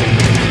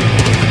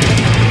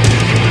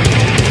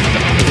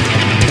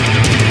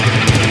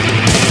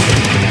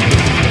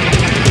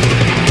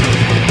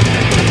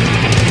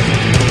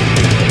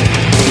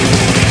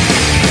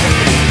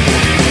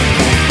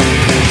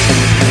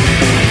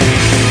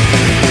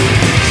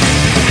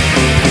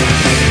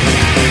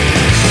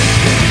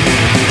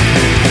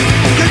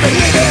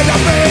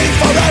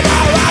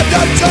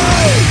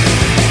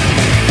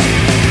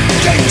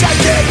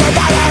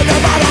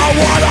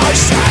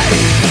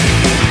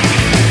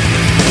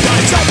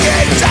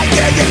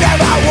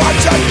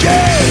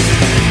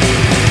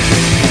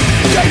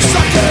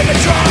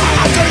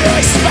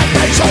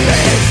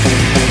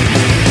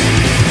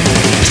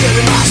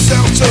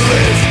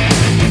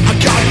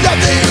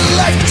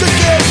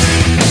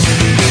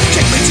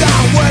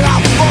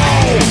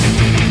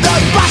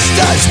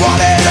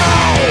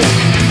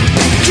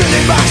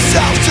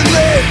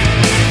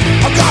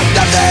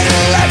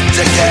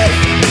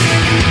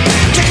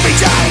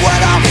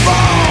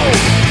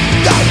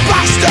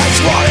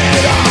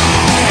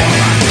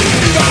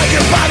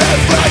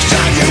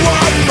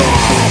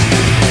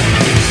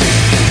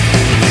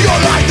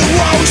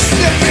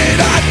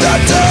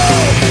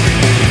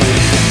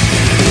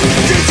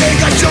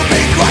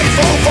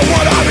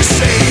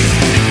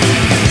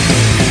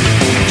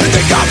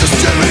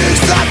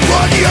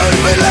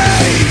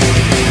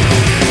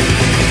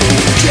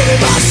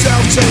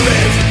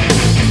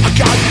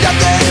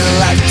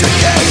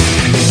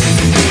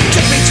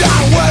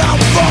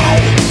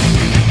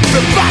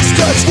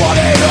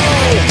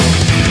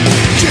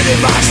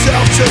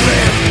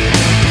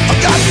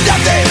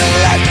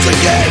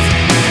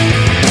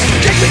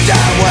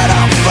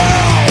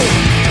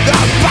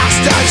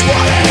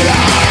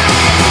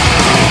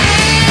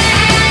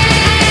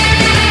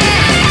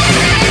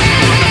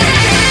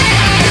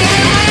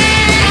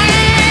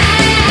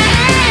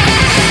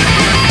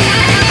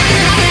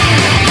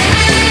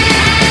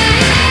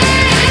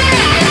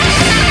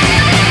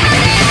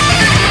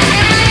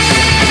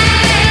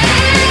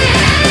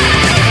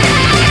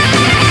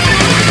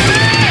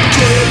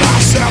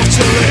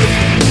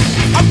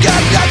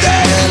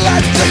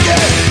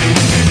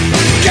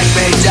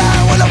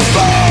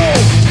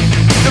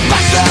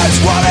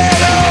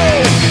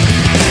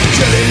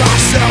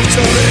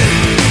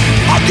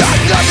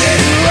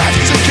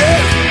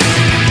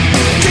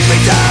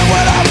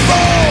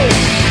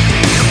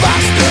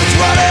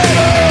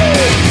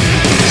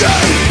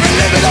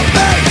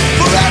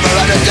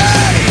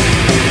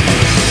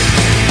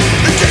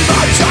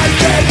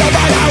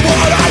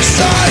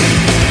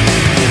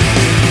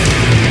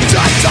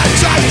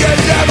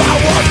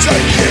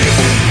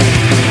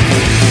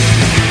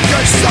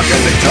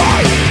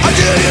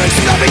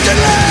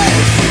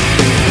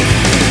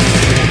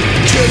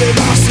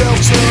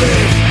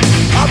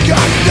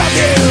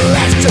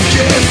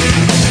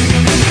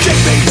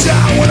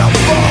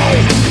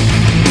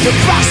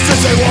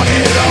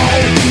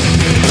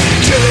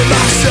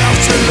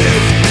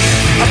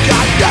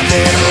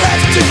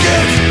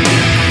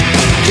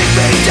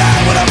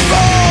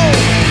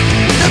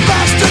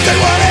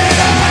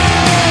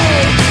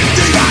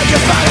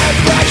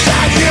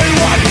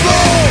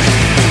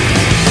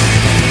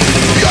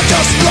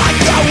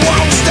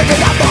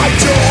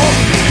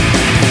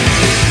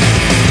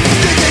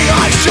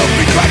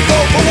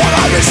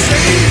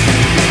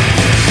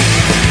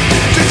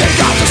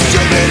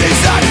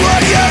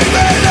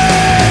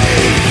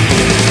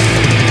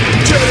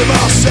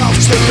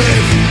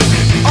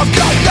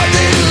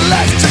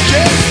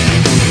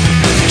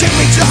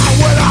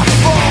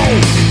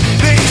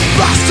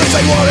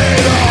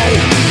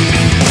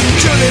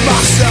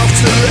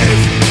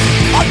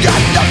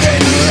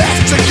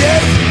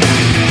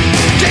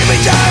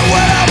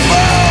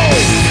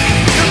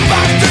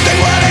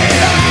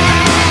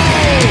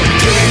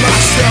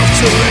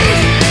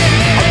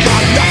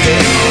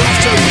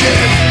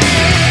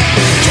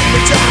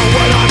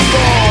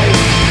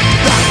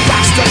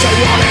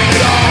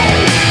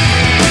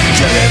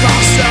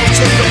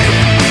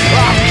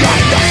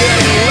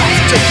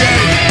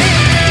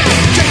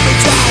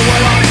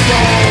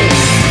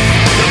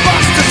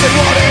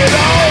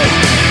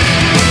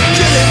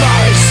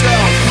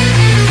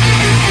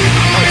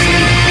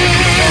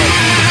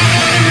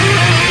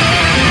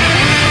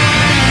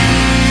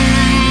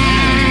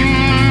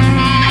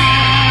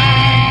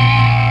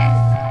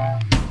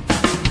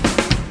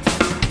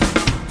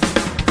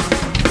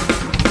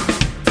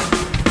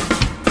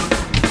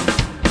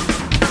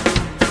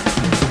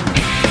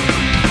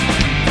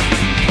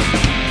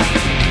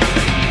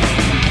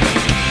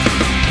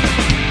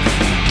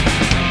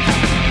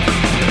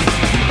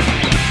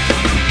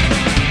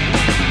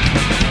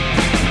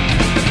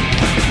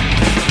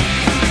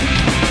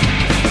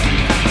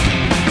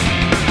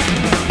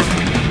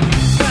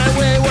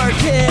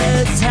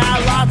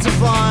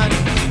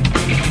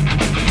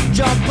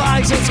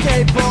 bikes and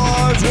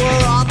skateboards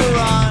were on the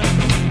run.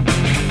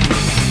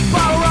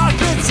 Bottle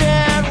rockets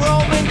and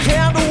Roman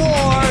candle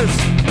wars,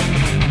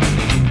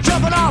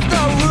 jumping off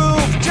the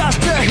roof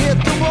just to hit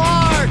the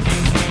mark.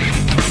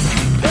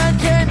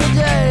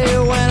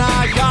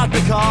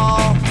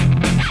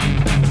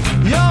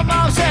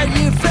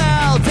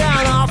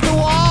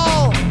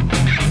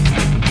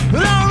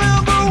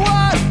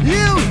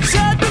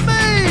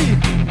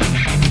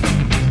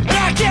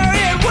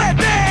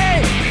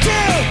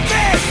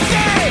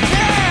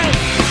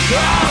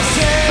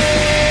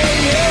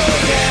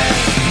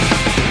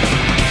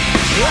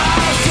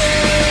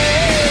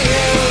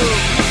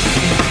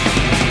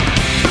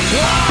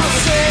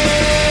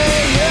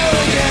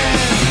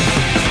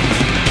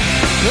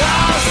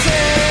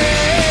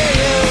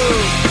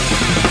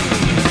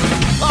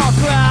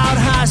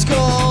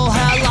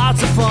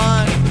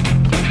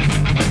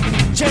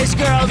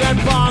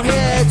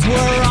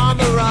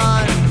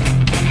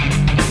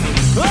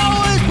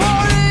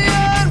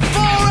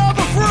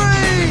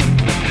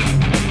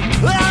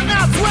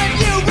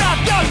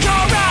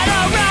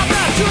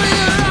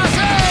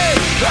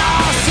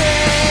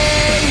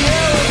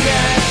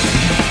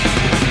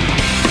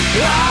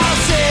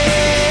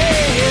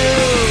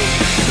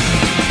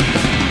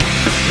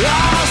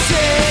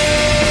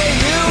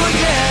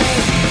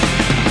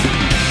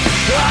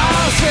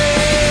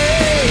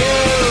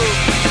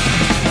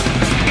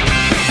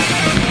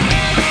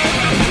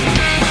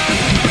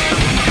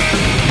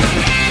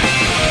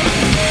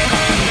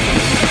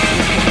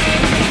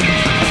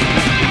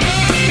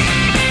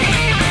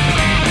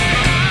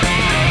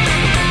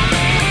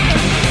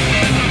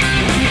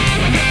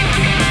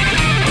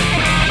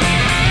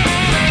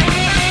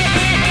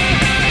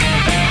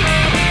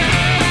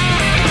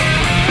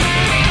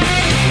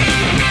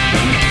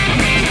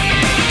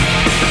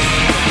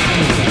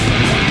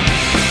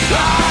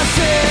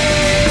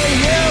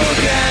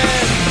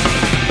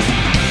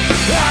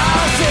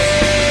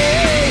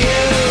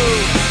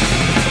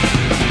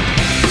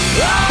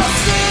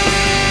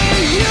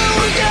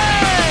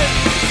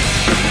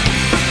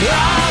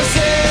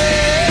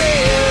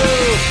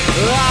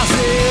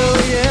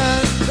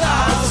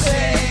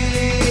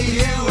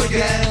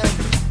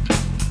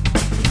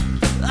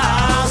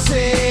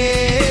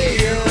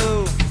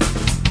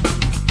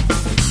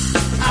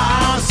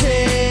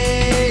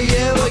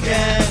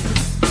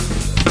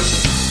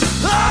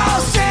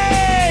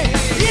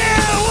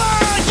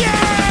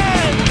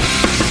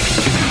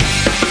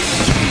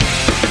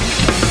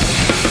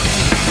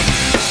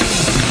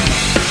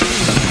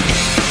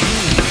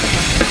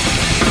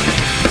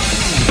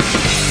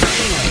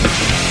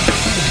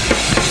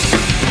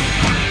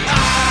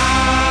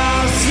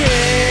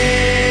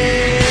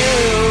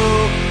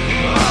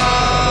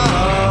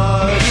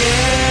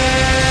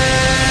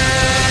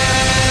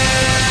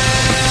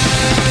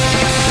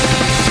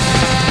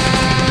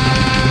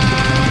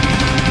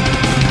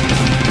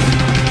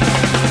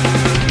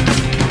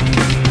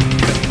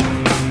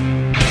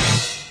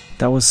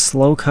 That was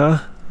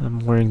Sloka. I'm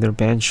wearing their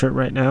band shirt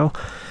right now.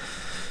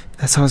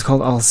 That song is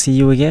called I'll See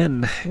You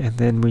Again. And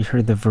then we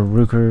heard the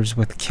Verruchers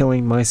with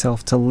Killing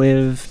Myself to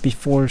Live,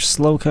 before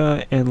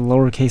Sloka and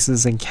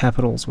Lowercases and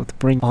Capitals with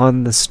Bring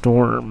On the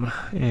Storm.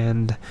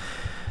 And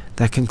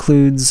that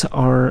concludes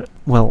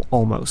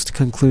almost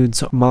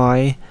concludes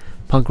my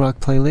punk rock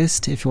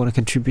playlist. If you want to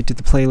contribute to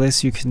the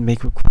playlist, you can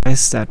make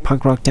requests at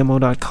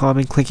punkrockdemo.com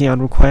and clicking on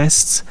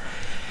requests.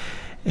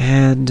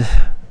 And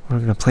we're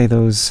going to play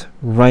those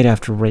right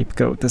after Rape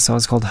Goat. This song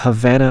is called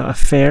Havana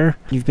Affair.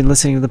 You've been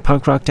listening to the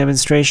Punk Rock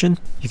Demonstration.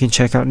 You can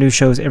check out new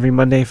shows every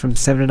Monday from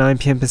 7 to 9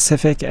 p.m.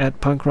 Pacific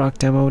at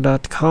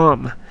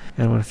punkrockdemo.com.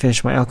 And I want to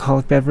finish my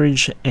alcoholic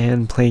beverage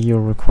and play your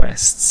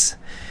requests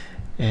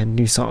and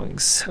new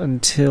songs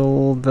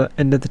until the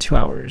end of the 2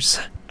 hours.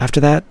 After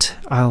that,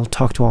 I'll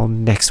talk to all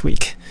next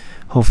week.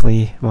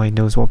 Hopefully my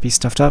nose won't be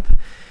stuffed up.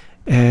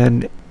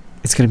 And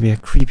it's going to be a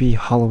creepy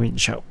Halloween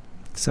show.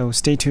 So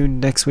stay tuned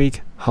next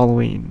week,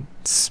 Halloween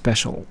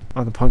special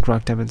on the Punk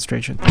Rock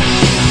Demonstration. Big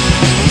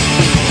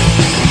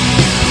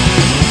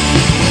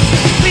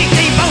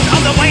deep boat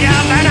on the way to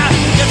Havana,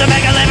 just to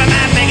make a living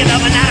man big as a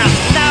banana.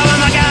 Now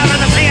I'm a guy for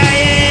the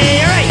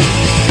CIA, right?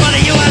 For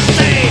the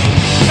USA.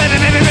 Baby,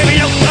 baby, baby,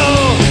 don't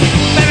go.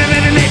 Baby,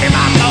 baby, baby,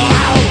 mambo,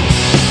 ow.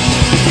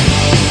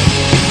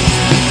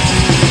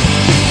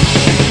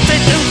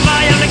 Sit to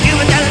fly on the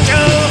Cuban talent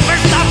show.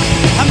 First stop,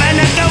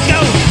 Havana, go,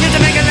 go. Just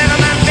to make a living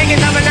man big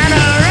as a banana,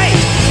 right?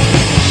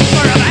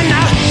 For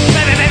Havana,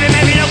 baby, baby,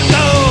 baby, don't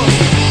go.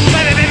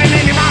 Baby, baby,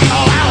 baby, mambo,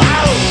 ow,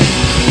 ow.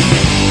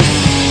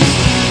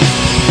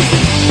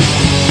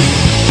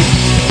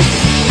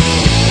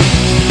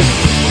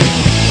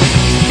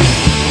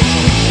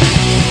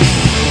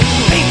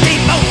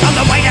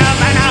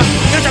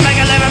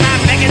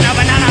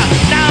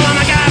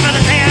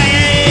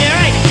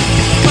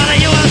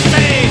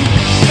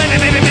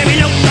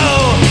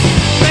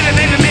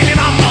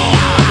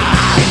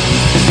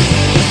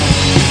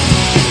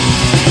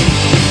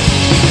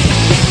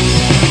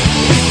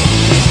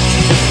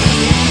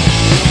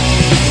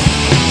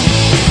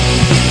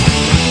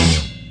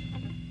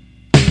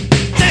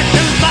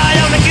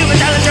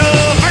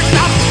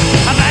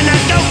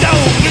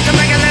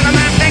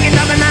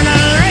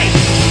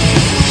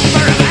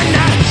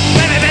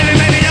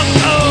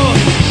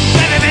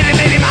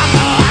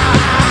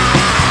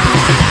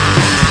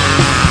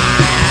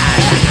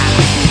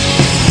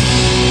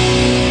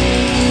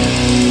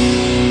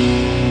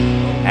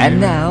 And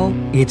now,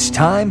 it's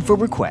time for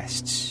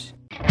requests.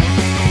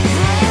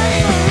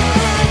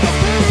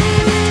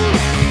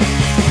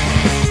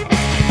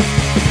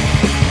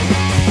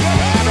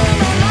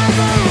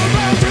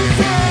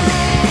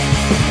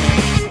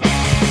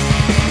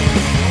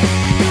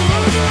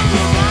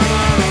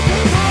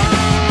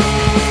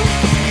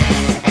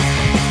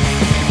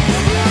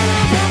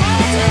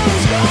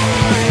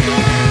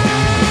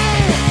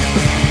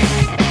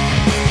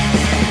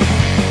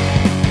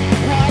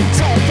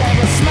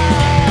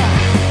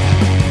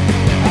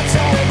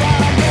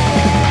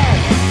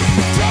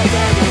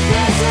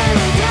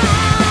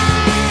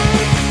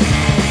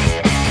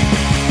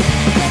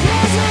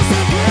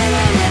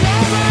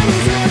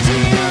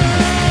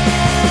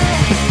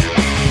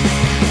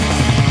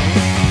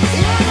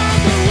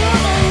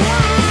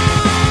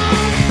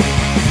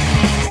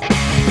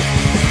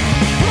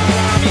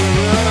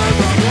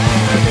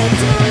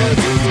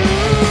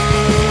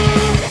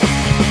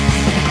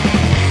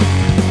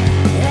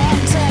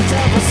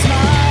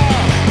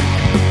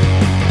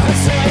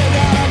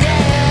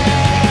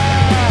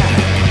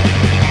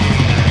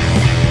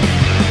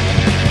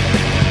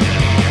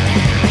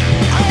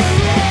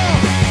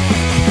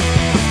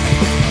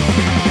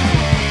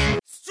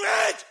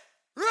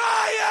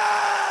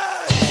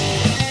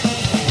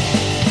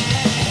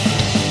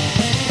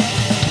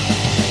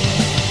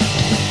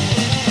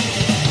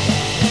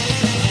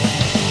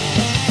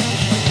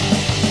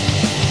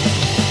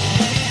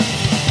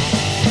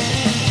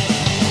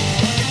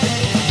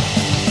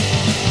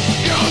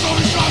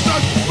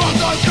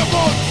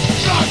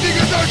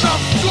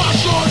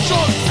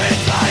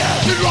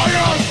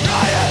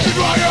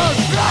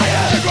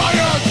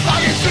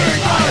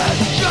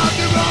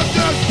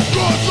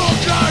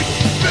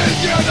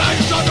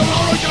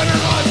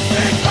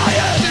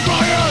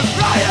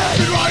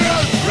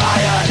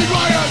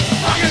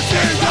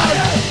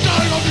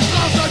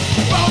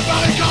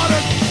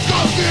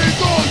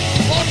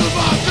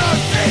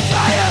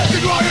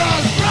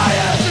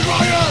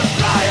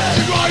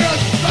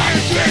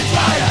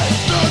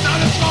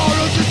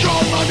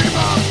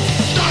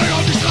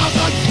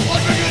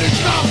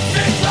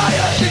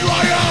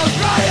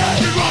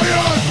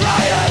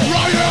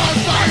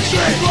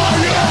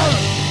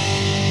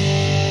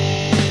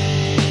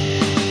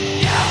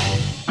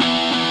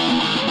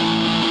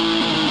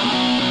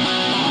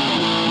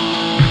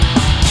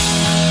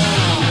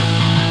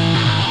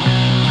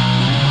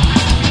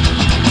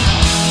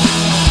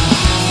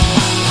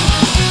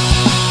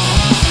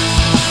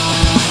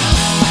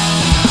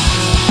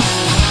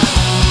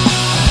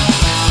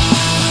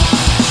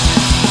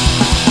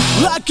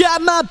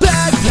 Got my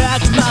backpack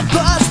packed my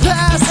bus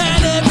pass,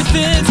 and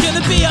everything's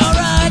gonna be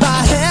alright.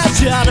 my hair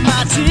down and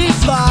my teeth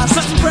floss.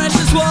 Such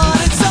precious what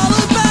it's all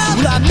about.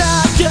 Well, I'm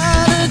not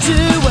gonna do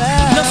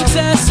it. No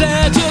success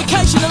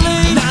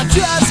educationally. I'm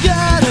just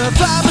gonna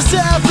find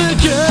myself a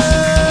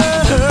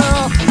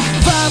girl.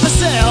 Find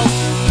myself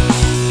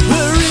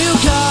a real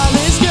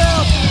college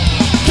girl.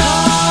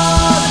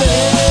 College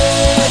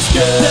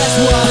girl. That's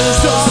what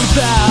it's all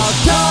about.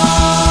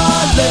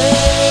 College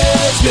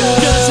girl.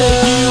 Gonna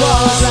take you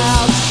all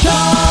out.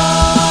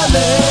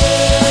 College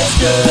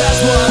girl. That's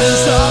what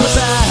it's all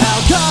about.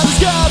 College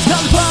girls,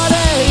 college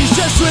parties.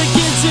 Just drink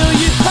until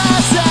you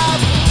pass out.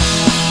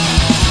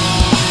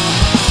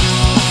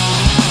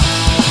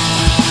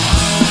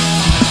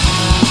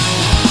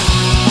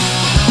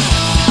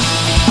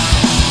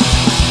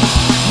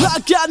 I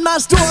got my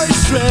story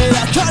straight,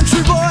 a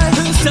country boy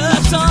Who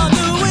surfs on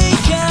the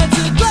weekends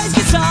and plays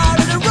guitar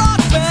in a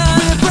rock band.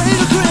 with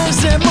Brady,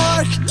 Chris, and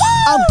Mark.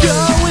 I'm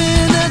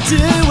going to do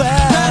The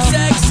it.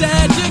 sex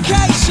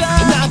education.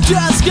 And I'm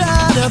just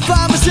gonna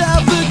find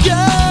myself a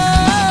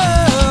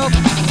girl.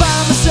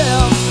 Find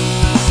myself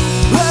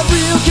a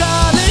real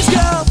college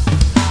girl.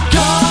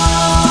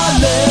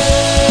 College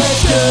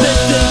girl. They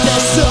think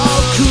they're so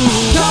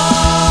cool.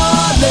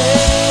 College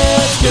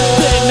girl.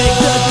 They make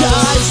the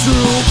guys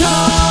drool.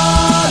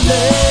 College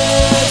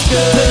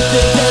girl. They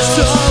think they're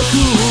so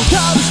cool.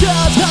 College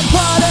girls, come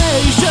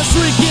parties, just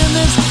drinking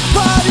this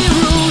party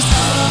rules.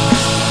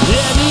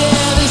 In the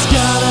end, it's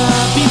gonna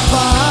be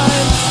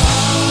fine.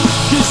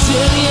 'Cause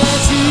in the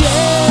end, 2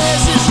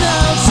 years is no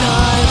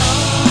time.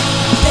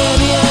 In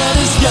the end,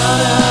 it's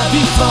gonna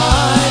be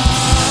fine.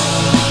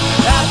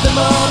 At the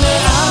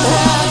moment, I'm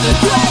having a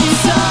great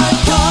time.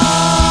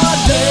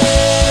 College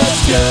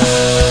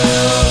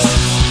girls.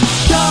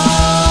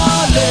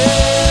 College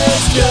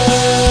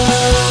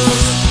girls.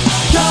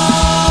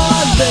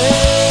 College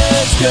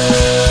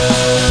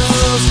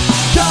girls.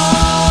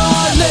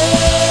 College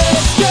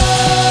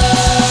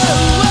girls.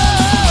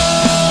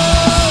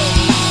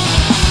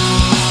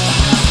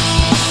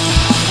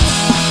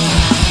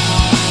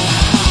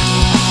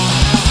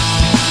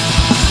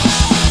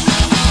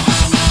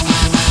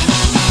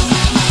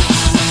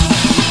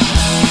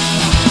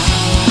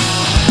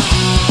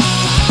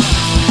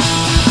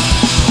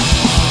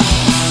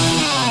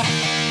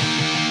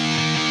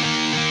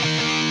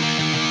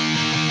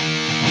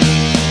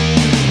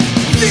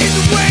 See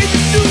the way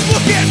that you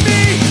look at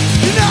me,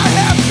 and I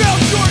have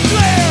felt your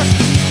glare.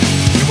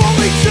 You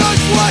only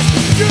judge what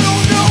you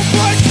don't know,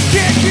 but you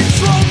can't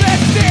control that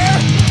stare.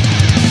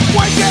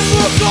 Wipe that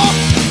look off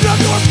of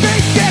your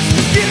face that's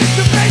beginning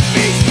to make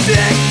me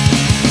sick.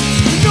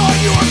 And on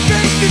your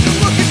face is a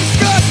look of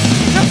disgust.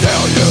 I'll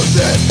tell you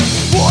this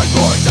one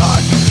more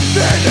time,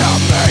 then I'll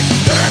make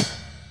it.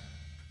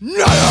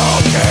 I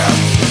don't care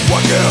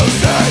what you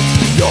say,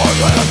 you're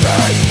gonna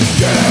pay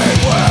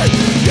anyway.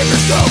 If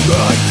you're so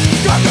good,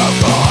 got no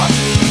cause,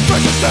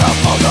 press yourself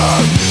over,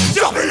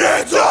 jumping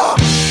into.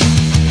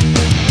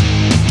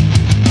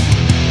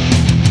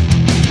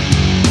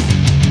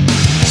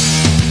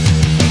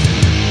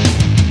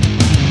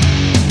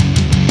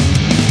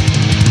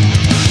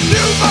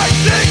 You might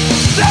think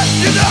that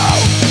you know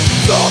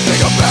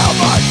something about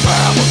my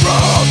travel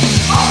road.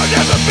 I'll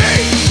never be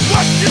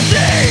what you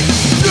see.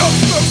 No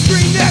smoke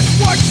screen, that's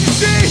what you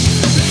see.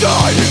 It's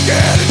all you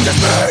get, it's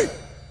just me.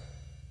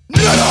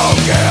 I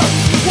don't care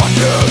what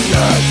you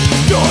say,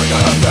 you're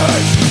gonna pay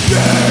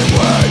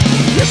anyway.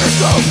 If you're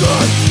so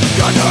good,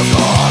 got no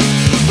cause,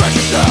 press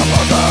yourself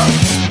over,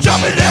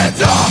 jumping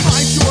into.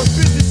 Mind your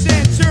business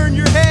and turn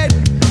your head.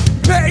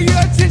 Pay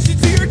attention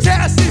to your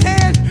task at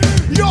hand.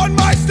 On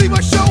my sleeve,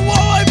 I show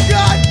all I've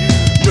got.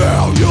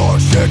 Now your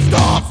shit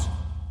stops.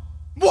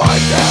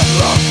 Wipe that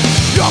look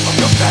off of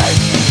your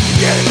face,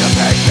 beginning to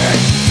make me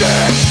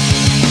sick.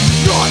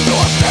 On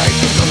your face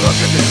is a look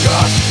of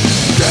disgust.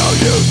 Tell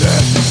you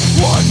this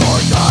one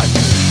more time,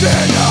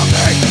 then I'll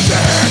make it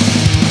sick.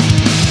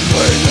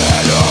 Clean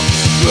that up,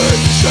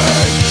 please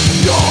stay.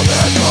 All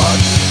that blood,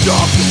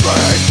 jump the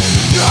brain.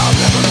 I'll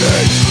never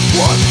be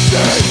what you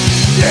say.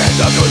 The end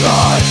of your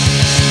life,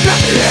 at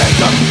the end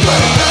of the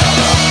play.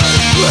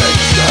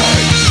 Please stay.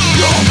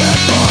 All that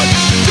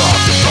blood.